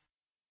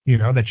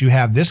 That you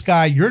have this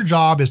guy, your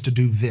job is to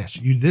do this.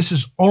 This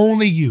is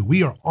only you.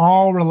 We are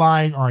all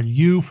relying on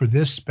you for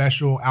this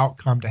special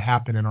outcome to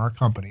happen in our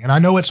company. And I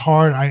know it's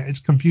hard. It's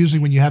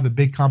confusing when you have a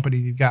big company.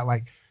 You've got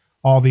like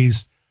all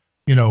these,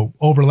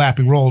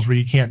 overlapping roles where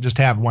you can't just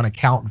have one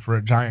accountant for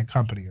a giant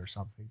company or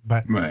something.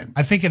 But right.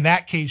 I think in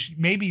that case,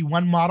 maybe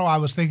one model I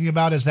was thinking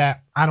about is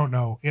that, I don't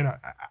know,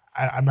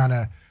 I'm not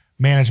a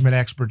management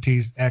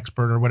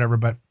expert or whatever,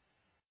 but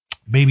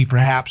maybe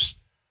perhaps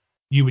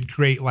you would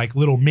create like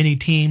little mini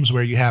teams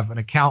where you have an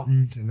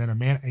accountant and then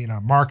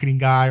a marketing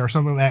guy or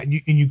something like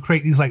that. And you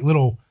create these like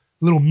little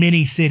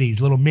mini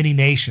cities, little mini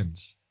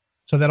nations,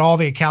 so that all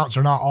the accountants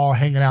are not all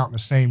hanging out in the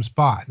same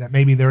spot, that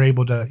maybe they're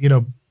able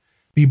to,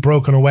 be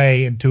broken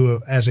away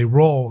as a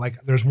role.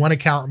 Like there's one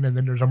accountant and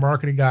then there's a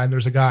marketing guy and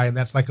there's a guy, and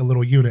that's like a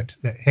little unit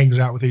that hangs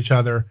out with each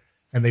other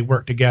and they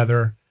work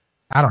together.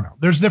 I don't know.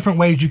 There's different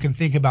ways you can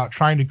think about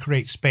trying to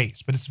create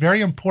space, but it's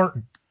very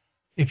important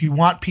if you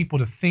want people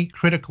to think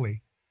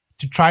critically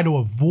to try to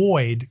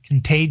avoid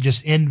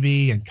contagious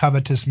envy and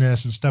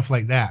covetousness and stuff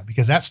like that,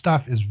 because that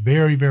stuff is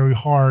very, very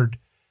hard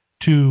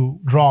to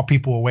draw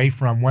people away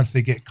from once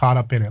they get caught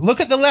up in it.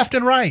 Look at the left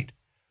and right.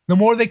 The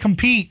more they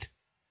compete,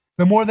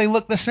 the more they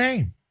look the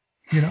same,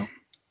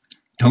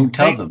 Don't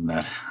tell them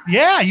that.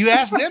 Yeah, you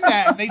ask them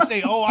that, and they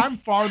say, "Oh, I'm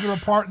farther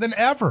apart than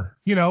ever."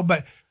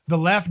 But the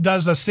left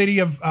does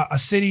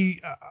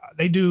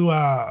they do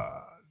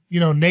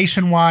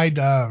nationwide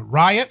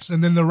riots,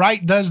 and then the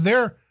right does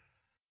their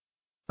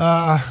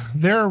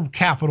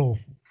capital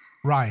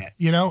riot,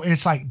 and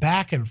it's like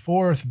back and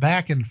forth,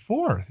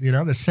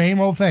 the same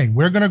old thing.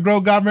 We're going to grow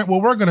government.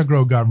 Well, we're going to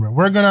grow government.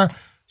 We're going to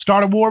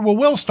start a war. Well,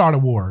 we'll start a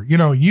war.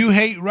 You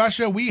hate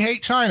Russia. We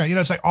hate China.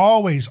 It's like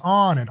always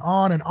on and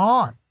on and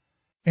on.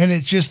 And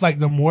it's just like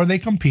the more they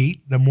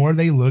compete, the more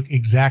they look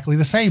exactly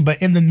the same.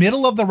 But in the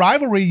middle of the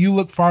rivalry, you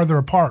look farther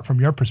apart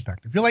from your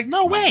perspective. You're like,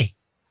 no way.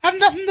 I have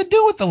nothing to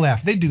do with the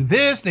left. They do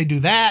this, they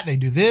do that, they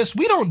do this.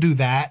 We don't do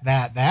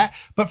that.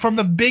 But from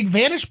the big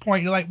vantage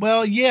point, you're like,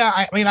 well, yeah,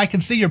 I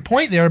can see your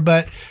point there,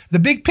 but the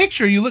big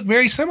picture, you look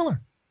very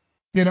similar.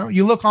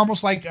 You look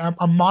almost like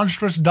a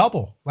monstrous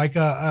double, like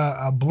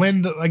a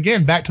blend,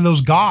 again, back to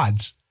those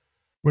gods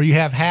where you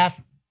have half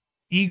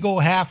eagle,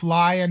 half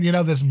lion,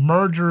 this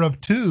merger of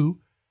two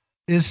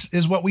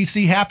is what we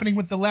see happening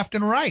with the left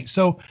and right.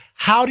 So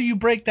how do you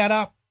break that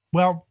up?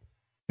 Well,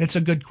 it's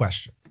a good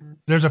question.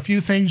 There's a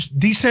few things.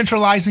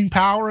 Decentralizing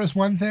power is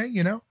one thing,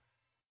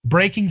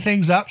 breaking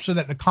things up so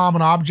that the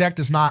common object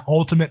is not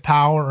ultimate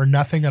power or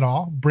nothing at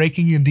all,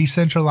 breaking and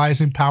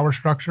decentralizing power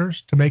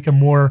structures to make them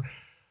more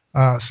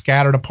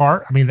scattered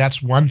apart. I mean,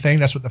 that's one thing.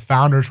 That's what the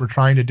founders were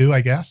trying to do,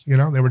 I guess. They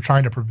were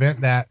trying to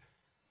prevent that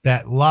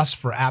lust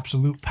for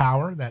absolute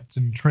power that's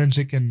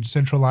intrinsic in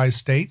centralized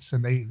states,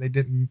 and they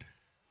didn't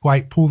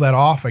quite pull that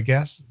off, I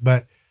guess.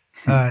 But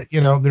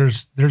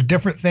there's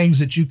different things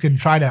that you can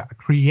try to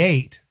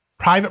create.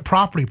 Private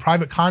property,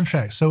 private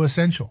contracts, so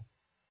essential.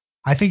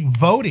 I think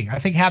voting,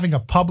 having a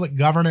public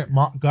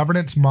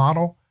governance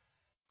model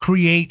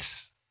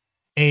creates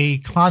a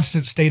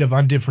constant state of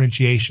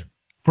undifferentiation.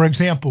 For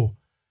example,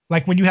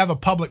 like when you have a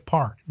public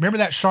park. Remember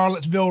that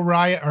Charlottesville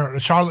riot or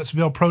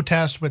Charlottesville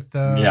protest with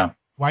the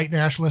white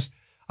nationalists?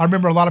 I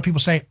remember a lot of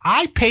people saying,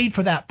 I paid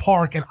for that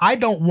park and I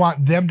don't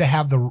want them to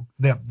have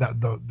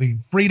the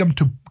freedom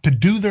to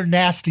do their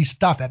nasty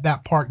stuff at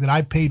that park that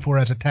I paid for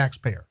as a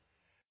taxpayer.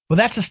 Well,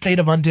 that's a state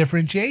of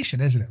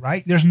undifferentiation, isn't it,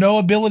 right? There's no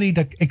ability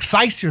to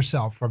excise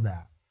yourself from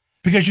that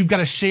because you've got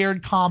a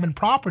shared common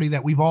property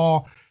that we've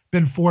all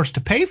been forced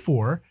to pay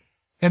for.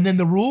 And then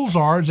the rules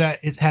are that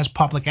it has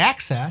public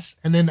access.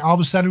 And then all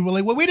of a sudden we're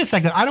like, well, wait a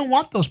second, I don't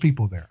want those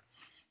people there.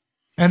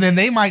 And then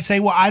they might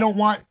say, well, I don't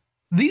want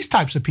these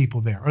types of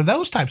people there or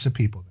those types of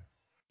people there.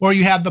 Or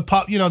you have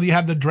you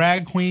have the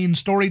drag queen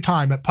story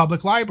time at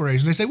public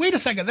libraries. And they say, wait a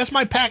second, that's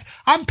my pack.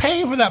 I'm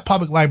paying for that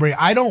public library.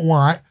 I don't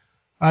want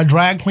a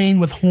drag queen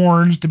with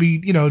horns to be,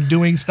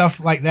 doing stuff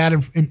like that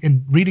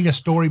and reading a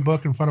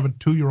storybook in front of a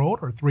 2-year-old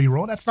or a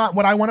 3-year-old. That's not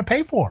what I want to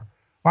pay for.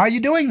 Why are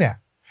you doing that?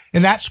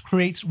 And that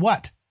creates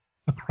what?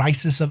 A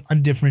crisis of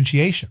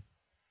undifferentiation.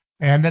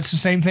 And that's the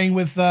same thing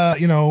with,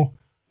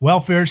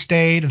 welfare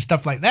state and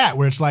stuff like that,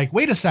 where it's like,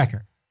 wait a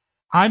second,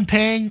 I'm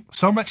paying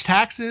so much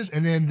taxes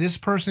and then this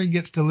person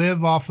gets to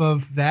live off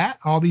of that,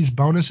 all these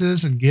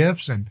bonuses and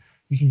gifts, and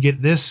you can get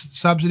this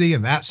subsidy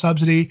and that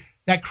subsidy.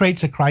 That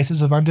creates a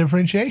crisis of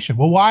undifferentiation.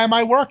 Well, why am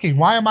I working?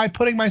 Why am I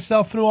putting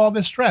myself through all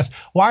this stress?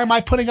 Why am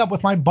I putting up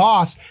with my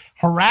boss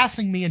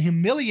harassing me and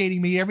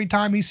humiliating me every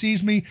time he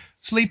sees me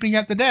sleeping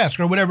at the desk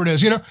or whatever it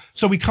is?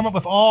 So we come up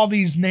with all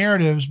these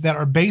narratives that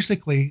are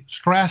basically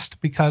stressed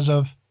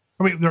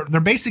they're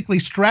basically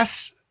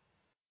stress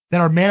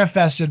that are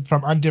manifested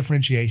from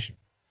undifferentiation.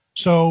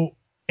 So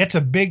it's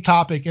a big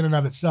topic in and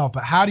of itself.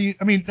 But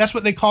that's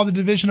what they call the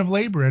division of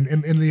labor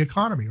in the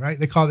economy, right?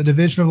 They call it the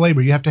division of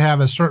labor. You have to have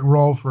a certain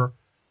role for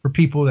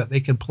people that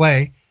they can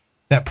play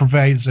that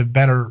provides a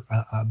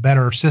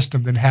better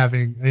system than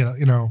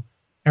having,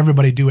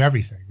 everybody do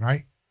everything,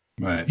 right?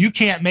 Right. You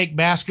can't make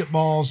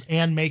basketballs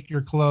and make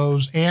your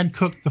clothes and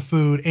cook the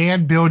food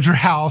and build your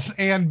house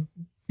and,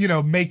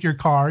 make your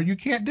car. You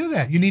can't do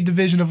that. You need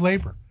division of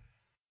labor.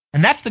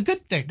 And that's the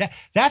good thing.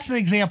 That's an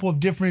example of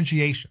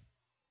differentiation.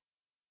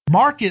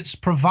 Markets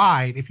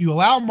provide, if you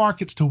allow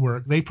markets to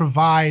work, they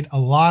provide a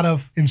lot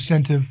of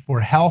incentive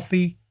for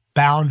healthy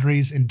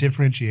boundaries and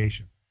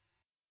differentiation.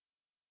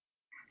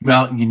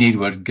 Well, you need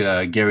what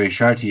Gary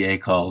Chartier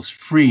calls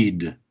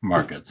freed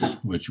markets,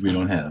 which we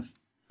don't have.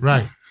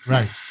 Right.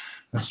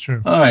 That's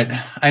true. All right.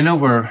 I know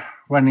we're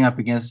running up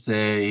against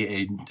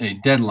a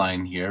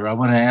deadline here. I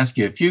want to ask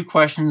you a few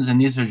questions, and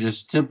these are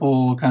just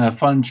simple, kind of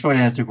fun, short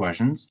answer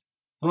questions.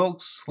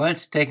 Folks,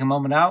 let's take a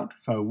moment out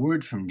for a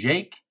word from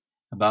Jake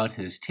about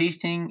his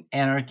Tasting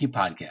Anarchy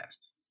podcast.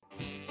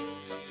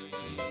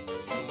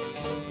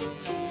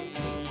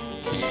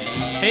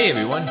 Hey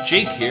everyone,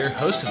 Jake here,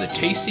 host of the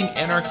Tasting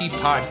Anarchy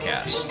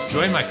podcast.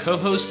 Join my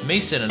co-host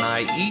Mason and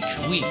I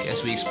each week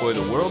as we explore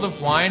the world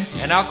of wine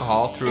and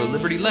alcohol through a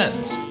Liberty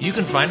lens. You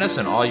can find us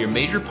on all your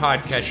major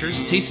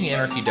podcatchers,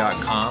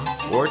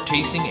 tastinganarchy.com, or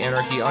Tasting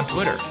Anarchy on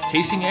Twitter.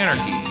 Tasting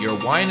Anarchy, your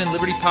wine and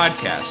liberty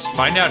podcast.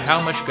 Find out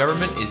how much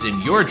government is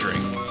in your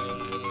drink.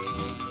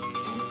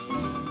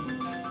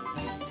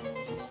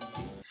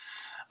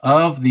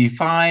 Of the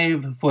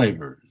 5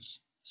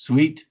 flavors,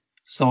 sweet,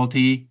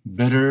 salty,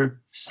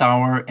 bitter,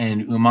 sour,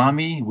 and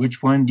umami,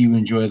 which one do you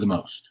enjoy the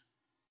most?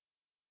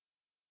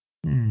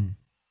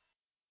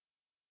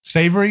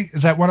 Savory,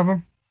 is that one of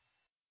them?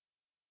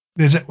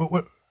 Is it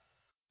what?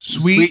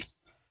 Sweet,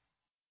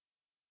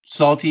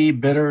 salty,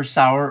 bitter,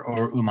 sour,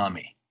 or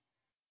umami?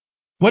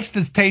 What's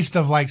the taste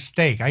of like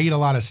steak? I eat a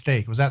lot of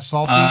steak. Was that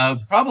salty?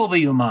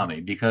 Probably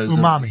umami because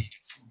umami.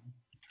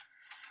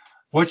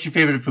 What's your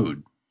favorite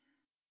food?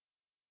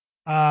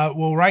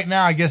 Well, right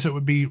now I guess it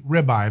would be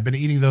ribeye. I've been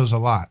eating those a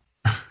lot.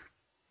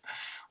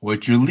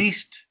 What's your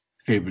least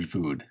favorite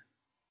food?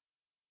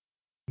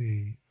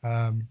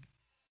 Well,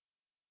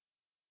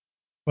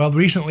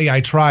 recently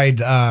I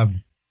tried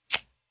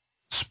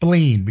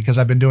spleen because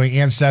I've been doing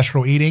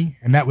ancestral eating,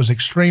 and that was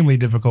extremely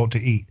difficult to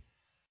eat.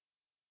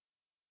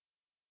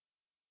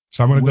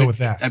 So I'm going to go with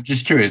that. I'm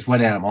just curious,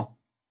 what animal?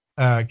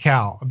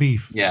 Cow,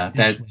 beef. Yeah,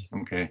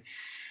 okay.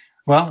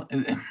 Well,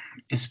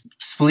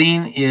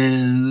 spleen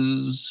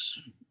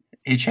is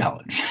a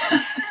challenge.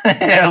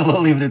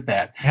 We'll leave it at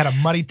that. It had a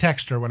muddy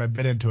texture when I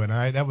bit into it.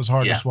 That was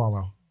hard to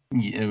swallow.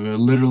 Yeah,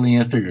 literally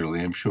and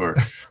figuratively, I'm sure.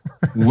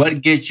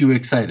 What gets you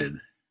excited?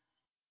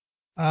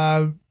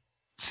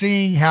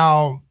 Seeing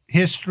how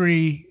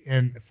history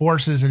and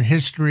forces in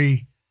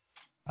history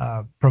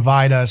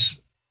provide us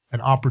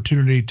an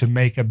opportunity to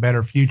make a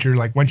better future.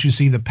 Like once you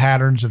see the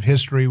patterns of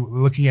history,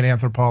 looking at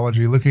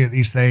anthropology, looking at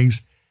these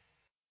things,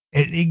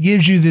 it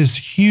gives you this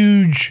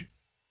huge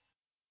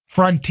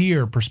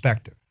frontier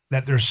perspective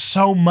that there's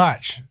so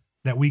much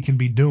that we can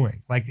be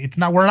doing. Like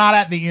we're not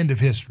at the end of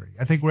history.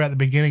 I think we're at the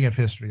beginning of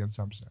history in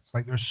some sense.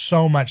 Like there's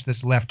so much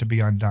that's left to be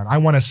undone. I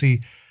want to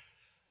see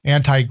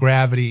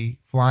anti-gravity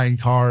flying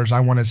cars.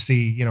 I want to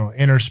see,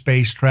 inner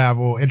space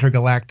travel,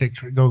 intergalactic,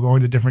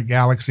 going to different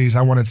galaxies.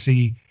 I want to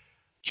see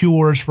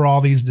cures for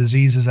all these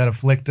diseases that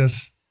afflict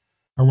us.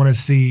 I want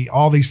to see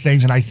all these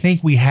things. And I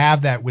think we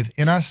have that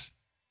within us,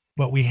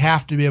 but we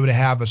have to be able to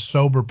have a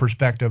sober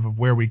perspective of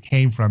where we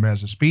came from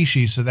as a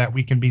species so that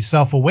we can be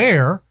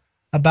self-aware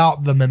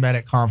about the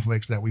mimetic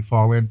conflicts that we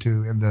fall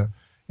into and we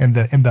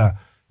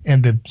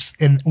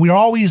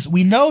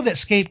know that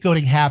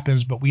scapegoating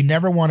happens, but we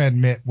never want to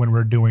admit when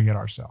we're doing it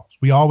ourselves.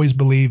 We always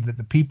believe that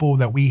the people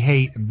that we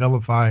hate and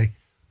vilify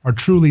are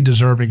truly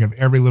deserving of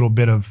every little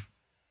bit of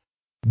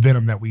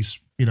venom that we,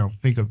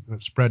 think of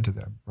spread to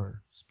them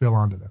or spill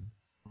onto them.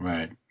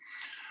 Right.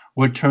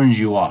 What turns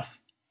you off?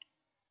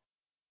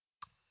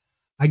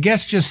 I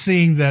guess just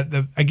seeing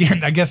that I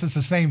guess it's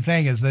the same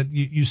thing as that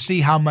you see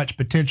how much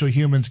potential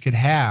humans could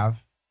have,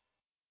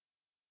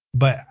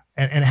 but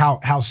and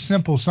how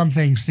simple some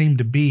things seem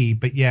to be,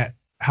 but yet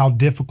how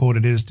difficult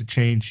it is to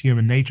change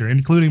human nature,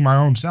 including my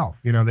own self.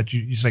 That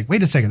you say,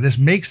 wait a second, this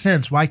makes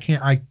sense. Why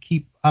can't I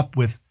keep up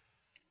with,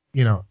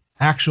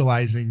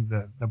 actualizing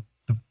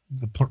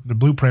the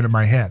blueprint in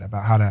my head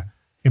about how to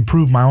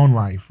improve my own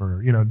life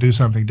or, do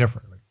something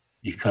differently?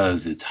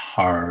 Because it's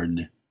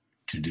hard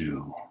to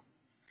do.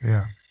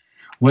 Yeah.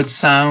 What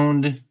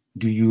sound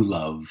do you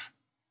love?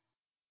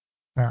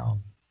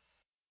 Sound.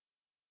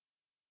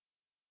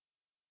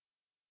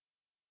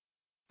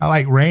 I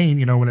like rain,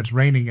 when it's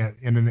raining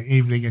and in the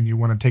evening and you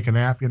want to take a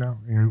nap, you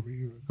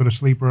go to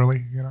sleep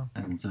early,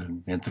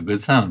 It's a good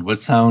sound. What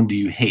sound do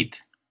you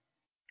hate?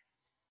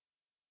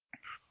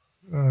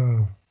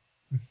 Let's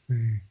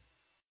see.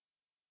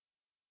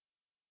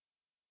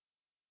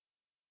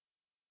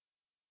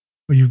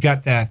 Well, you've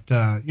got that,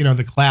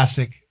 the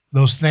classic,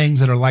 those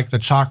things that are like the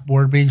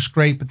chalkboard being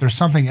scraped, but there's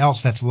something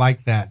else that's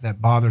like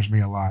that bothers me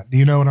a lot. Do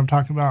you know what I'm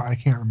talking about? I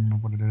can't remember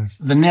what it is.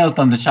 The nails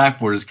on the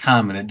chalkboard is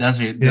common. It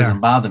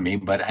doesn't bother me,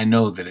 but I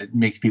know that it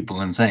makes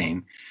people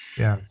insane.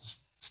 Yeah,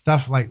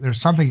 stuff like there's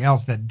something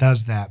else that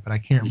does that, but I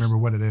can't remember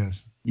what it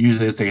is.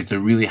 Usually it's a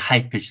really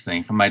high-pitched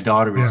thing. For my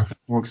daughter, it's the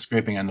fork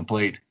scraping on the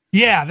plate.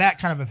 Yeah, that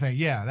kind of a thing.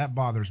 Yeah, that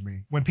bothers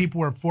me. When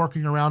people are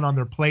forking around on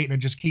their plate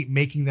and just keep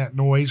making that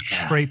noise,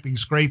 scraping.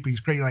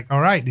 Like,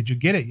 all right, did you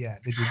get it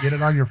yet? Did you get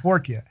it on your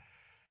fork yet?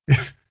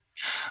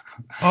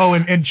 Oh,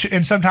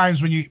 and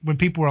sometimes when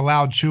people are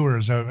allowed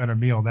chewers at a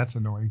meal, that's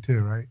annoying too,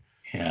 right?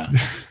 Yeah.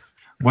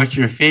 What's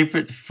your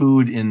favorite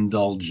food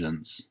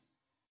indulgence?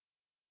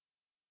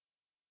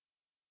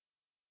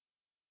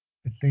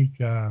 I think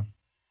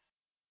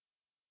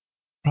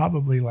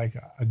probably like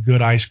a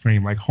good ice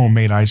cream, like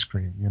homemade ice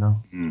cream,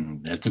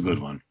 That's a good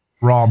one.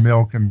 Raw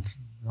milk and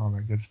all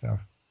that good stuff.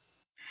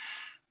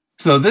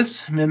 So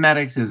this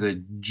mimetics is a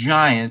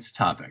giant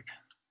topic.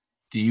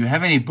 Do you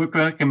have any book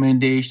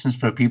recommendations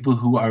for people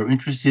who are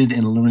interested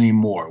in learning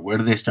more? Where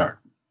do they start?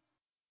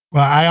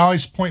 Well, I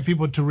always point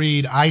people to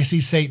read I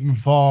See Satan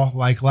Fall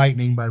Like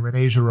Lightning by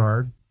Rene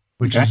Girard,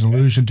 which is an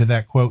allusion to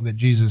that quote that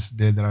Jesus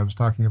did that I was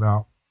talking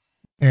about.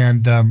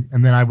 And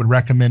then I would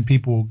recommend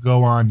people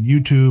go on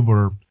YouTube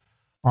or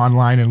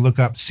online and look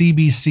up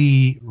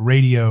CBC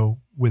Radio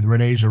with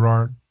Rene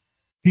Girard.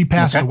 He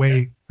passed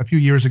away a few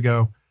years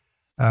ago,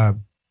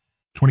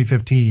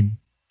 2015.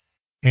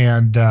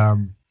 And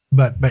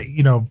but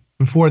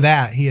before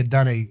that, he had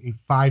done a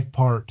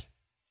 5-part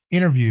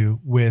interview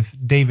with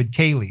David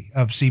Cayley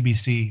of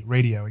CBC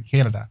Radio in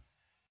Canada.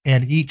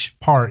 And each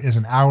part is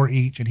an hour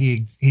each, and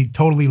he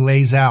totally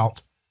lays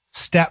out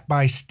step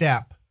by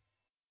step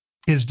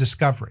his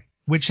discovery,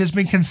 which has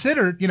been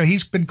considered,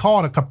 he's been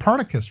called a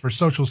Copernicus for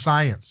social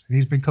science, and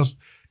he's been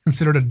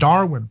considered a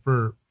Darwin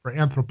for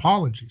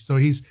anthropology. So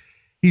he's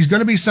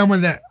going to be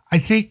someone that I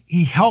think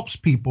he helps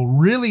people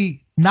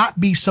really not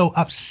be so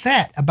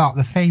upset about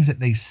the things that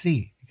they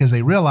see, because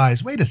they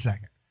realize, wait a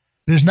second,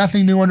 there's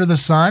nothing new under the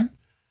sun.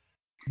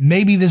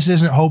 Maybe this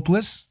isn't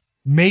hopeless.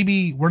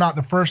 Maybe we're not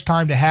the first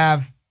time to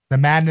have the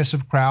madness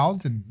of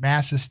crowds and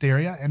mass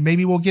hysteria, and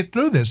maybe we'll get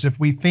through this if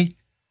we think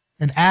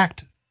and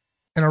act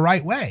in a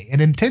right way and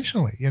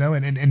intentionally,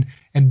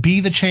 and be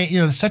the change.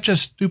 It's such a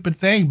stupid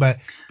thing, but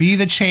be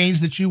the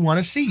change that you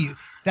want to see.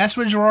 That's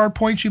what Girard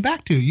points you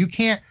back to. You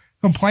can't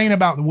complain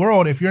about the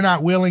world if you're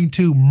not willing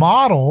to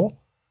model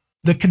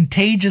the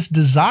contagious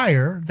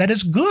desire that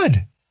is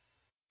good.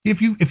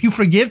 If you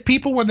forgive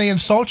people when they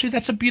insult you,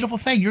 that's a beautiful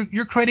thing.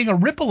 You're creating a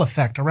ripple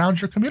effect around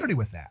your community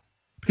with that,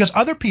 because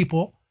other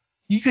people,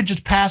 you could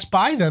just pass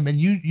by them and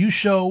you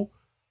show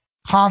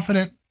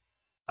confident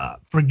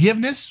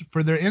forgiveness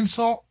for their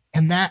insult.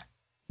 And that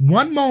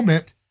one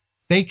moment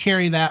they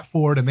carry that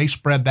forward and they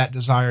spread that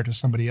desire to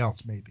somebody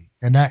else maybe.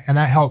 And that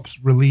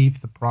helps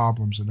relieve the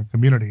problems in the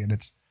community. And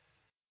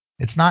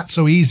it's not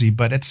so easy,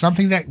 but it's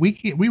something that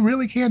we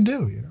really can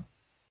do, you know.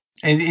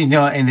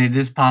 And it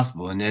is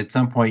possible. And at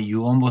some point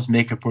you almost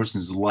make a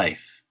person's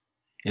life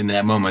in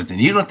that moment.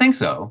 And you don't think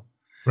so.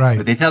 Right.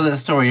 But they tell that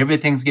story every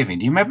Thanksgiving.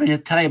 Do you remember to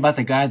tell you about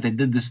the guy that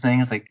did this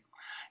thing? It's like,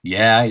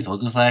 yeah, he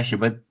told us last year,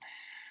 but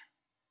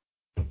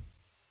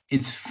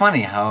it's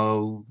funny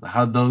how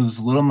those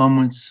little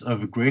moments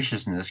of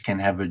graciousness can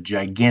have a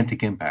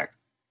gigantic impact.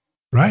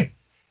 Right.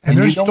 And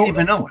you don't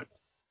even know it.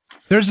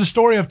 There's the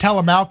story of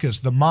Telemachus,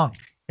 the monk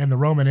in the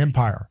Roman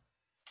Empire,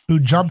 who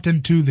jumped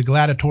into the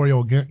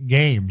gladiatorial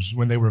games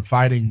when they were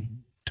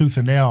fighting tooth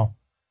and nail,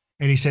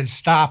 and he said,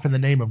 "Stop in the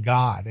name of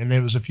God." And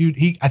there was I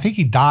think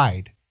he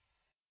died.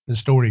 The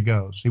story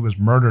goes he was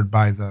murdered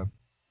by the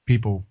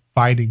people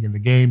fighting in the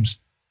games,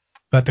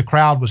 but the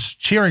crowd was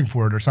cheering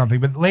for it or something.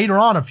 But later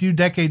on, a few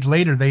decades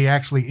later, they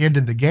actually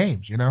ended the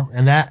games, you know,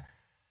 and that.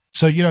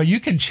 So, you know, you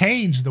can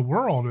change the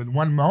world in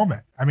one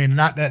moment. I mean,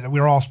 not that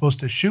we're all supposed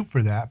to shoot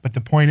for that, but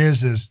the point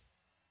is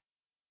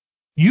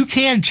you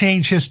can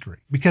change history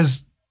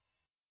because,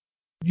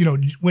 you know,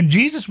 when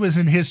Jesus was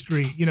in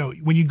history, you know,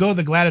 when you go to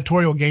the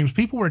gladiatorial games,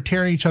 people were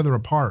tearing each other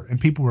apart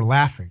and people were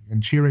laughing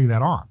and cheering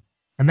that on.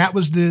 And that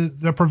was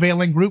the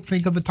prevailing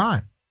groupthink of the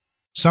time.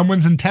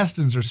 Someone's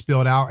intestines are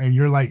spilled out and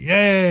you're like,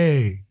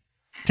 yay.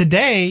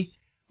 Today,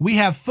 we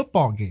have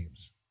football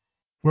games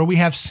where we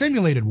have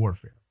simulated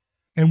warfare.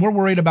 And we're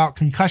worried about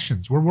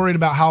concussions. We're worried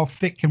about how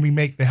thick can we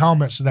make the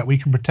helmet so that we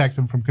can protect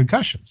them from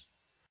concussions.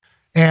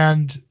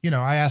 And, you know,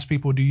 I asked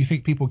people, do you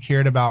think people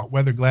cared about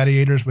whether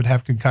gladiators would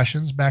have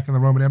concussions back in the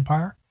Roman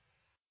Empire?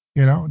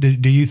 You know,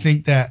 do you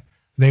think that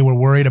they were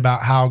worried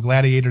about how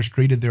gladiators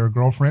treated their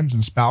girlfriends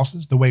and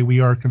spouses the way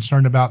we are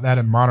concerned about that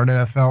in modern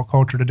NFL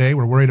culture today?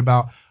 We're worried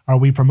about, are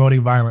we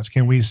promoting violence?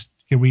 Can we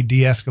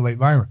de-escalate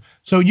violence?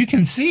 So you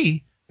can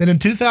see that in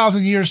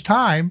 2,000 years'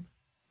 time,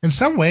 in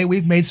some way,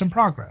 we've made some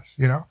progress,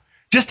 you know.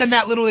 Just in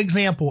that little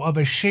example of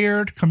a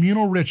shared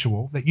communal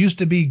ritual that used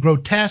to be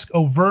grotesque,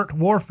 overt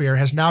warfare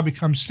has now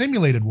become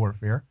simulated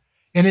warfare.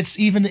 And it's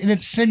even in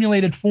its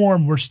simulated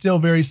form, we're still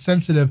very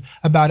sensitive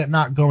about it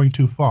not going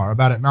too far,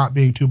 about it not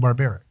being too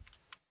barbaric.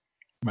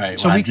 Right.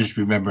 So I'm just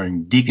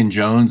remembering Deacon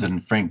Jones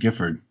and Frank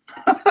Gifford.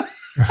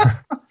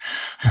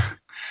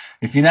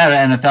 If you're not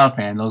an NFL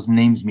fan, those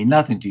names mean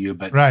nothing to you.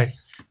 But right.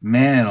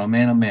 Man, oh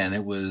man, oh man,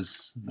 it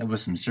was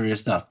some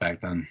serious stuff back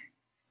then.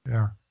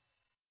 Yeah.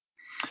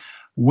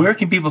 Where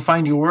can people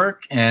find your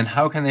work and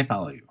how can they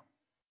follow you?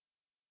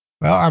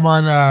 Well, I'm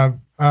on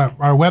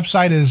our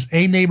website is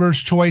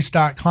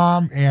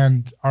aneighborschoice.com,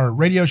 and our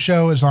radio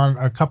show is on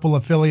a couple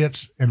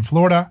affiliates in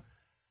Florida.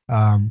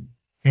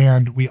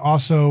 And we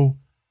also,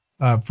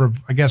 for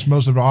I guess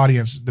most of our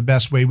audience, the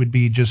best way would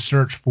be just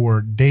search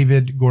for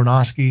David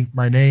Gornosky,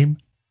 my name,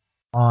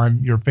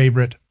 on your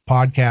favorite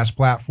podcast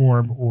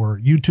platform or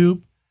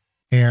YouTube.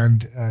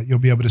 And you'll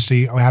be able to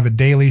see I have a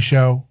daily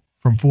show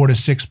from 4 to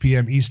 6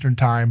 p.m. Eastern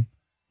time,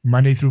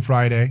 Monday through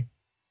Friday,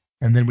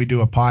 and then we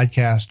do a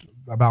podcast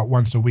about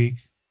once a week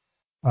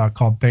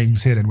called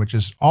Things Hidden, which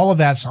is all of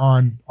that's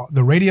on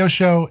the radio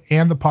show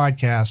and the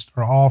podcast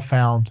are all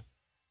found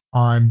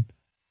on,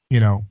 you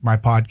know, my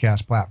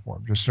podcast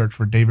platform. Just search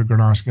for David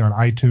Gornosky on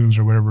iTunes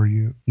or wherever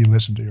you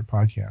listen to your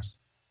podcast.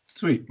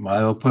 Sweet. Well,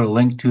 I will put a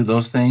link to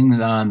those things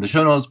on the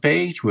show notes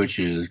page, which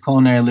is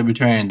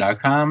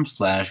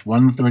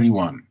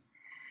culinarylibertarian.com/131.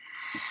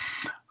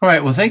 All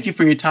right. Well, thank you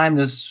for your time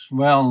this,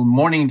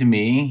 morning to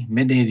me,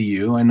 midday to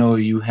you. I know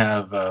you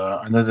have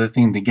another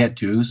thing to get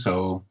to,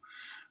 so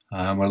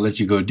I'm going to let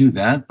you go do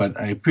that.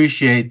 But I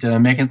appreciate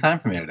making time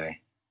for me today.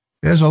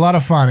 It was a lot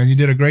of fun, and you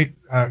did a great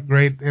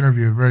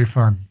interview. Very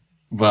fun.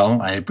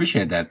 Well, I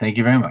appreciate that. Thank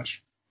you very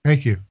much.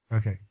 Thank you.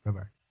 Okay.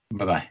 Bye-bye.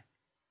 Bye-bye.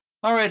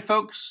 All right,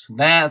 folks.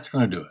 That's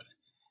going to do it.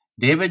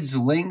 David's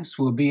links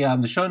will be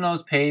on the show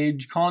notes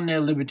page,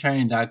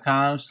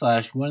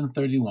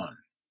 culinarylibertarian.com/131.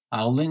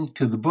 I'll link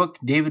to the book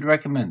David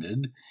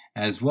recommended,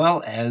 as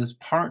well as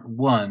part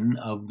 1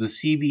 of the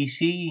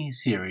CBC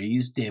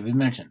series David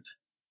mentioned.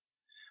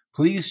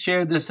 Please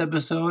share this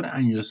episode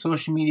on your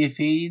social media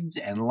feeds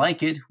and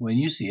like it when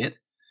you see it.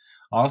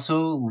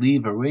 Also,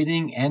 leave a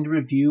rating and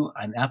review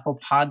on Apple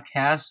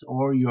Podcasts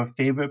or your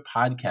favorite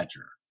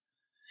podcatcher.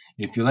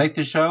 If you like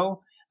the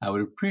show, I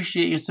would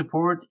appreciate your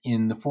support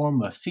in the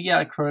form of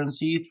fiat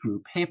currency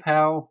through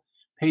PayPal,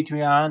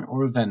 Patreon,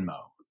 or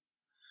Venmo.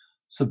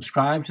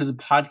 Subscribe to the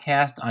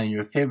podcast on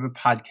your favorite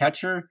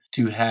podcatcher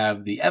to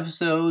have the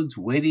episodes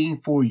waiting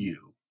for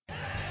you.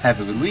 Have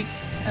a good week,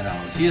 and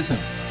I'll see you soon.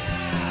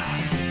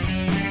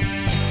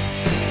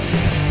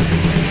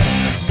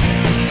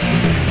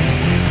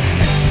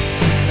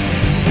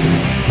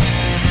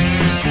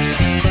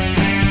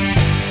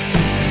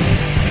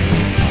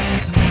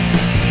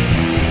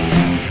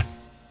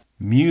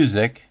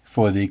 Music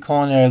for the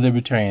Culinary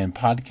Libertarian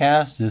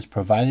podcast is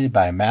provided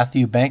by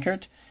Matthew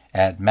Bankert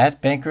at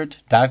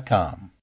mattbankert.com.